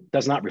doctrine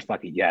does not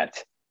reflect it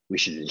yet, we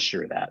should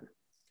ensure that.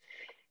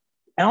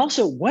 And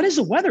also, what is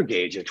the weather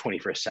gauge of the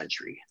 21st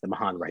century that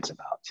Mahan writes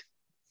about?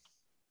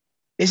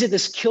 Is it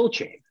this kill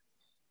chain,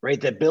 right?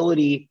 The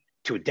ability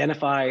to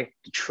identify,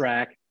 to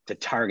track, to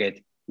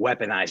target,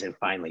 weaponize, and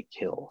finally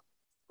kill.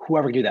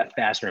 Whoever can do that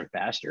faster and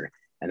faster.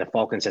 And the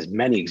Falklands has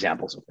many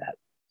examples of that.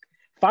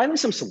 Finally,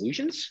 some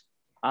solutions,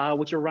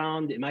 which are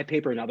around in my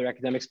paper and other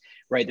academics,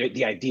 right?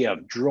 The idea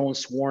of drone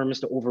swarms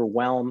to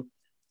overwhelm,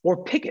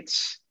 or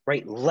pickets,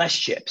 right? Less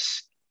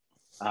ships,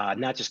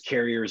 not just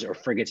carriers or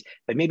frigates,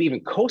 but maybe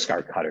even Coast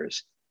Guard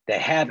cutters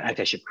that have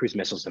anti-ship cruise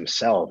missiles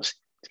themselves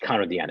to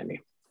counter the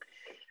enemy.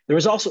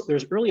 There's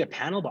early a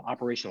panel about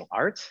operational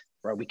art,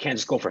 right? We can't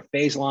just go for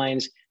phase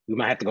lines. We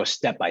might have to go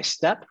step by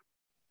step.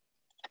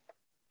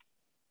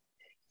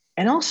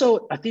 And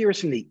also a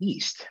theorist from the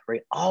East,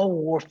 right? All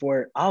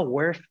warfare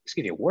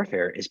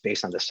is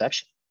based on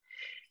deception.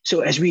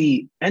 So as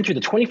we enter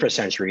the 21st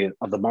century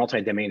of the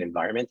multi-domain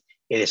environment,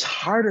 it is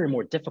harder and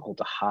more difficult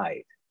to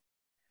hide.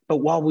 But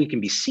while we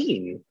can be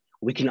seen,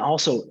 we can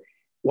also,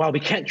 while we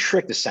can't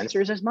trick the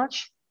sensors as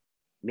much,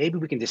 maybe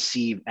we can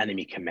deceive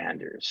enemy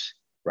commanders,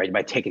 right?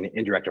 By taking an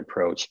indirect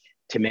approach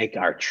to make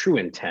our true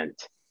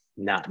intent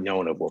not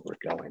known of where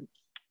we're going.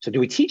 So do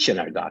we teach in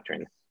our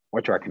doctrine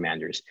or to our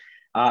commanders?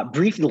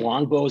 Briefly, the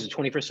longbows of the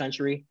 21st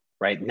century,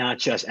 right? Not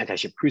just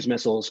anti-ship cruise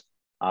missiles,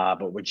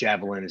 but with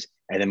javelins,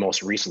 and then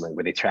most recently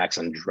with the attacks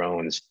on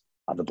drones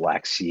of the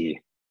Black Sea,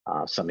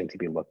 something to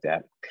be looked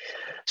at.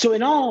 So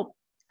in all,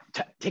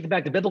 take it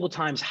back to biblical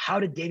times, how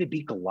did David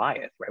beat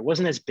Goliath, right? It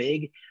wasn't as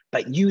big,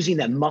 but using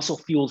that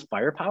muscle-fueled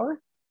firepower.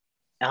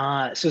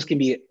 So this can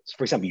be,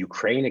 for example,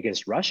 Ukraine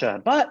against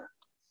Russia, but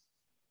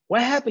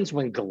what happens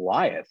when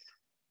Goliath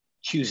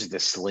chooses the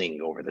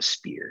sling over the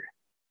spear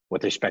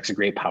with respect to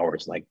great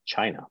powers like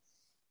China?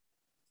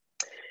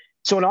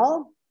 So in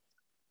all,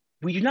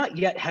 we do not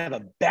yet have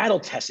a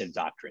battle-tested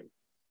doctrine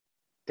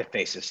to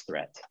face this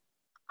threat.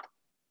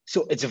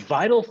 So it's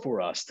vital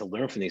for us to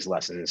learn from these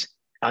lessons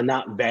and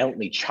not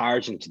valiantly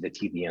charge into the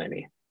teeth of the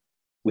enemy.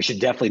 We should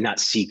definitely not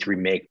seek to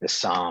remake the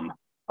Psalm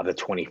of the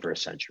 21st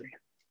century.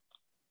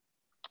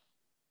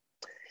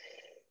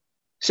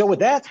 So with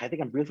that, I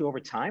think I'm briefly over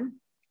time.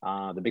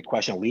 The big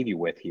question I'll leave you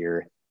with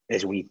here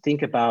is when you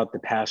think about the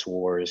past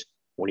wars,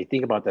 when you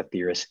think about the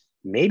theorists,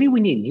 maybe we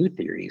need new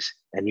theories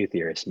and new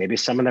theorists. Maybe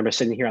some of them are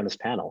sitting here on this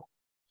panel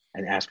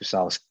and ask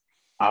ourselves,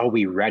 are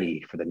we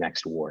ready for the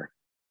next war?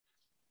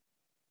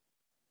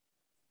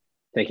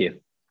 Thank you.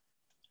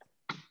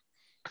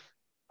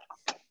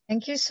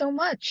 Thank you so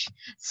much.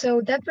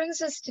 So that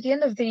brings us to the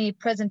end of the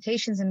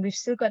presentations, and we've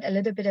still got a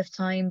little bit of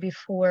time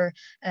before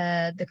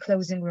the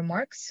closing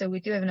remarks. So we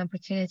do have an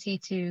opportunity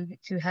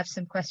to have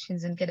some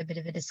questions and get a bit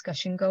of a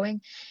discussion going.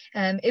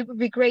 It would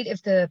be great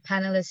if the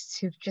panelists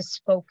who've just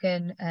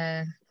spoken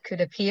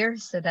could appear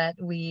so that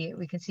we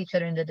can see each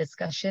other in the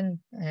discussion,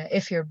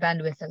 if your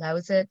bandwidth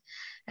allows it.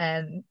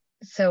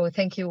 So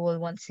thank you all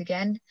once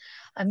again.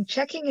 I'm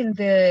checking in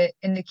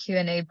the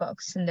Q&A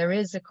box, and there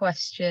is a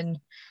question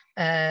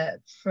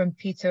from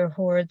Peter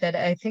Hoare that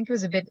I think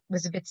was a bit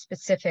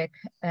specific,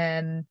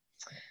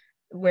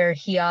 where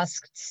he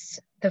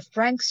asked, the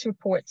Franks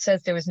report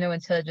says there was no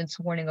intelligence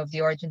warning of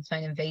the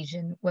Argentine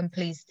invasion. When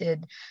please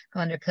did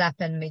Commander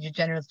Clapham and Major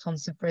General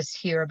Thompson first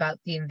hear about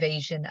the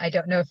invasion? I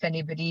don't know if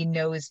anybody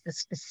knows the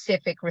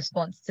specific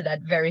response to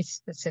that very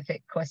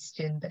specific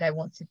question, but I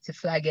wanted to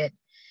flag it.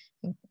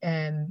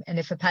 And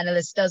if a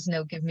panelist does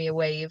know, give me a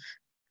wave.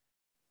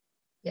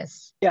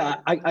 Yes. Yeah,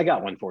 I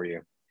got one for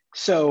you.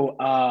 So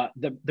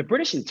the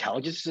British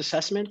intelligence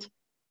assessment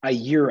a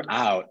year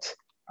out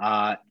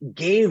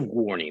gave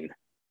warning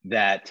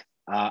that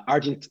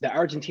the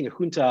Argentina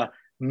junta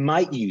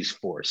might use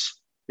force.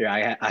 Here,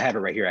 I have it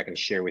right here. I can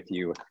share with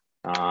you.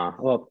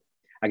 Well,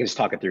 I can just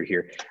talk it through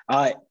here.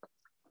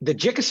 The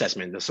JIC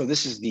assessment, so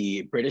this is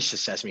the British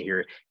assessment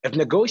here.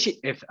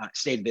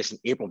 Stated this in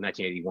April of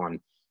 1981,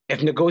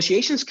 if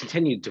negotiations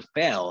continued to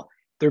fail,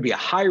 there'd be a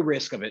high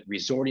risk of it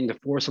resorting to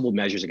forcible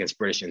measures against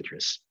British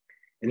interests.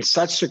 In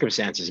such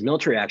circumstances,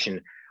 military action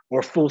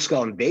or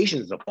full-scale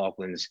invasions of the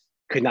Falklands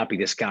could not be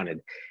discounted.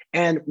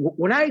 And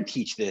when I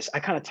teach this, I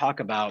kind of talk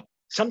about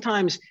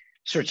sometimes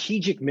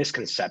strategic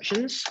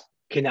misconceptions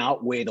can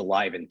outweigh the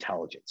live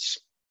intelligence,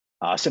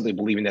 simply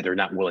believing that they're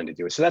not willing to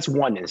do it. So that's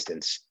one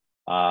instance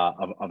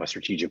of a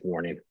strategic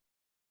warning.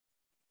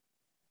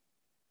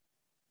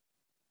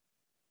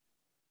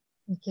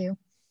 Thank you.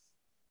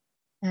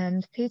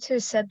 And Peter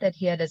said that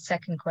he had a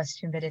second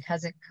question, but it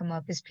hasn't come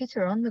up. Is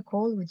Peter on the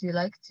call? Would you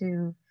like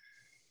to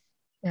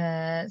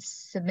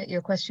submit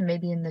your question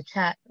maybe in the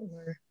chat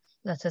or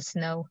let us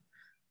know?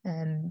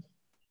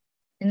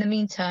 in the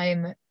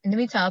meantime,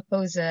 I'll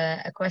pose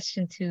a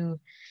question to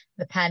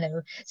the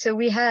panel. So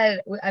we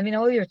had, I mean,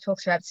 all your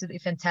talks are absolutely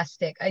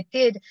fantastic. I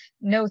did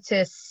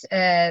notice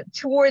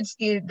towards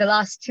the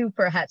last two,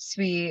 perhaps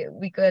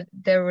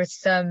there was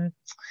some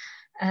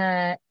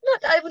I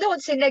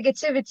won't say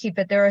negativity,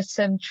 but there are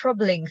some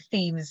troubling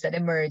themes that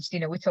emerged. You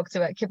know,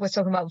 Kip was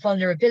talking about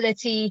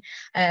vulnerability,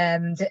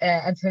 and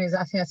Antonio was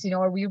asking us, you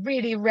know, are we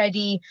really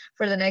ready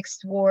for the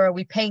next war? Are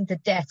we paying the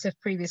debt of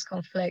previous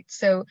conflict?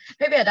 So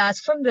maybe I'd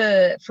ask,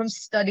 from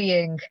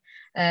studying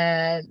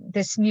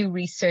this new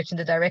research and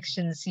the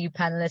directions you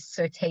panelists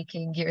are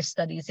taking your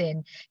studies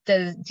in,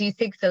 do you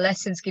think the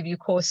lessons give you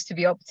cause to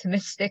be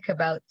optimistic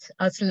about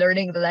us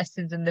learning the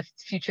lessons in the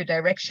future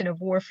direction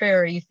of warfare?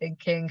 Or are you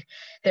thinking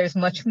there's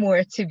much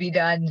more to be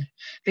done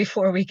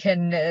before we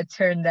can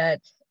turn that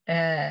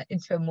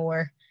into a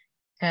more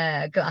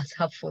glass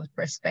half full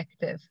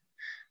perspective?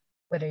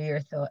 What are your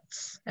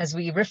thoughts as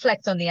we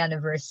reflect on the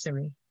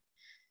anniversary?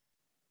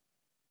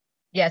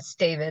 Yes,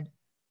 David.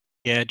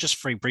 Yeah,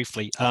 just very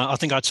briefly. I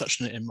think I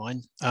touched on it in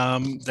mine.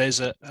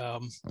 There's an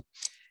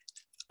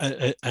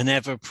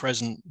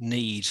ever-present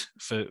need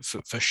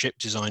for ship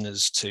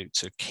designers to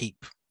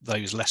keep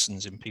those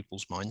lessons in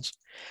people's minds.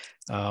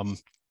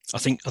 I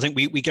think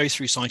we go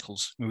through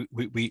cycles.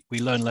 We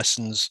learn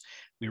lessons,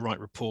 we write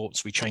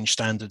reports, we change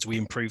standards, we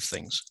improve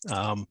things.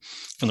 From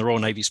the Royal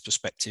Navy's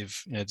perspective,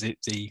 you know,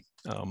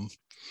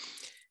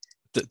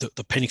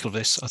 the pinnacle of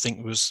this, I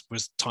think, was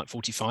Type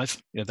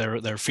 45. You know,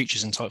 there are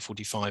features in Type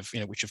 45, you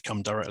know, which have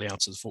come directly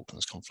out of the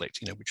Falklands conflict,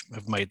 you know, which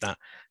have made that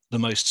the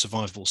most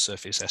survivable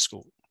surface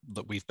escort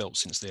that we've built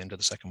since the end of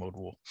the Second World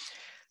War.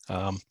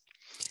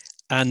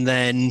 And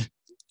then,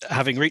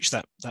 having reached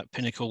that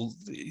pinnacle,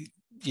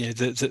 you know,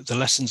 the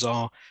lessons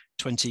are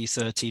 20,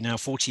 30, now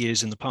 40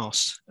 years in the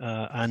past,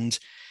 and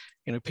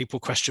you know, people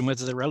question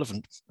whether they're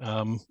relevant,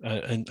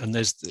 and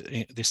there's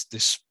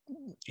this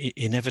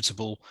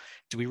inevitable,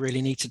 do we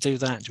really need to do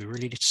that? Do we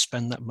really need to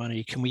spend that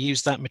money? Can we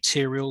use that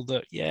material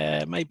that,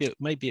 yeah, maybe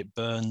it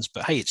burns,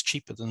 but hey, it's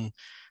cheaper than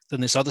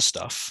this other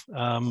stuff.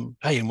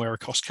 Hey, and we're a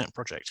cost cap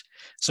project,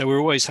 so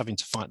we're always having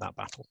to fight that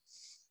battle.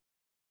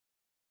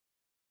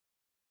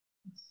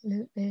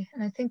 Absolutely.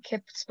 And I think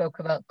Kip spoke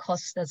about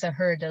cost as a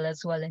hurdle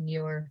as well in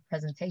your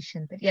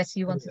presentation, but yes,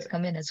 you wanted to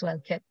come in as well,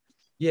 Kip.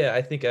 Yeah,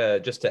 I think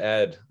just to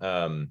add,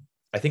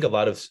 I think a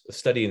lot of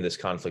studying this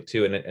conflict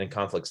too, and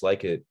conflicts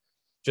like it,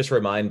 just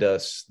remind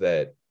us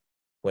that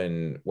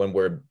when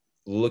we're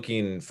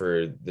looking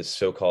for this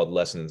so-called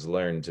lessons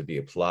learned to be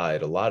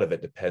applied, a lot of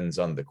it depends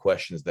on the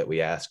questions that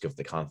we ask of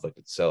the conflict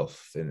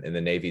itself. In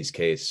the Navy's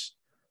case,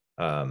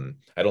 I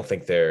don't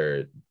think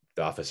the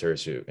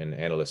officers and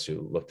analysts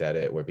who looked at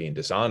it were being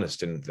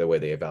dishonest in the way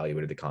they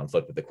evaluated the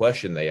conflict, but the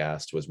question they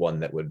asked was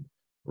one that would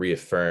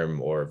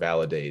reaffirm or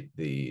validate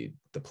the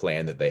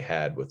plan that they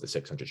had with the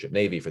 600 ship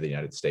Navy for the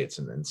United States,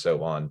 and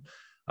so on.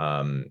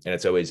 And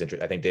it's always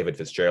interesting. I think David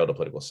Fitzgerald, a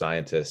political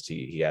scientist,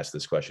 he asked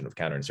this question of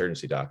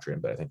counterinsurgency doctrine,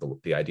 but I think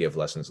the idea of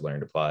lessons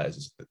learned applies.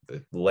 Is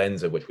the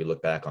lens of which we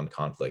look back on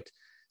conflict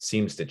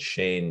seems to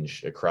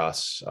change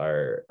across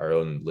our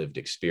own lived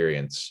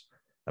experience.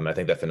 I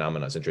think that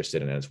phenomenon is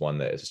interesting, and it's one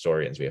that as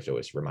historians we have to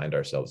always remind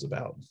ourselves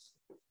about.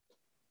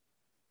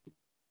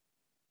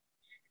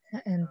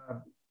 And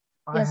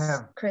I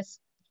have Chris.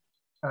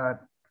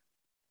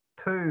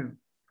 2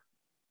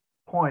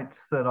 points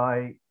that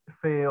I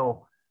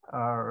feel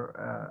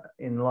are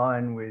in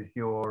line with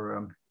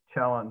your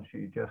challenge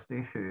you just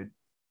issued.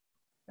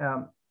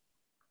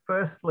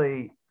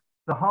 Firstly,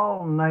 the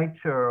whole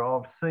nature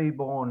of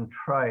seaborne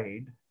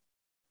trade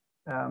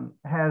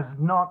has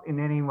not in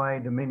any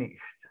way diminished.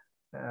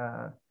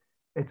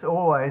 It's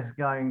always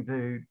going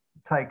to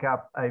take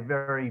up a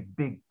very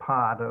big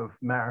part of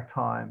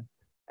maritime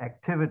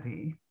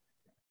activity.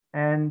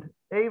 And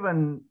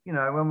even, you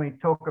know, when we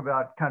talk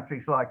about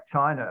countries like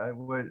China,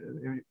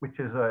 which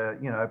is a,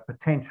 you know,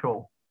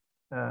 potential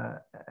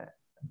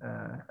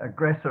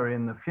aggressor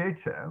in the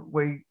future,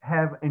 we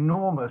have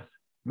enormous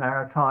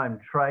maritime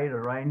trade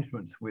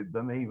arrangements with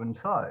them, even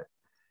so.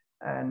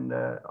 And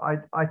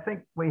I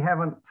think we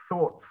haven't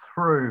thought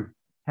through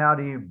how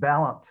do you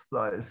balance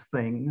those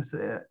things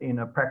in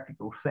a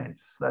practical sense.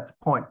 That's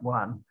point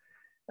one.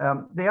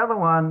 The other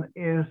one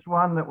is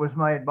one that was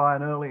made by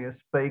an earlier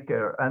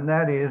speaker, and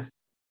that is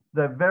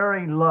the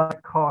very low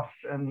cost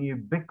and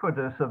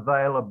ubiquitous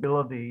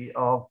availability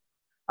of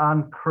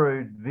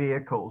uncrewed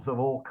vehicles of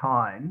all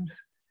kinds,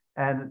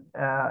 and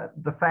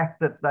the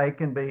fact that they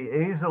can be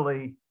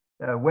easily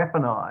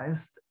weaponized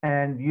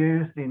and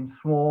used in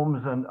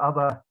swarms and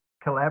other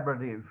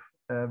collaborative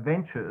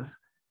ventures.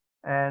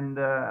 And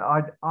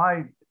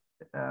I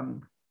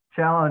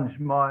challenge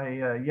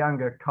my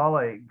younger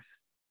colleagues,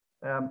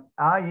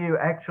 are you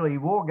actually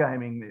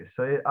wargaming this?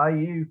 Are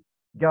you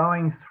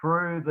going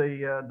through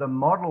the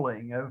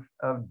modeling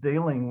of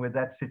dealing with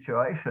that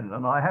situation?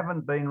 And I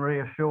haven't been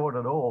reassured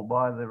at all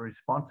by the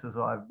responses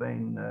I've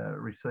been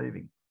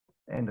receiving.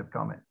 End of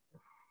comment.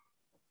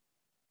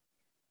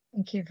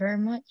 Thank you very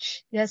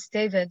much. Yes,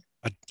 David.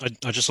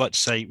 I'd just like to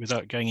say,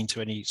 without going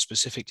into any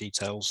specific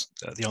details,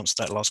 the answer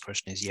to that last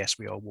question is yes,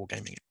 we are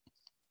wargaming it.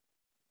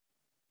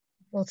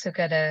 Also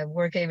got a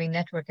wargaming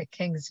network at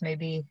King's.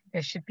 Maybe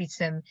there should be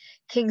some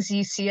King's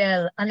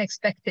UCL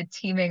unexpected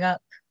teaming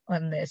up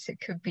on this. It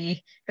could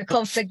be the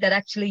conflict that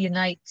actually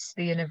unites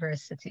the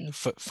university.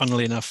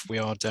 Funnily enough, we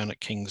are down at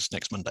King's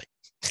next Monday.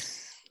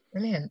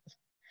 Brilliant.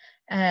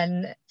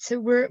 And so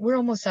we're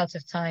almost out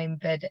of time,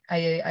 but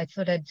I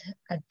thought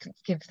I'd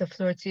give the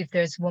floor to if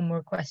there's one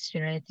more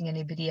question or anything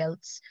anybody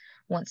else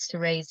wants to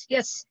raise.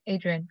 Yes,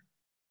 Adrian.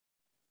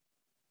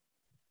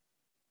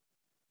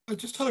 I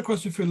just had a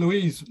question for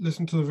Louise.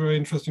 Listened to a very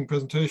interesting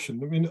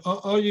presentation. I mean,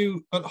 are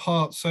you at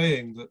heart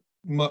saying that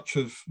much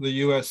of the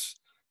US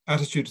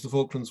attitude to the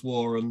Falklands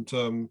War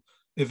and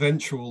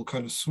eventual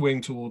kind of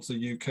swing towards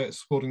the UK,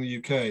 supporting the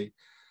UK,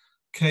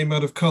 came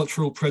out of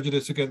cultural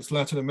prejudice against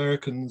Latin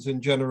Americans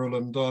in general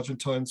and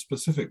Argentines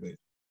specifically?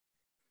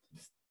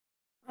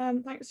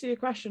 Thanks for your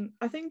question.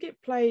 I think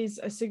it plays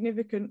a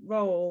significant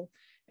role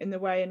in the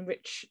way in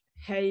which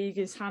Hague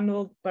is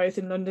handled, both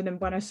in London and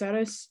Buenos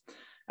Aires.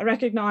 I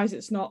recognise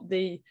it's not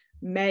the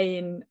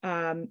main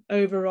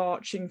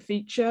overarching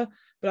feature,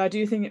 but I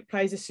do think it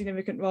plays a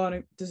significant role and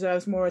it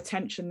deserves more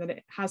attention than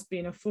it has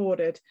been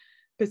afforded,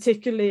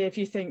 particularly if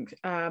you think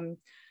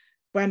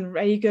when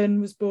Reagan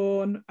was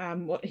born,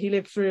 what he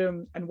lived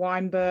through, and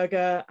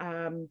Weinberger,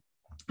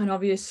 and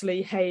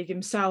obviously Hague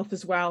himself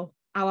as well,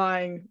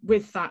 allying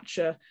with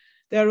Thatcher.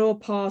 They're all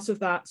part of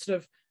that sort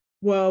of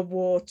World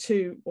War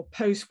II or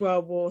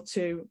post-World War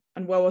II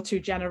and World War II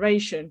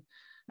generation.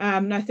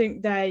 And I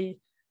think it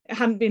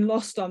hadn't been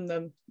lost on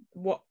them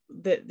what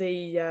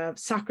the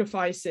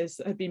sacrifices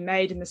that had been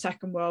made in the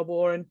Second World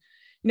War. And,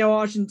 you know,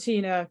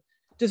 Argentina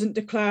doesn't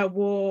declare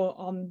war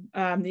on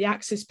the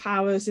Axis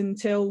powers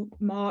until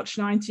March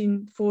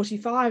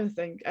 1945, I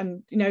think,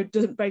 and, you know,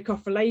 doesn't break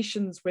off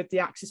relations with the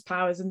Axis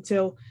powers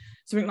until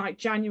something like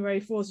January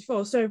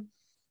 44. So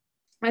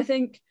I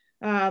think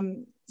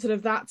sort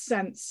of that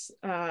sense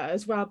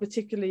as well,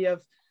 particularly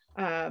of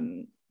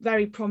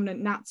very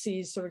prominent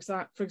Nazis, for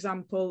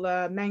example,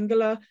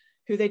 Mengele,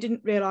 who they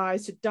didn't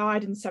realize had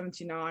died in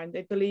 79.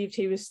 They believed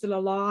he was still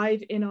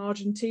alive in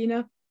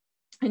Argentina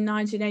in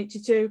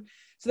 1982.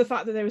 So the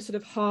fact that they were sort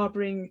of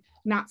harboring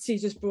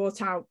Nazis was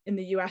brought out in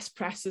the US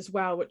press as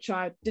well, which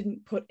I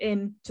didn't put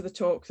into the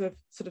talk of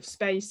sort of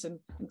space and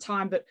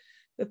time, but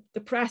the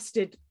press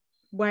did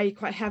weigh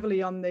quite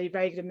heavily on the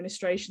Reagan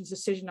administration's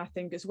decision, I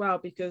think, as well,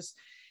 because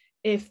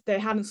if they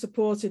hadn't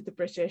supported the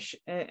British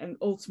and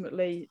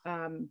ultimately,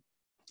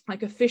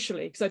 like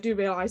officially, because I do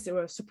realize they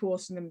were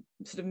supporting them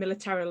sort of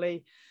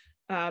militarily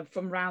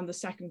from around the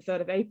 2nd,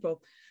 3rd of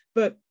April,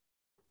 but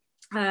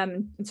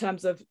in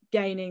terms of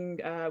gaining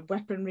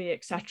weaponry,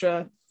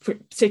 etc.,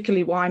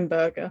 particularly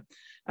Weinberger.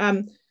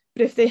 But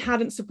if they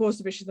hadn't supported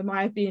the British, there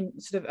might have been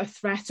sort of a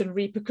threat and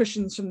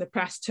repercussions from the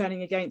press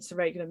turning against the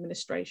Reagan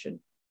administration.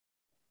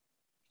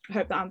 I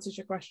hope that answers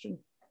your question.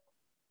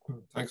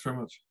 Thanks very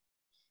much.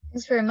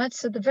 Thanks very much.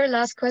 So the very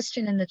last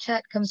question in the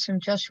chat comes from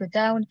Joshua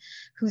Down,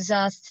 who's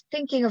asked,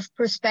 thinking of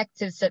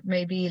perspectives that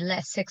may be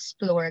less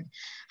explored,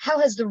 how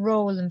has the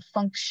role and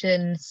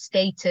function,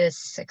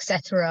 status,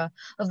 etc.,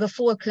 of the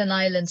Falkland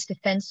Islands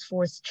Defence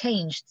Force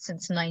changed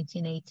since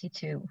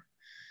 1982?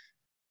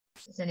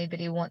 Does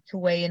anybody want to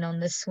weigh in on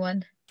this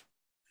one?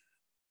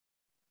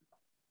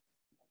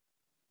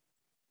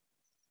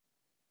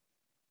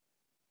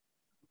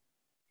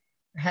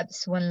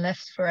 Perhaps one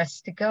left for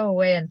us to go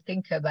away and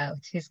think about.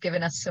 He's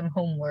given us some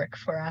homework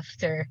for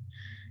after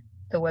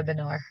the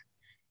webinar.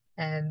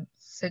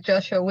 So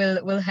Joshua,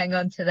 we'll hang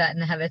on to that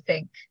and have a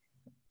think.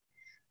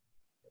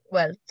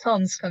 Well,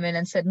 Tom's come in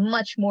and said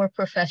much more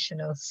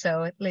professional,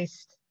 so at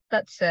least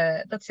that's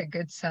a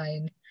good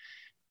sign.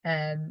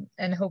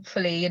 And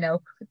hopefully, you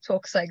know,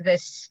 talks like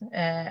this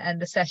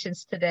and the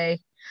sessions today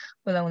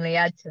will only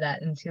add to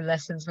that and to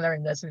lessons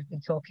learned as we've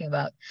been talking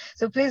about.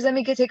 So please let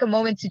me take a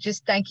moment to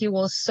just thank you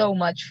all so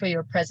much for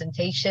your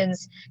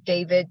presentations.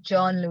 David,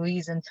 John,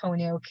 Louise,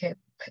 Antonio, Kip,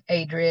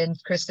 Adrian,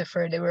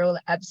 Christopher, they were all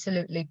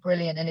absolutely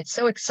brilliant. And it's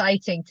so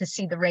exciting to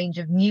see the range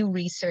of new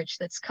research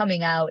that's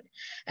coming out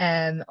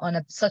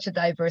on such a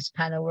diverse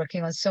panel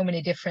working on so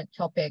many different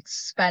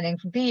topics spanning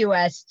from the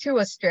US to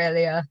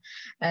Australia.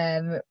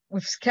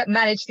 We've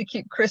managed to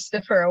keep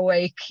Christopher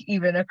awake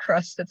even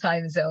across the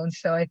time zone.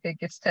 So I think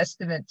it's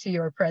testament to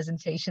your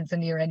presentations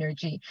and your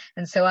energy.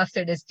 And so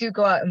after this, do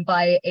go out and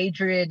buy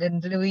Adrian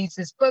and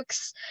Louise's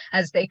books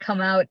as they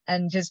come out.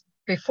 And just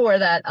before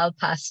that, I'll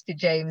pass to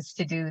James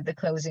to do the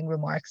closing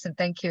remarks. And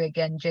thank you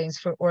again, James,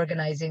 for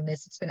organizing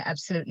this. It's been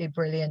absolutely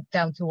brilliant,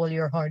 down to all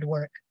your hard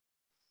work.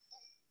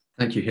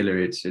 Thank you,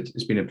 Hilary.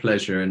 It's been a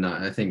pleasure. And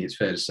I think it's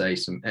fair to say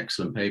some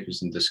excellent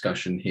papers and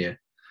discussion here.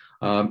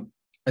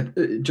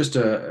 Just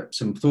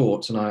some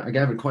thoughts, and I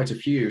gathered quite a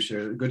few,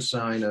 so a good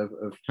sign of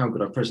how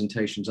good our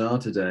presentations are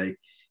today.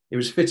 It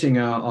was fitting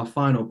our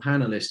final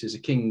panelist is a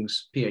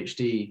King's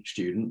PhD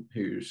student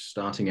who's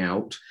starting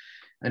out,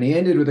 and he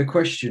ended with a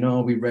question,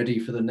 are we ready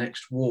for the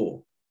next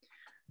war?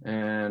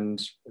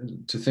 And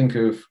to think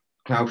of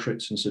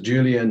Clausewitz and Sir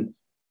Julian,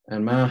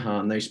 and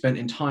Mahan, they spent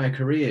entire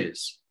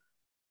careers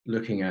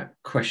looking at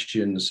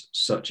questions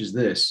such as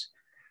this.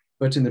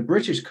 But in the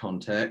British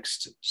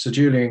context, Sir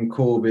Julian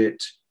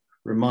Corbett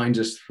reminds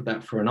us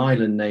that for an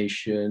island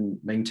nation,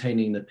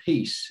 maintaining the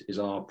peace is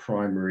our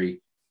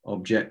primary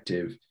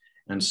objective.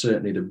 And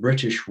certainly the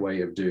British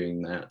way of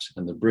doing that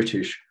and the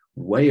British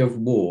way of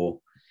war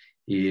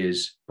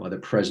is by the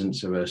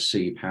presence of a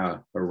sea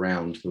power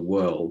around the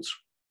world.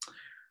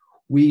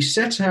 We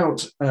set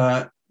out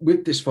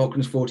with this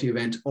Falklands 40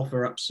 event,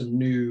 offer up some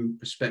new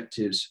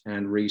perspectives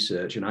and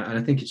research. And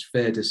I think it's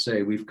fair to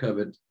say we've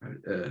covered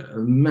a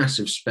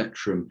massive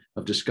spectrum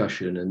of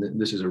discussion, and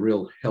this is a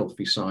real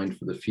healthy sign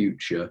for the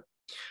future.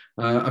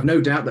 I've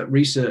no doubt that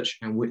research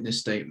and witness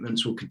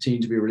statements will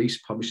continue to be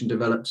released, published and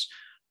developed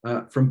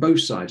from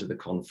both sides of the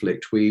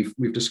conflict. We've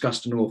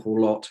discussed an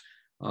awful lot.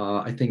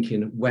 I think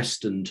in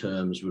Western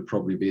terms would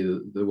probably be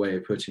the way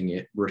of putting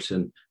it: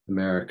 Britain,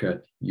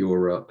 America,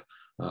 Europe,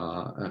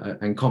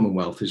 and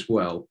Commonwealth as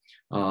well.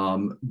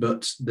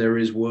 But there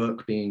is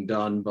work being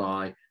done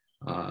by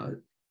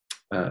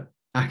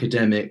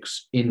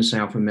academics in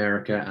South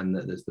America, and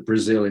there's the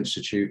Brazil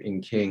Institute in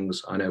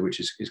Kings, I know, which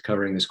is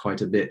covering this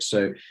quite a bit.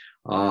 So,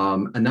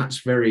 and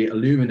that's very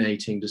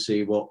illuminating to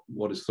see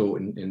what is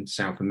thought in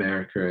South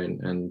America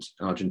and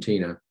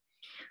Argentina.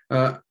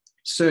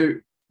 So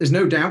there's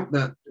no doubt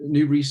that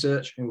new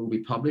research will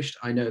be published.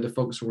 I know the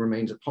Falklands War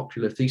remains a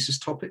popular thesis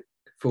topic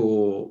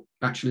for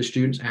bachelor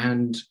students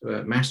and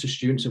master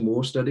students in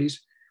war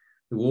studies.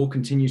 The war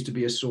continues to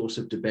be a source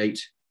of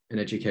debate in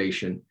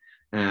education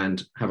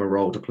and have a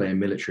role to play in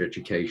military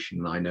education.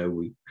 And I know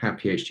we have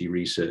PhD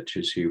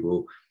researchers who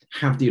will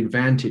have the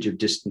advantage of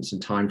distance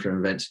and time from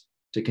events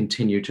to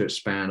continue to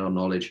expand our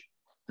knowledge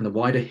and the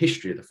wider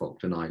history of the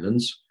Falkland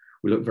Islands.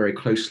 We look very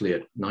closely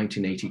at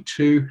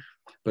 1982,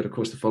 but of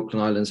course the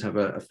Falkland Islands have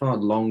a far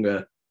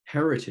longer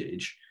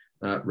heritage.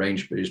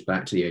 Range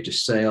back to the age of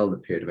sail, the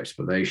period of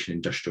exploration,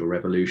 industrial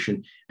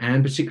revolution,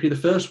 and particularly the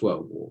First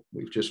World War.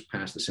 We've just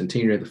passed the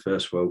centenary of the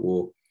First World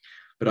War,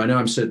 but I know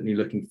I'm certainly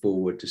looking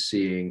forward to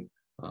seeing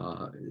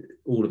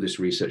all of this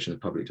research in the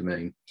public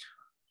domain.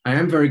 I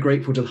am very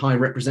grateful to the High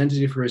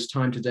Representative for his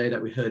time today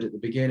that we heard at the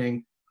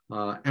beginning,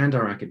 and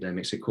our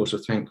academics. Of course, we're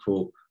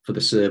thankful for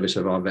the service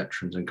of our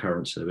veterans and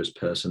current service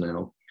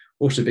personnel.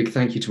 Also, a big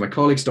thank you to my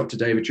colleagues, Dr.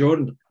 David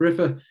Jordan,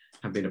 Briffa.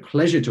 Have been a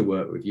pleasure to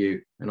work with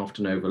you, and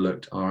often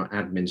overlooked our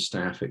admin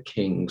staff at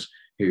King's,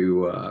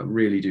 who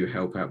really do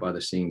help out by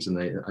the scenes,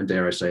 and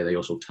dare I say, they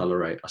also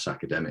tolerate us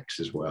academics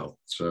as well.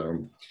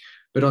 So,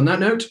 but on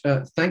that note,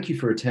 thank you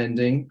for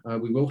attending.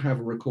 We will have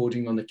a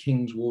recording on the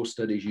King's War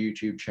Studies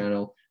YouTube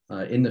channel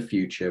in the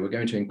future. We're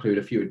going to include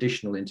a few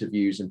additional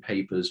interviews and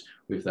papers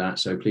with that,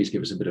 so please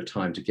give us a bit of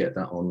time to get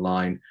that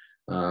online.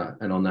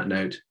 And on that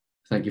note,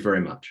 thank you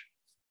very much.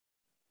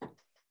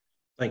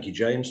 Thank you,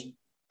 James.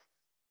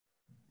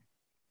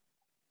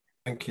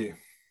 Thank you.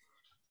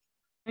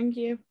 Thank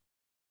you.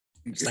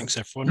 Thanks,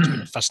 everyone. It's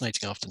been a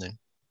fascinating afternoon.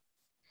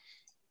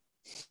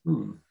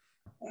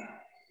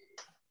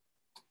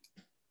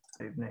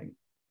 Evening.